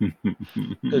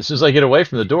 As soon as I get away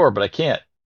from the door, but I can't.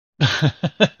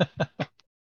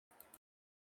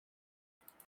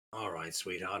 All right,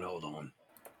 sweetheart, hold on.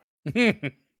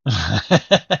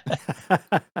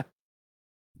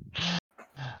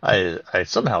 I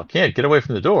somehow can't get away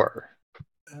from the door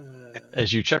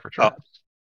as you check for traps.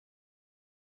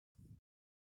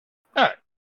 All right,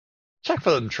 check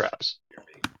for them traps.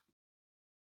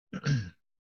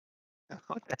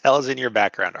 What the hell is in your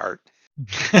background, Art?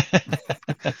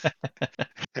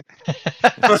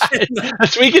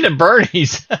 Tweaking at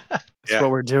Bernie's. That's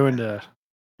what we're doing to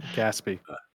Gatsby.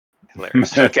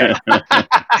 Hilarious. Okay.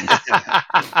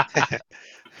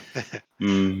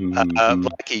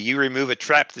 Blackie, you remove a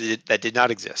trap that did not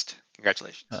exist.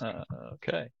 Congratulations.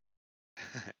 Okay.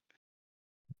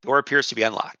 Door appears to be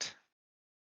unlocked.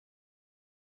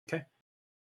 Okay.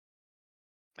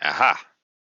 Aha.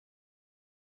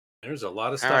 There's a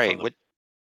lot of stuff. All right.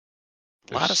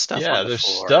 A lot of stuff. Yeah, there's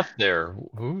floor. Stuff there.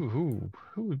 Who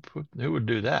would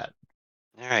do that?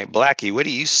 All right, Blackie, what do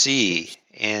you see?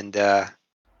 And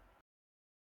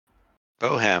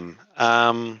Bohem.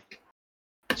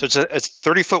 So it's a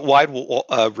 30-foot wide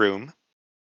room,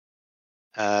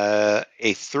 a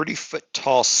 30-foot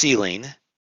tall ceiling,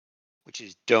 which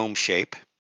is dome shape.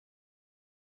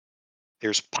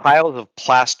 There's piles of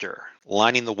plaster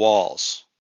lining the walls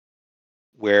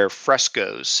where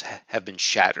frescoes have been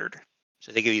shattered.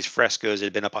 So think of these frescoes that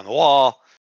have been up on the wall.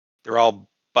 They're all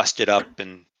busted up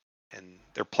and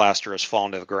their plaster has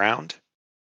fallen to the ground.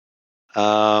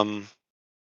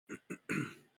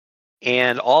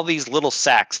 And all these little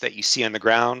sacks that you see on the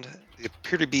ground,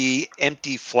 appear to be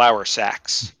empty flour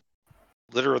sacks.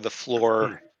 Litter of the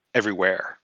floor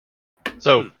everywhere.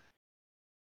 So,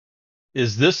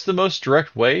 is this the most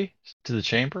direct way to the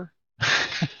chamber?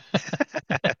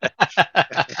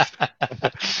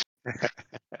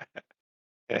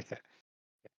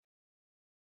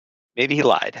 Maybe he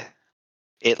lied.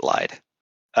 It lied.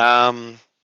 And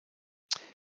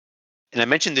I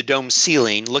mentioned the dome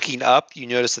ceiling. Looking up, you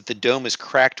notice that the dome is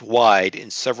cracked wide in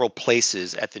several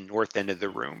places at the north end of the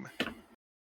room.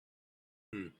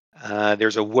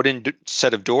 There's a wooden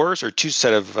set of doors, or two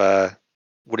set of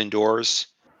wooden doors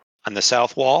on the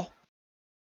south wall.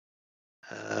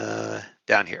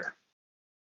 Down here.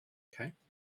 Okay.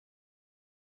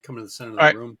 Come to the center of All the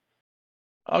right. room.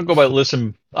 I'll go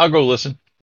listen. I'll go listen.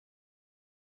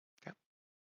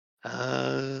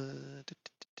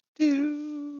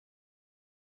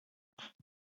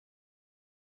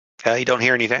 Okay, you don't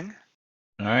hear anything.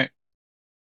 All right.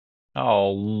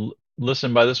 I'll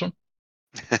listen by this one.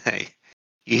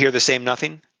 You hear the same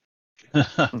nothing?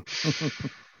 All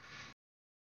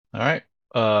right.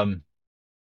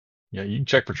 Yeah, you can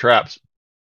check for traps.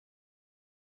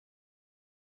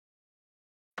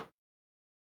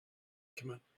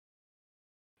 Come on.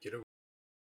 Get over.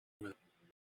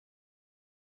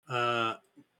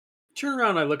 Turn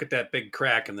around. I look at that big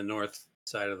crack in the north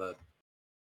side of the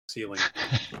ceiling.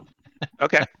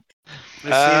 Okay.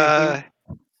 I see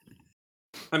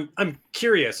anything? I'm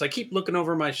curious. I keep looking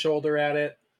over my shoulder at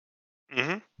it.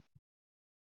 Mm-hmm.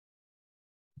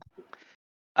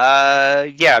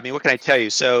 Yeah, I mean, what can I tell you?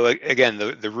 So again,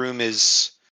 the room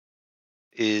is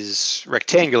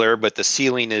rectangular, but the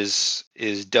ceiling is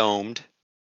domed,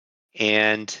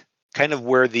 and kind of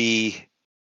where the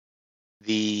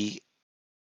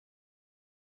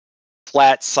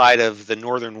flat side of the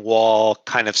northern wall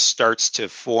kind of starts to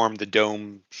form the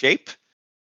dome shape.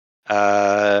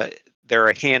 There are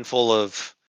a handful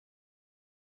of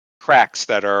cracks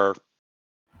that are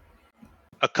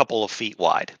a couple of feet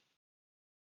wide.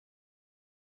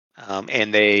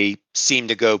 And they seem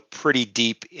to go pretty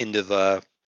deep into the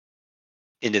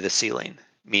ceiling,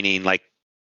 meaning like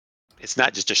it's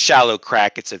not just a shallow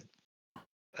crack, it's a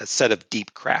set of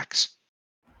deep cracks.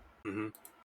 Mm-hmm.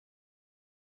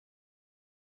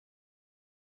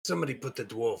 Somebody put the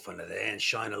dwarf under there and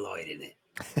shine a light in it.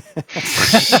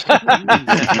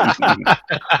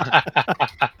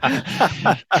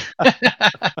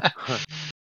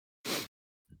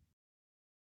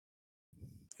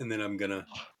 And then I'm gonna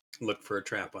look for a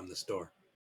trap on this door.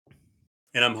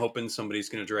 And I'm hoping somebody's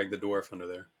gonna drag the dwarf under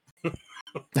there.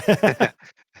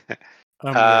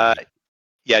 I'm ready.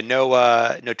 Yeah,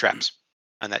 no traps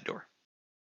on that door.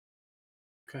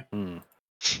 Okay.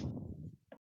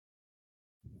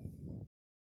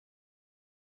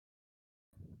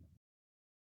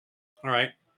 All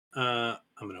right. I'm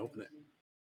gonna open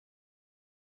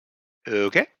it.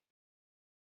 Okay.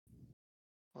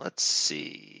 Let's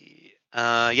see.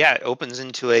 Yeah, it opens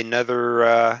into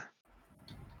another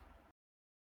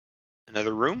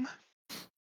room.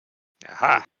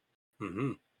 Aha.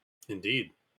 Mm-hmm.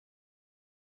 Indeed.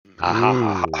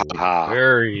 Aha.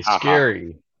 Very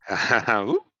scary.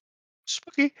 Ooh,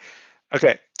 spooky.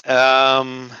 Okay.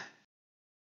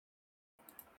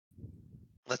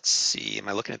 Let's see. Am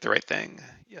I looking at the right thing?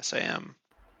 Yes, I am.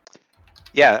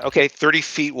 Yeah. Okay. 30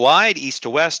 feet wide, east to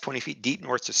west, 20 feet deep,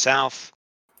 north to south.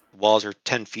 The walls are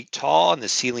 10 feet tall, and the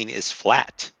ceiling is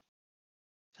flat.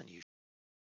 Unusual.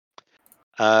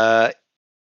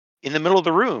 In the middle of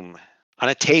the room, on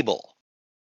a table,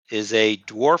 is a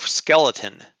dwarf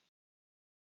skeleton.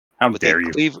 How dare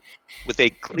you? With a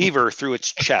cleaver through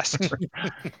its chest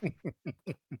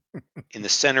in the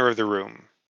center of the room.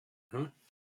 Huh?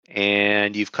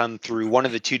 And you've come through one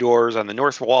of the two doors on the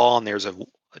north wall, and there's a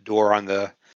door on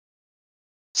the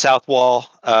south wall.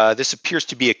 This appears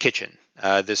to be a kitchen.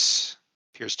 This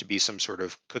appears to be some sort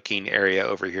of cooking area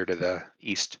over here to the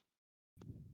east.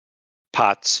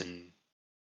 Pots and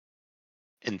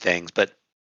things, but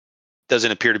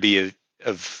doesn't appear to be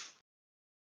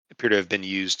appear to have been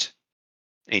used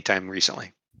anytime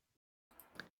recently.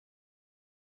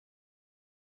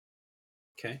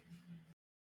 Okay.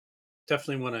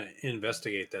 Definitely want to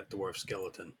investigate that dwarf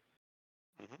skeleton.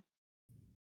 Mm-hmm.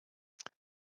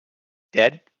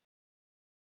 Dead?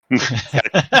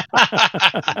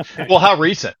 Well, how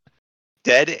recent?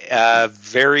 Dead.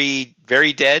 Very,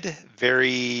 very dead.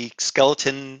 Very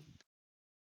skeleton-esque.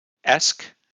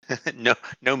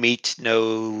 No meat.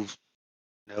 No.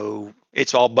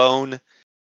 It's all bone.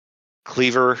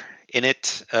 Cleaver in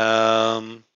it.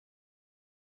 And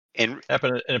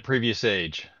Happened in a previous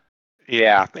age.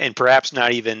 yeah, and perhaps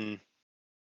not even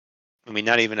I mean,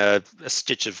 not even a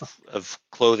stitch of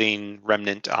clothing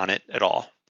remnant on it at all,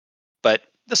 but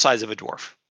the size of a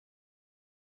dwarf.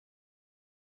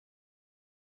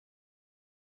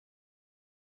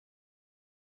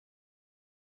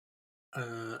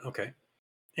 Okay.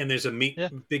 And there's a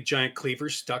big giant cleaver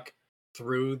stuck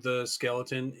through the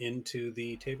skeleton into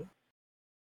the table.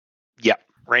 Yeah,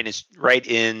 right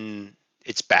in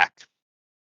its back.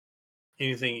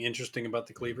 Anything interesting about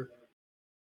the cleaver?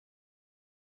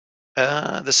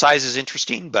 The size is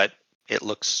interesting, but it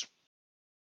looks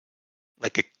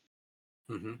like a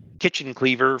kitchen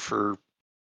cleaver for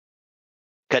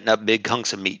cutting up big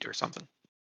hunks of meat or something.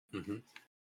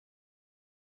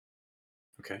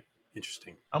 Okay,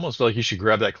 interesting. I almost feel like you should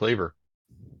grab that cleaver.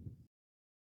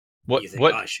 What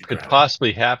could grab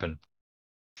possibly happen?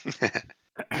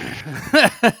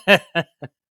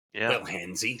 Yeah. Well,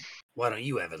 Hansy, why don't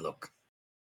you have a look?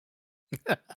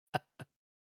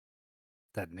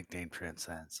 That nickname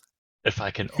transcends. If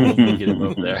I can only get him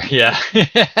over there. Yeah.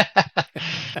 If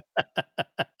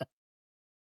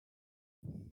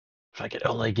I could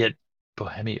only get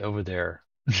Bohemi over there.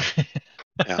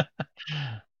 Yeah.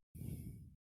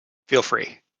 Feel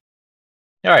free.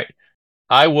 All right.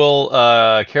 I will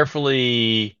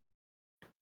carefully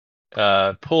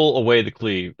pull away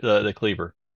the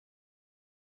cleaver.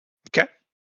 Okay.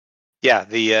 Yeah,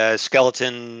 the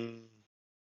skeleton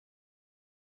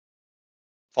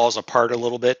falls apart a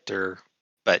little bit,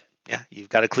 but yeah, you've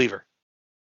got a cleaver.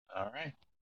 All right.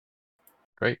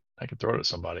 Great. I can throw it at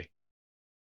somebody.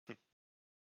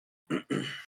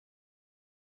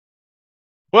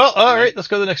 Well, all right. Let's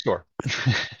go to the next door.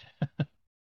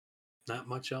 Not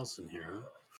much else in here,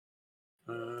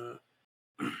 huh?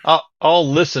 I'll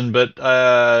listen, but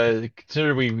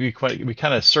consider we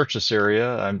kind of search this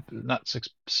area. I'm not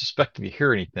suspecting to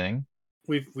hear anything.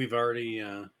 We've already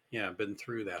been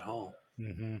through that hall.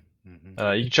 You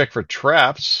can check for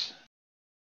traps.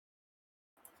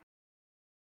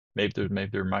 Maybe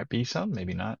there might be some,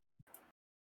 maybe not.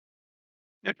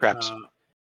 No traps.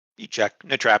 You check.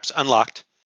 No traps. Unlocked.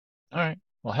 All right.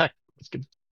 Well, heck, let's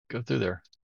go through there.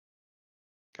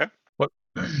 Okay.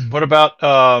 What about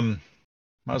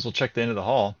might as well check the end of the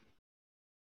hall.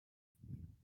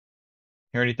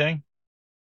 Hear anything?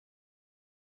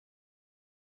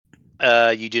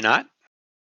 You do not?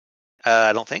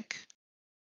 I don't think.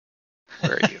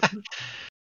 Where are you?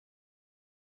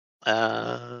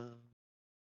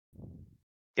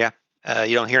 Yeah.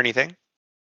 You don't hear anything.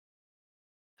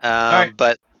 Right.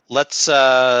 But let's.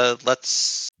 Well,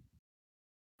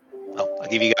 I'll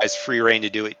give you guys free reign to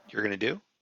do what you're going to do.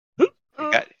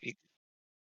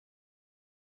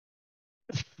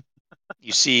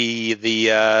 You see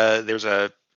there's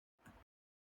a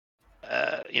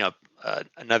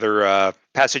another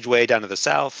passageway down to the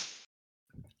south.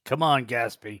 Come on,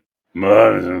 Gaspy. Who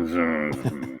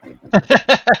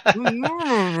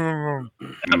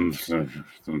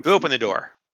opened the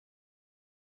door?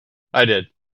 I did.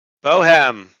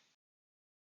 Bohem.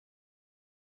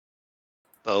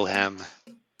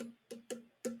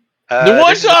 The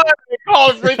one time they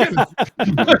called freaking.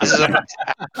 This is an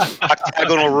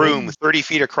octagonal room, 30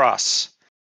 feet across.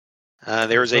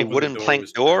 There is a wooden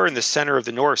plank door in the center of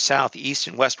the north, south, east,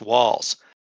 and west walls.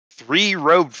 3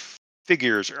 robed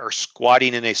figures are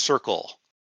squatting in a circle,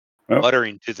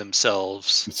 muttering to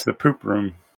themselves. It's the poop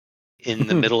room. In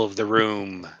the middle of the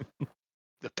room.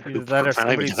 Either that or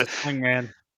somebody's a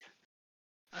swingman.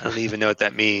 I don't even know what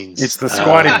that means. It's the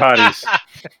squatty potties.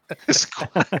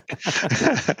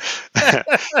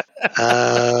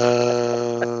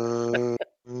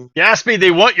 Gaspy, they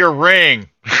want your ring.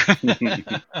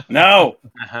 No.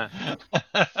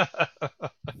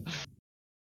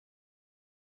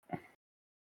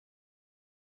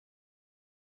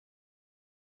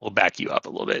 We'll back you up a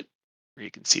little bit where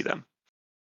you can see them.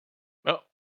 Oh.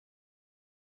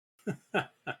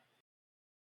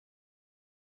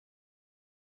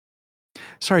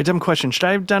 Sorry, dumb question. Should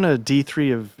I have done a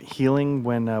D3 of healing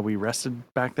when we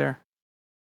rested back there?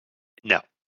 No.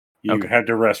 You had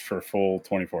to rest for a full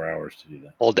 24 hours to do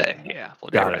that. All day, yeah. Full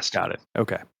day rest. Got it.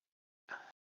 Okay.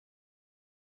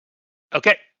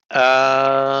 Okay.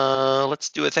 Let's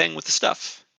do a thing with the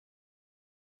stuff.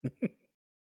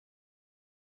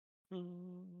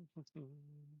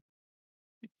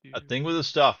 A thing with the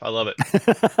stuff. I love it.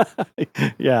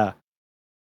 Yeah.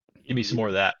 Give me some more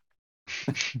of that.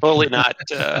 Totally not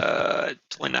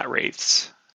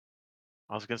wraiths.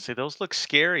 I was gonna say those look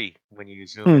scary when you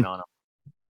zoom in on them.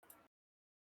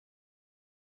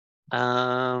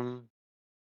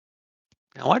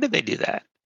 Now why did they do that?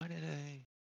 Why did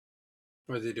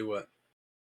they do what?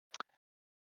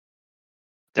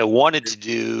 They wanted to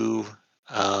do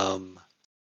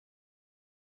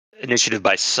initiative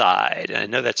by side. And I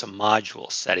know that's a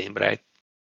module setting, but I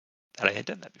thought I had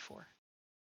done that before.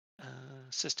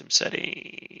 System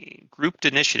setting, grouped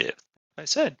initiative. I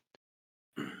said.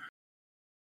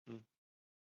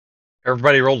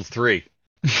 Everybody rolled a 3.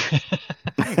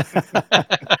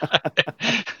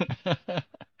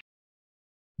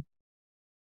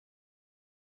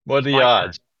 What are the My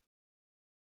odds?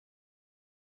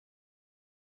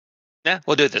 Yeah,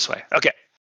 we'll do it this way. Okay.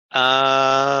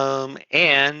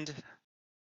 And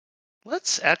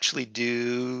let's actually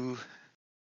do.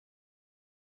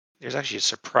 There's actually a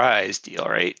surprise deal,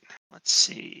 right? Let's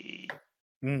see.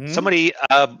 Mhm. Somebody,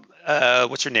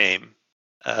 what's her name?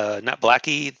 Not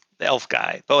Blackie, the elf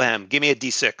guy. Bohem, give me a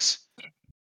D6.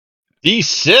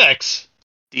 D6?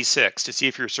 D6 to see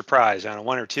if you're surprised on a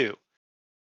 1 or 2.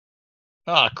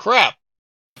 Ah, crap.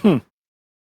 Ah!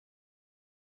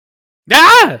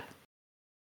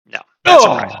 No, not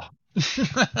surprised.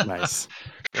 Oh. Nice.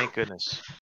 Thank goodness.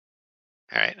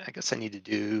 All right, I guess I need to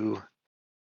do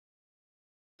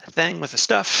a thing with the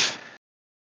stuff.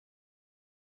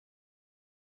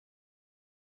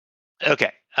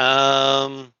 Okay.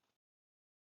 I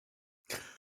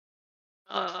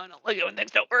don't like it when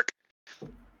things don't work.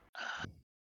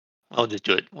 I'll just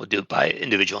do it. We'll do it by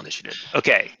individual initiative.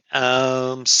 Okay.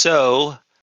 So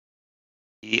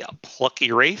the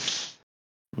plucky wraith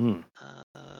Mm.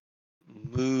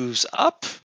 moves up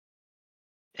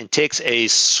and takes a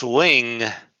swing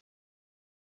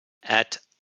at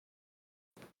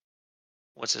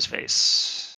what's his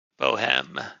face?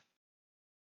 Bohem.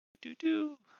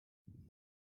 Doo-doo.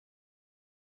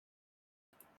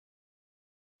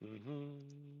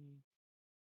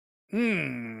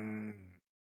 Hmm.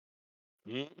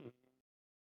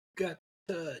 Got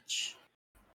touch.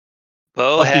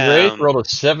 Lucky Wraith Bohem. rolled a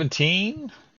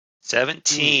 17.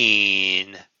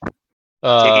 17. Take it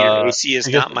your AC is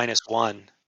I guess not -1.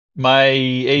 my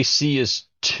AC is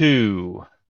 2.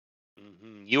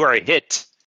 You are a hit.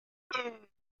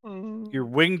 You're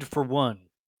winged for 1.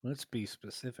 Let's be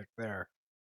specific there.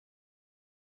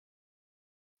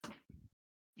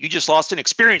 You just lost an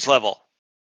experience level.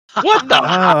 What the?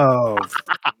 Oh,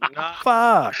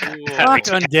 fuck. Fuck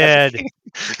undead.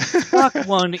 Fuck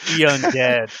one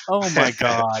undead. Oh my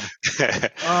god.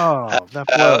 Oh, that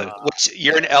blows.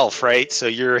 You're an elf, right? So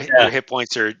your hit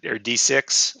points are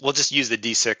D6. We'll just use the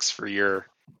D6 for your.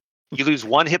 You lose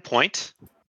 1 hit point,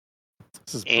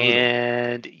 This is brutal.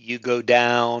 and you go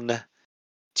down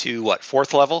to what,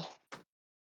 4th level?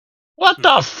 What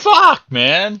the fuck,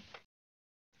 man?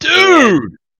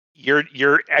 Dude!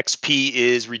 Your XP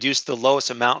is reduced the lowest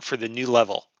amount for the new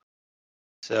level.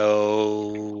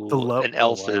 So an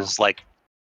elf is like.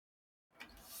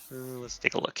 Let's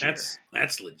take a look here.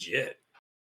 That's legit.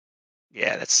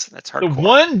 Yeah, that's The hardcore.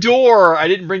 one door I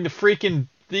didn't bring the freaking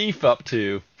thief up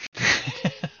to.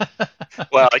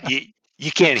 Well,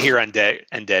 you can't hear undead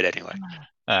anyway.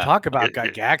 Talk about You're-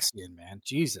 Gygaxian, man.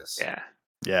 Jesus. Yeah.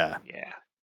 Yeah.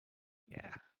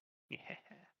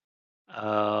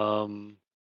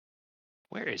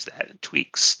 Where is that?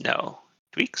 Tweaks? No.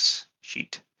 Tweaks?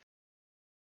 Sheet.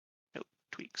 Nope.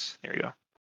 Tweaks. There you go.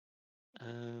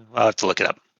 I'll have to look it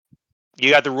up. You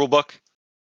got the rule book?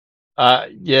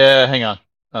 Yeah, hang on.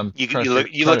 You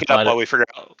look it up while we figure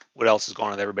out what else is going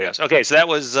on with everybody else. Okay, so that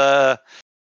was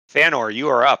Thanor, you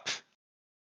are up.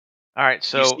 All right,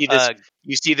 so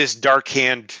you see this dark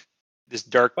hand, this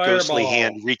dark ghostly Fireball.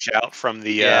 hand reach out from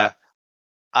the Yeah.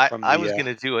 from I the, was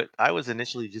gonna do it. I was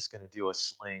initially just gonna do a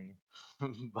sling,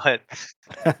 but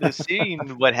seeing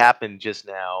what happened just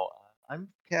now, I'm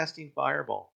casting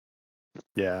fireball.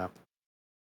 Yeah.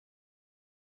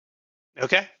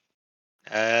 Okay.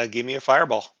 Give me a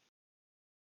fireball.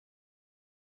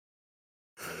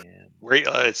 And Where,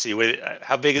 let's see.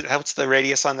 How big? What's the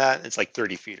radius on that? It's like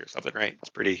 30 feet or something, right? It's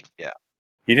pretty. yeah.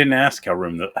 He didn't ask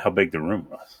how big the room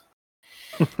was.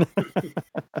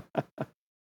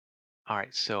 All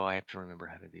right, so I have to remember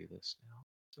how to do this now.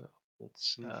 So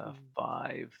it's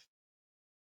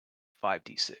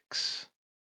 5d6.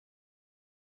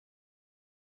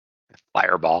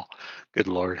 Fireball. Good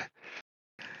lord.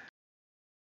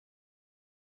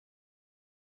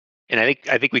 And I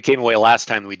think we came away last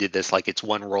time we did this like it's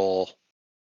one roll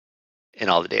and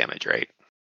all the damage, right?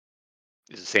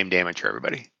 It's the same damage for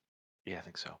everybody. Yeah, I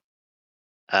think so.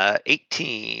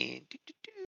 18.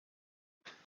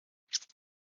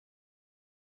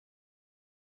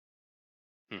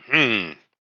 All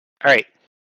right.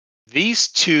 These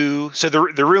two. So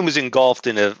the room is engulfed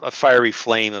in a fiery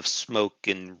flame of smoke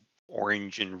and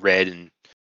orange and red and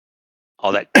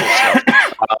all that cool stuff.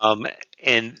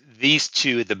 And these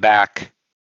two at the back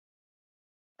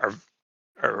are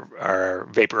are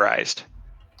vaporized.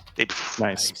 They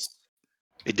Nice.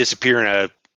 They disappear in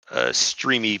a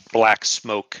streamy black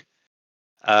smoke.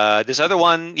 This other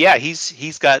one, yeah, he's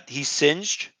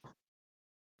singed,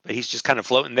 but he's just kind of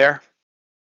floating there.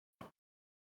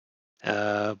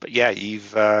 But yeah,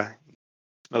 you've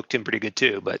smoked him pretty good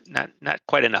too, but not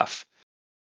quite enough.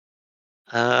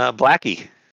 Blackie,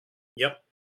 Yep.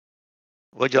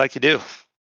 what'd you like to do?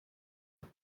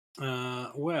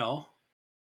 Well,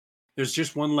 there's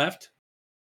just one left.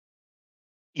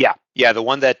 Yeah, the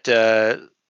one that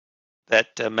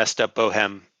messed up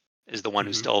Bohem is the one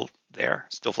who's still there,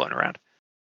 still floating around.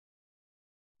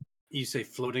 You say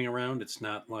floating around? It's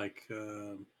not like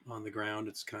on the ground.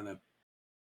 It's kind of.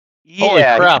 Yeah, Holy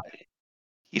crap!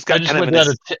 He's got I just kind went of.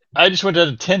 down to I just went down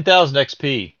to 10,000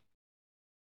 XP.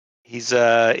 He's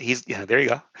yeah. There you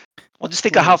go. Well, just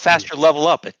think of how fast you level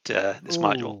up at this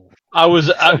module. I was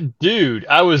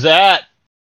at.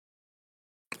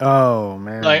 Oh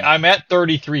man! Like I'm at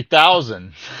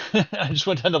 33,000. I just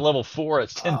went down to level 4.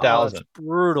 It's 10,000. That's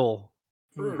brutal.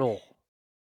 Brutal.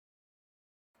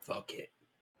 Fuck it.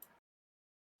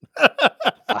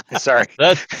 Sorry.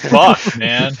 That's fucked,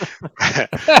 man.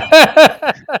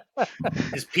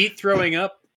 Is Pete throwing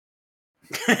up?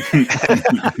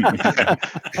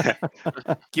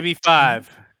 Give me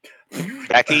 5.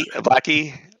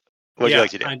 Blackie, what'd you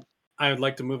like to do? I would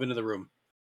like to move into the room.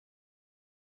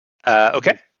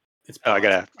 Okay. It's I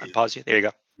gotta unpause you. There you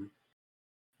go.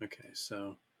 Okay,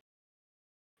 so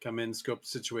come in, scope the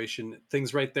situation.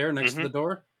 Things right there next to the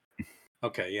door.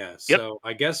 Okay, yeah. So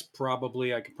I guess I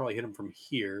could probably hit him from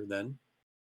here then.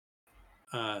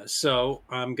 So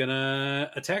I'm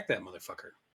gonna attack that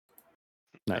motherfucker.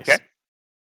 Nice. Okay.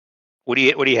 What do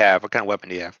you have? What kind of weapon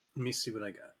do you have? Let me see what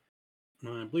I got.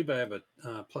 I believe I have a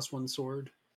 +1 sword.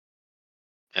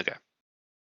 Okay.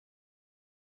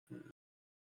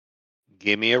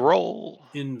 Give me a roll.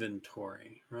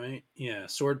 Inventory, right? Yeah,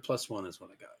 sword +1 is what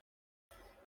I got.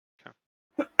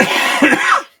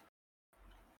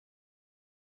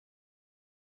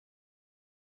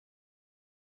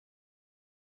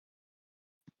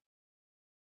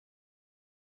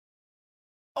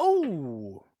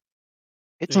 Oh,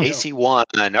 It's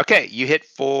AC1. Okay, you hit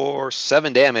for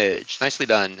 7 damage. Nicely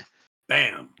done.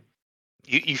 Bam.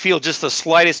 You feel just the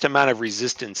slightest amount of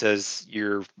resistance as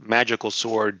your magical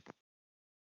sword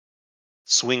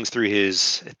swings through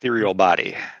his ethereal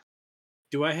body.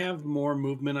 Do I have more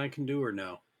movement I can do or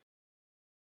no?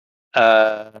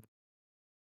 No.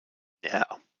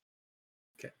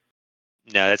 Okay.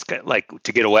 No, that's kind of like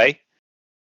to get away.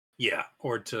 Yeah,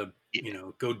 or to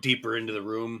go deeper into the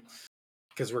room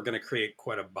because we're going to create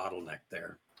quite a bottleneck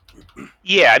there.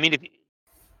 Yeah, I mean,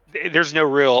 there's no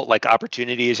real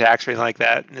opportunity attacks or anything like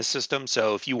that in this system.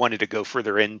 So if you wanted to go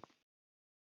further in,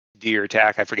 do your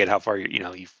attack. I forget how far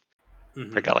you've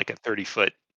got like a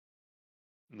 30-foot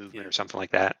movement or something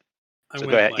like that. So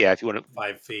go ahead. If you want to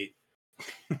 5 feet.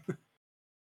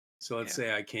 So let's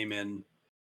say I came in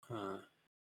to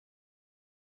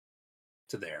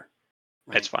there.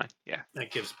 Right? That's fine. Yeah.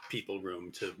 That gives people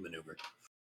room to maneuver.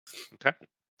 Okay.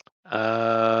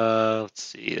 Let's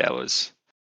see. That was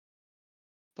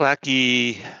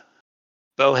Blackie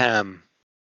Bohem.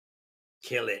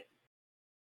 Kill it.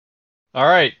 All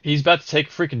right, he's about to take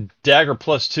a freaking dagger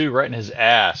 +2 right in his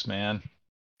ass, man.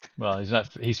 Well, he's not.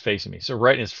 He's facing me, so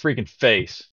right in his freaking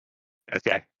face.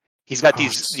 Okay. He's got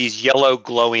these yellow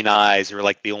glowing eyes are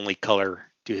like the only color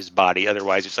to his body.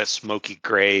 Otherwise, it's like smoky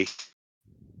gray.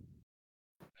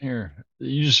 Here,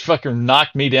 you just fucking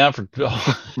knocked me down for.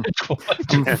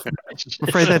 I'm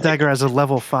afraid that dagger has a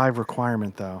level 5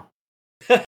 requirement, though.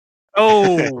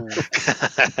 Oh,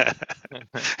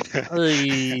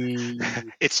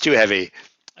 it's too heavy.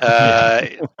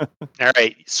 All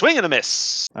right, swing and a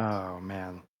miss. Oh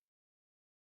man,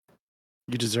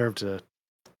 you deserve to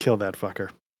kill that fucker.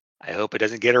 I hope it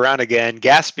doesn't get around again.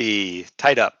 Gaspy,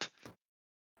 tied up.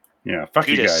 Yeah, fuck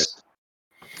you guys.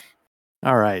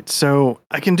 All right, so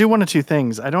I can do one of two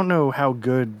things. I don't know how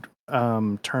good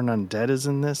Turn Undead is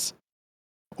in this,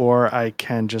 or I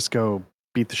can just go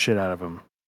beat the shit out of him.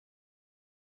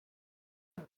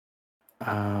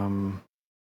 I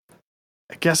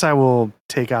guess I will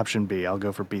take option B. I'll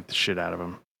go for beat the shit out of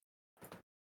him.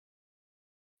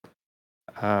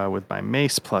 With my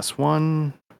mace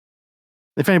 +1.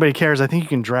 If anybody cares, I think you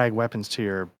can drag weapons to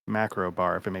your macro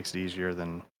bar if it makes it easier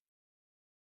than...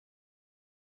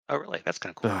 Oh, really? That's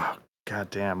kind of cool. Oh, God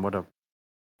damn, what a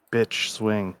bitch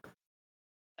swing.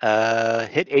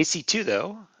 Hit AC2,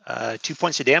 though. 2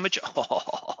 points of damage.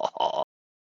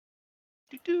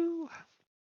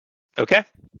 Okay.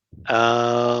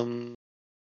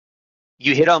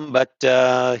 You hit him, but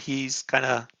he's kind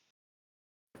of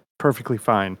Perfectly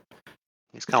fine.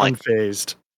 like,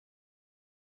 Unfazed.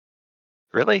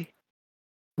 really?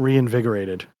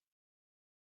 Reinvigorated.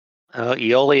 Oh,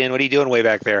 Aeolian, what are you doing way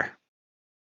back there?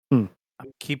 I'm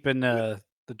keeping the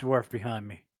dwarf behind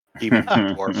me. Even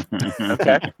dwarf.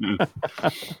 Okay.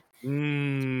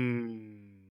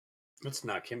 Let's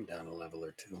knock him down a level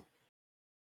or two.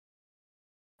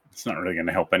 It's not really going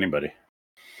to help anybody.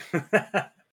 All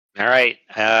right.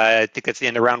 I think that's the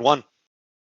end of round 1.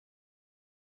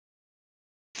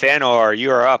 Fanor,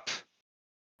 you are up.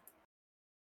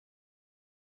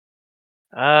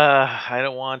 I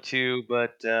don't want to,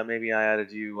 but maybe I ought to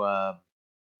do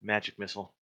magic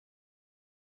missile.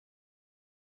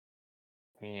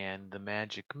 And the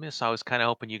magic missile. I was kind of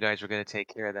hoping you guys were going to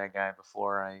take care of that guy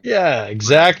before I. Yeah,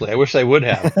 exactly. I wish they would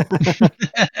have.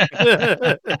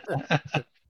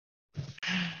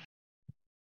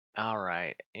 All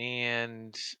right,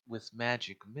 and with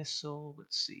magic missile,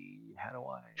 let's see. How do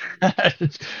I?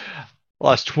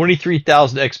 Lost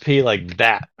 23,000 XP like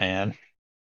that, man.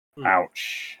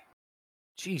 Ouch.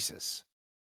 Jesus.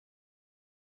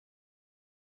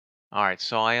 All right,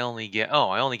 so I only get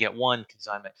 1 because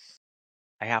I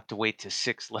have to wait to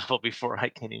 6th level before I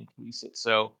can increase it.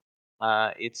 So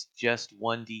it's just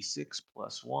 1d6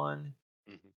 plus 1.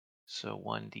 Mm-hmm. So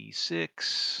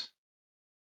 1d6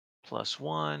 plus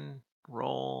 1.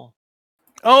 Roll.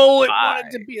 Oh, it 5.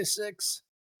 wanted to be a 6.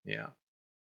 Yeah.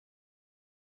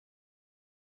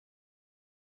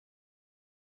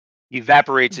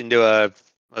 Evaporates into a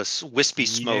wispy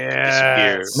smoke.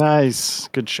 Disappears. Nice.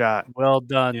 Good shot. Well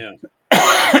done. Yeah.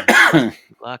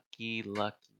 Lucky.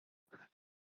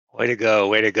 Way to go.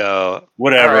 Way to go.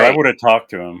 Whatever. All right. I would have talked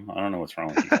to him. I don't know what's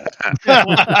wrong with you guys.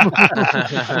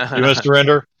 You must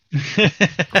surrender.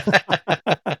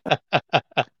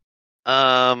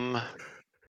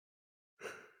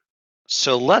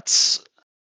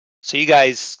 So you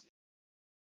guys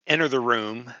enter the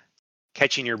room,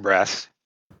 catching your breath,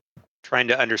 trying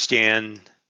to understand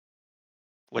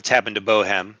what's happened to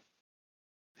Bohem,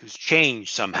 who's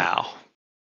changed somehow.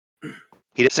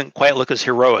 He doesn't quite look as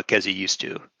heroic as he used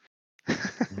to.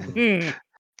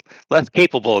 Less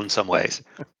capable in some ways.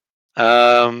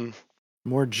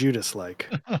 More Judas-like.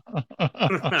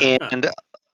 And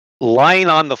lying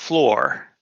on the floor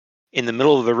in the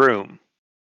middle of the room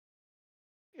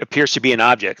appears to be an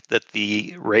object that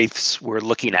the wraiths were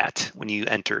looking at when you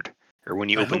entered or when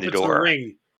you I opened hope the it's a door.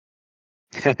 ring.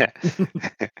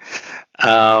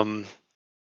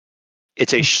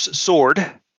 It's a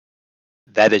sword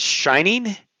that is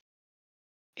shining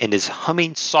and is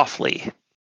humming softly.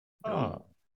 Oh.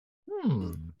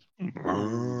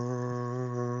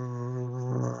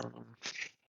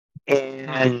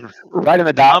 And right in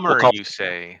the dot, Hummer, you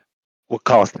say? We'll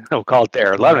call it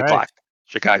there. 11 o'clock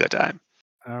Chicago time.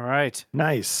 All right.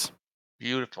 Nice.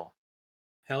 Beautiful.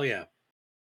 Hell yeah.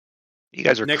 You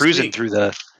guys are Next cruising week. through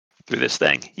this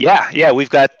thing. Yeah. We've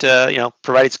got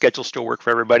provided schedules still work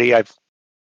for everybody. I've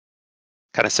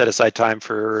kind of set aside time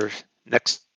for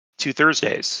next 2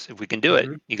 Thursdays if we can do it.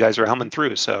 You guys are humming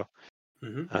through, so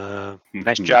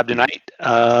nice job tonight.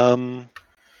 I'm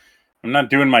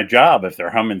not doing my job if they're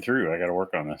humming through. I got to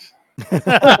work on this.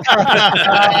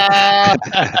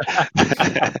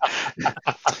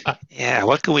 Yeah,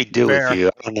 what can we do with you?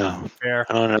 I don't know. Fair.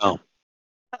 I don't know.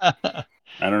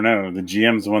 I don't know. The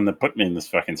GM's the one that put me in this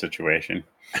fucking situation.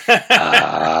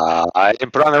 I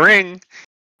didn't put on the ring.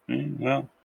 Well.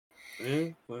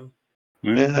 Hey, Don't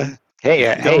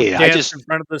I dance just in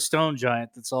front of the stone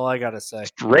giant. That's all I gotta say.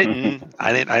 written.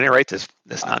 I didn't write this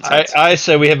nonsense. I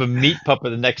say we have a meat puppet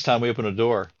the next time we open a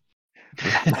door.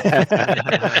 Roll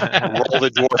the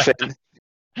dwarf in.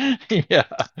 Yeah.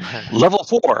 Level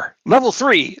 4, level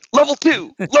 3, level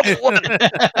 2, level 1.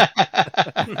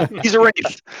 He's a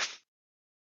wraith.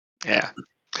 Yeah.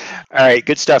 All right,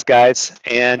 good stuff, guys.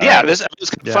 And yeah, this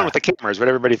was kind of fun with the cameras. What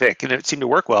everybody think? And it seemed to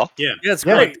work well. Yeah, it's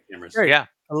Yeah. great. Cameras. Great. Yeah.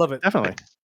 I love it. Definitely.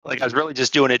 Like I was really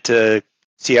just doing it to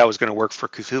see how it was going to work for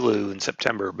Cthulhu in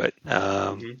September, but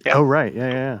yeah, Oh, right.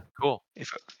 Yeah. Cool.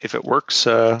 if it works,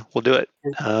 we'll do it.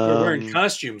 We're wearing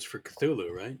costumes for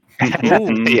Cthulhu, right?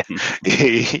 Yeah.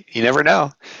 You never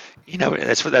know. You know,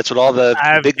 that's what all the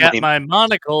I've big got money. my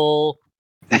monocle.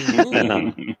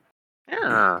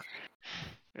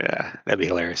 Yeah, that'd be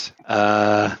hilarious.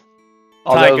 Ty,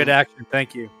 Although, good action.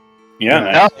 Thank you.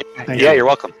 Yeah. yeah, you're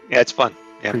welcome. Yeah, it's fun.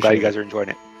 Yeah, I'm glad you Appreciate guys are enjoying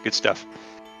it. Good stuff.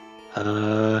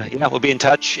 Yeah, we'll be in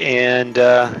touch and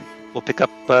we'll pick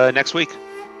up next week.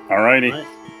 All righty. Right.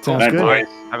 Sounds Night, good. boys.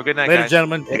 Have a good night, Later, guys.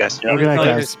 gentlemen. Hey guys. Good night,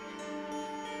 guys.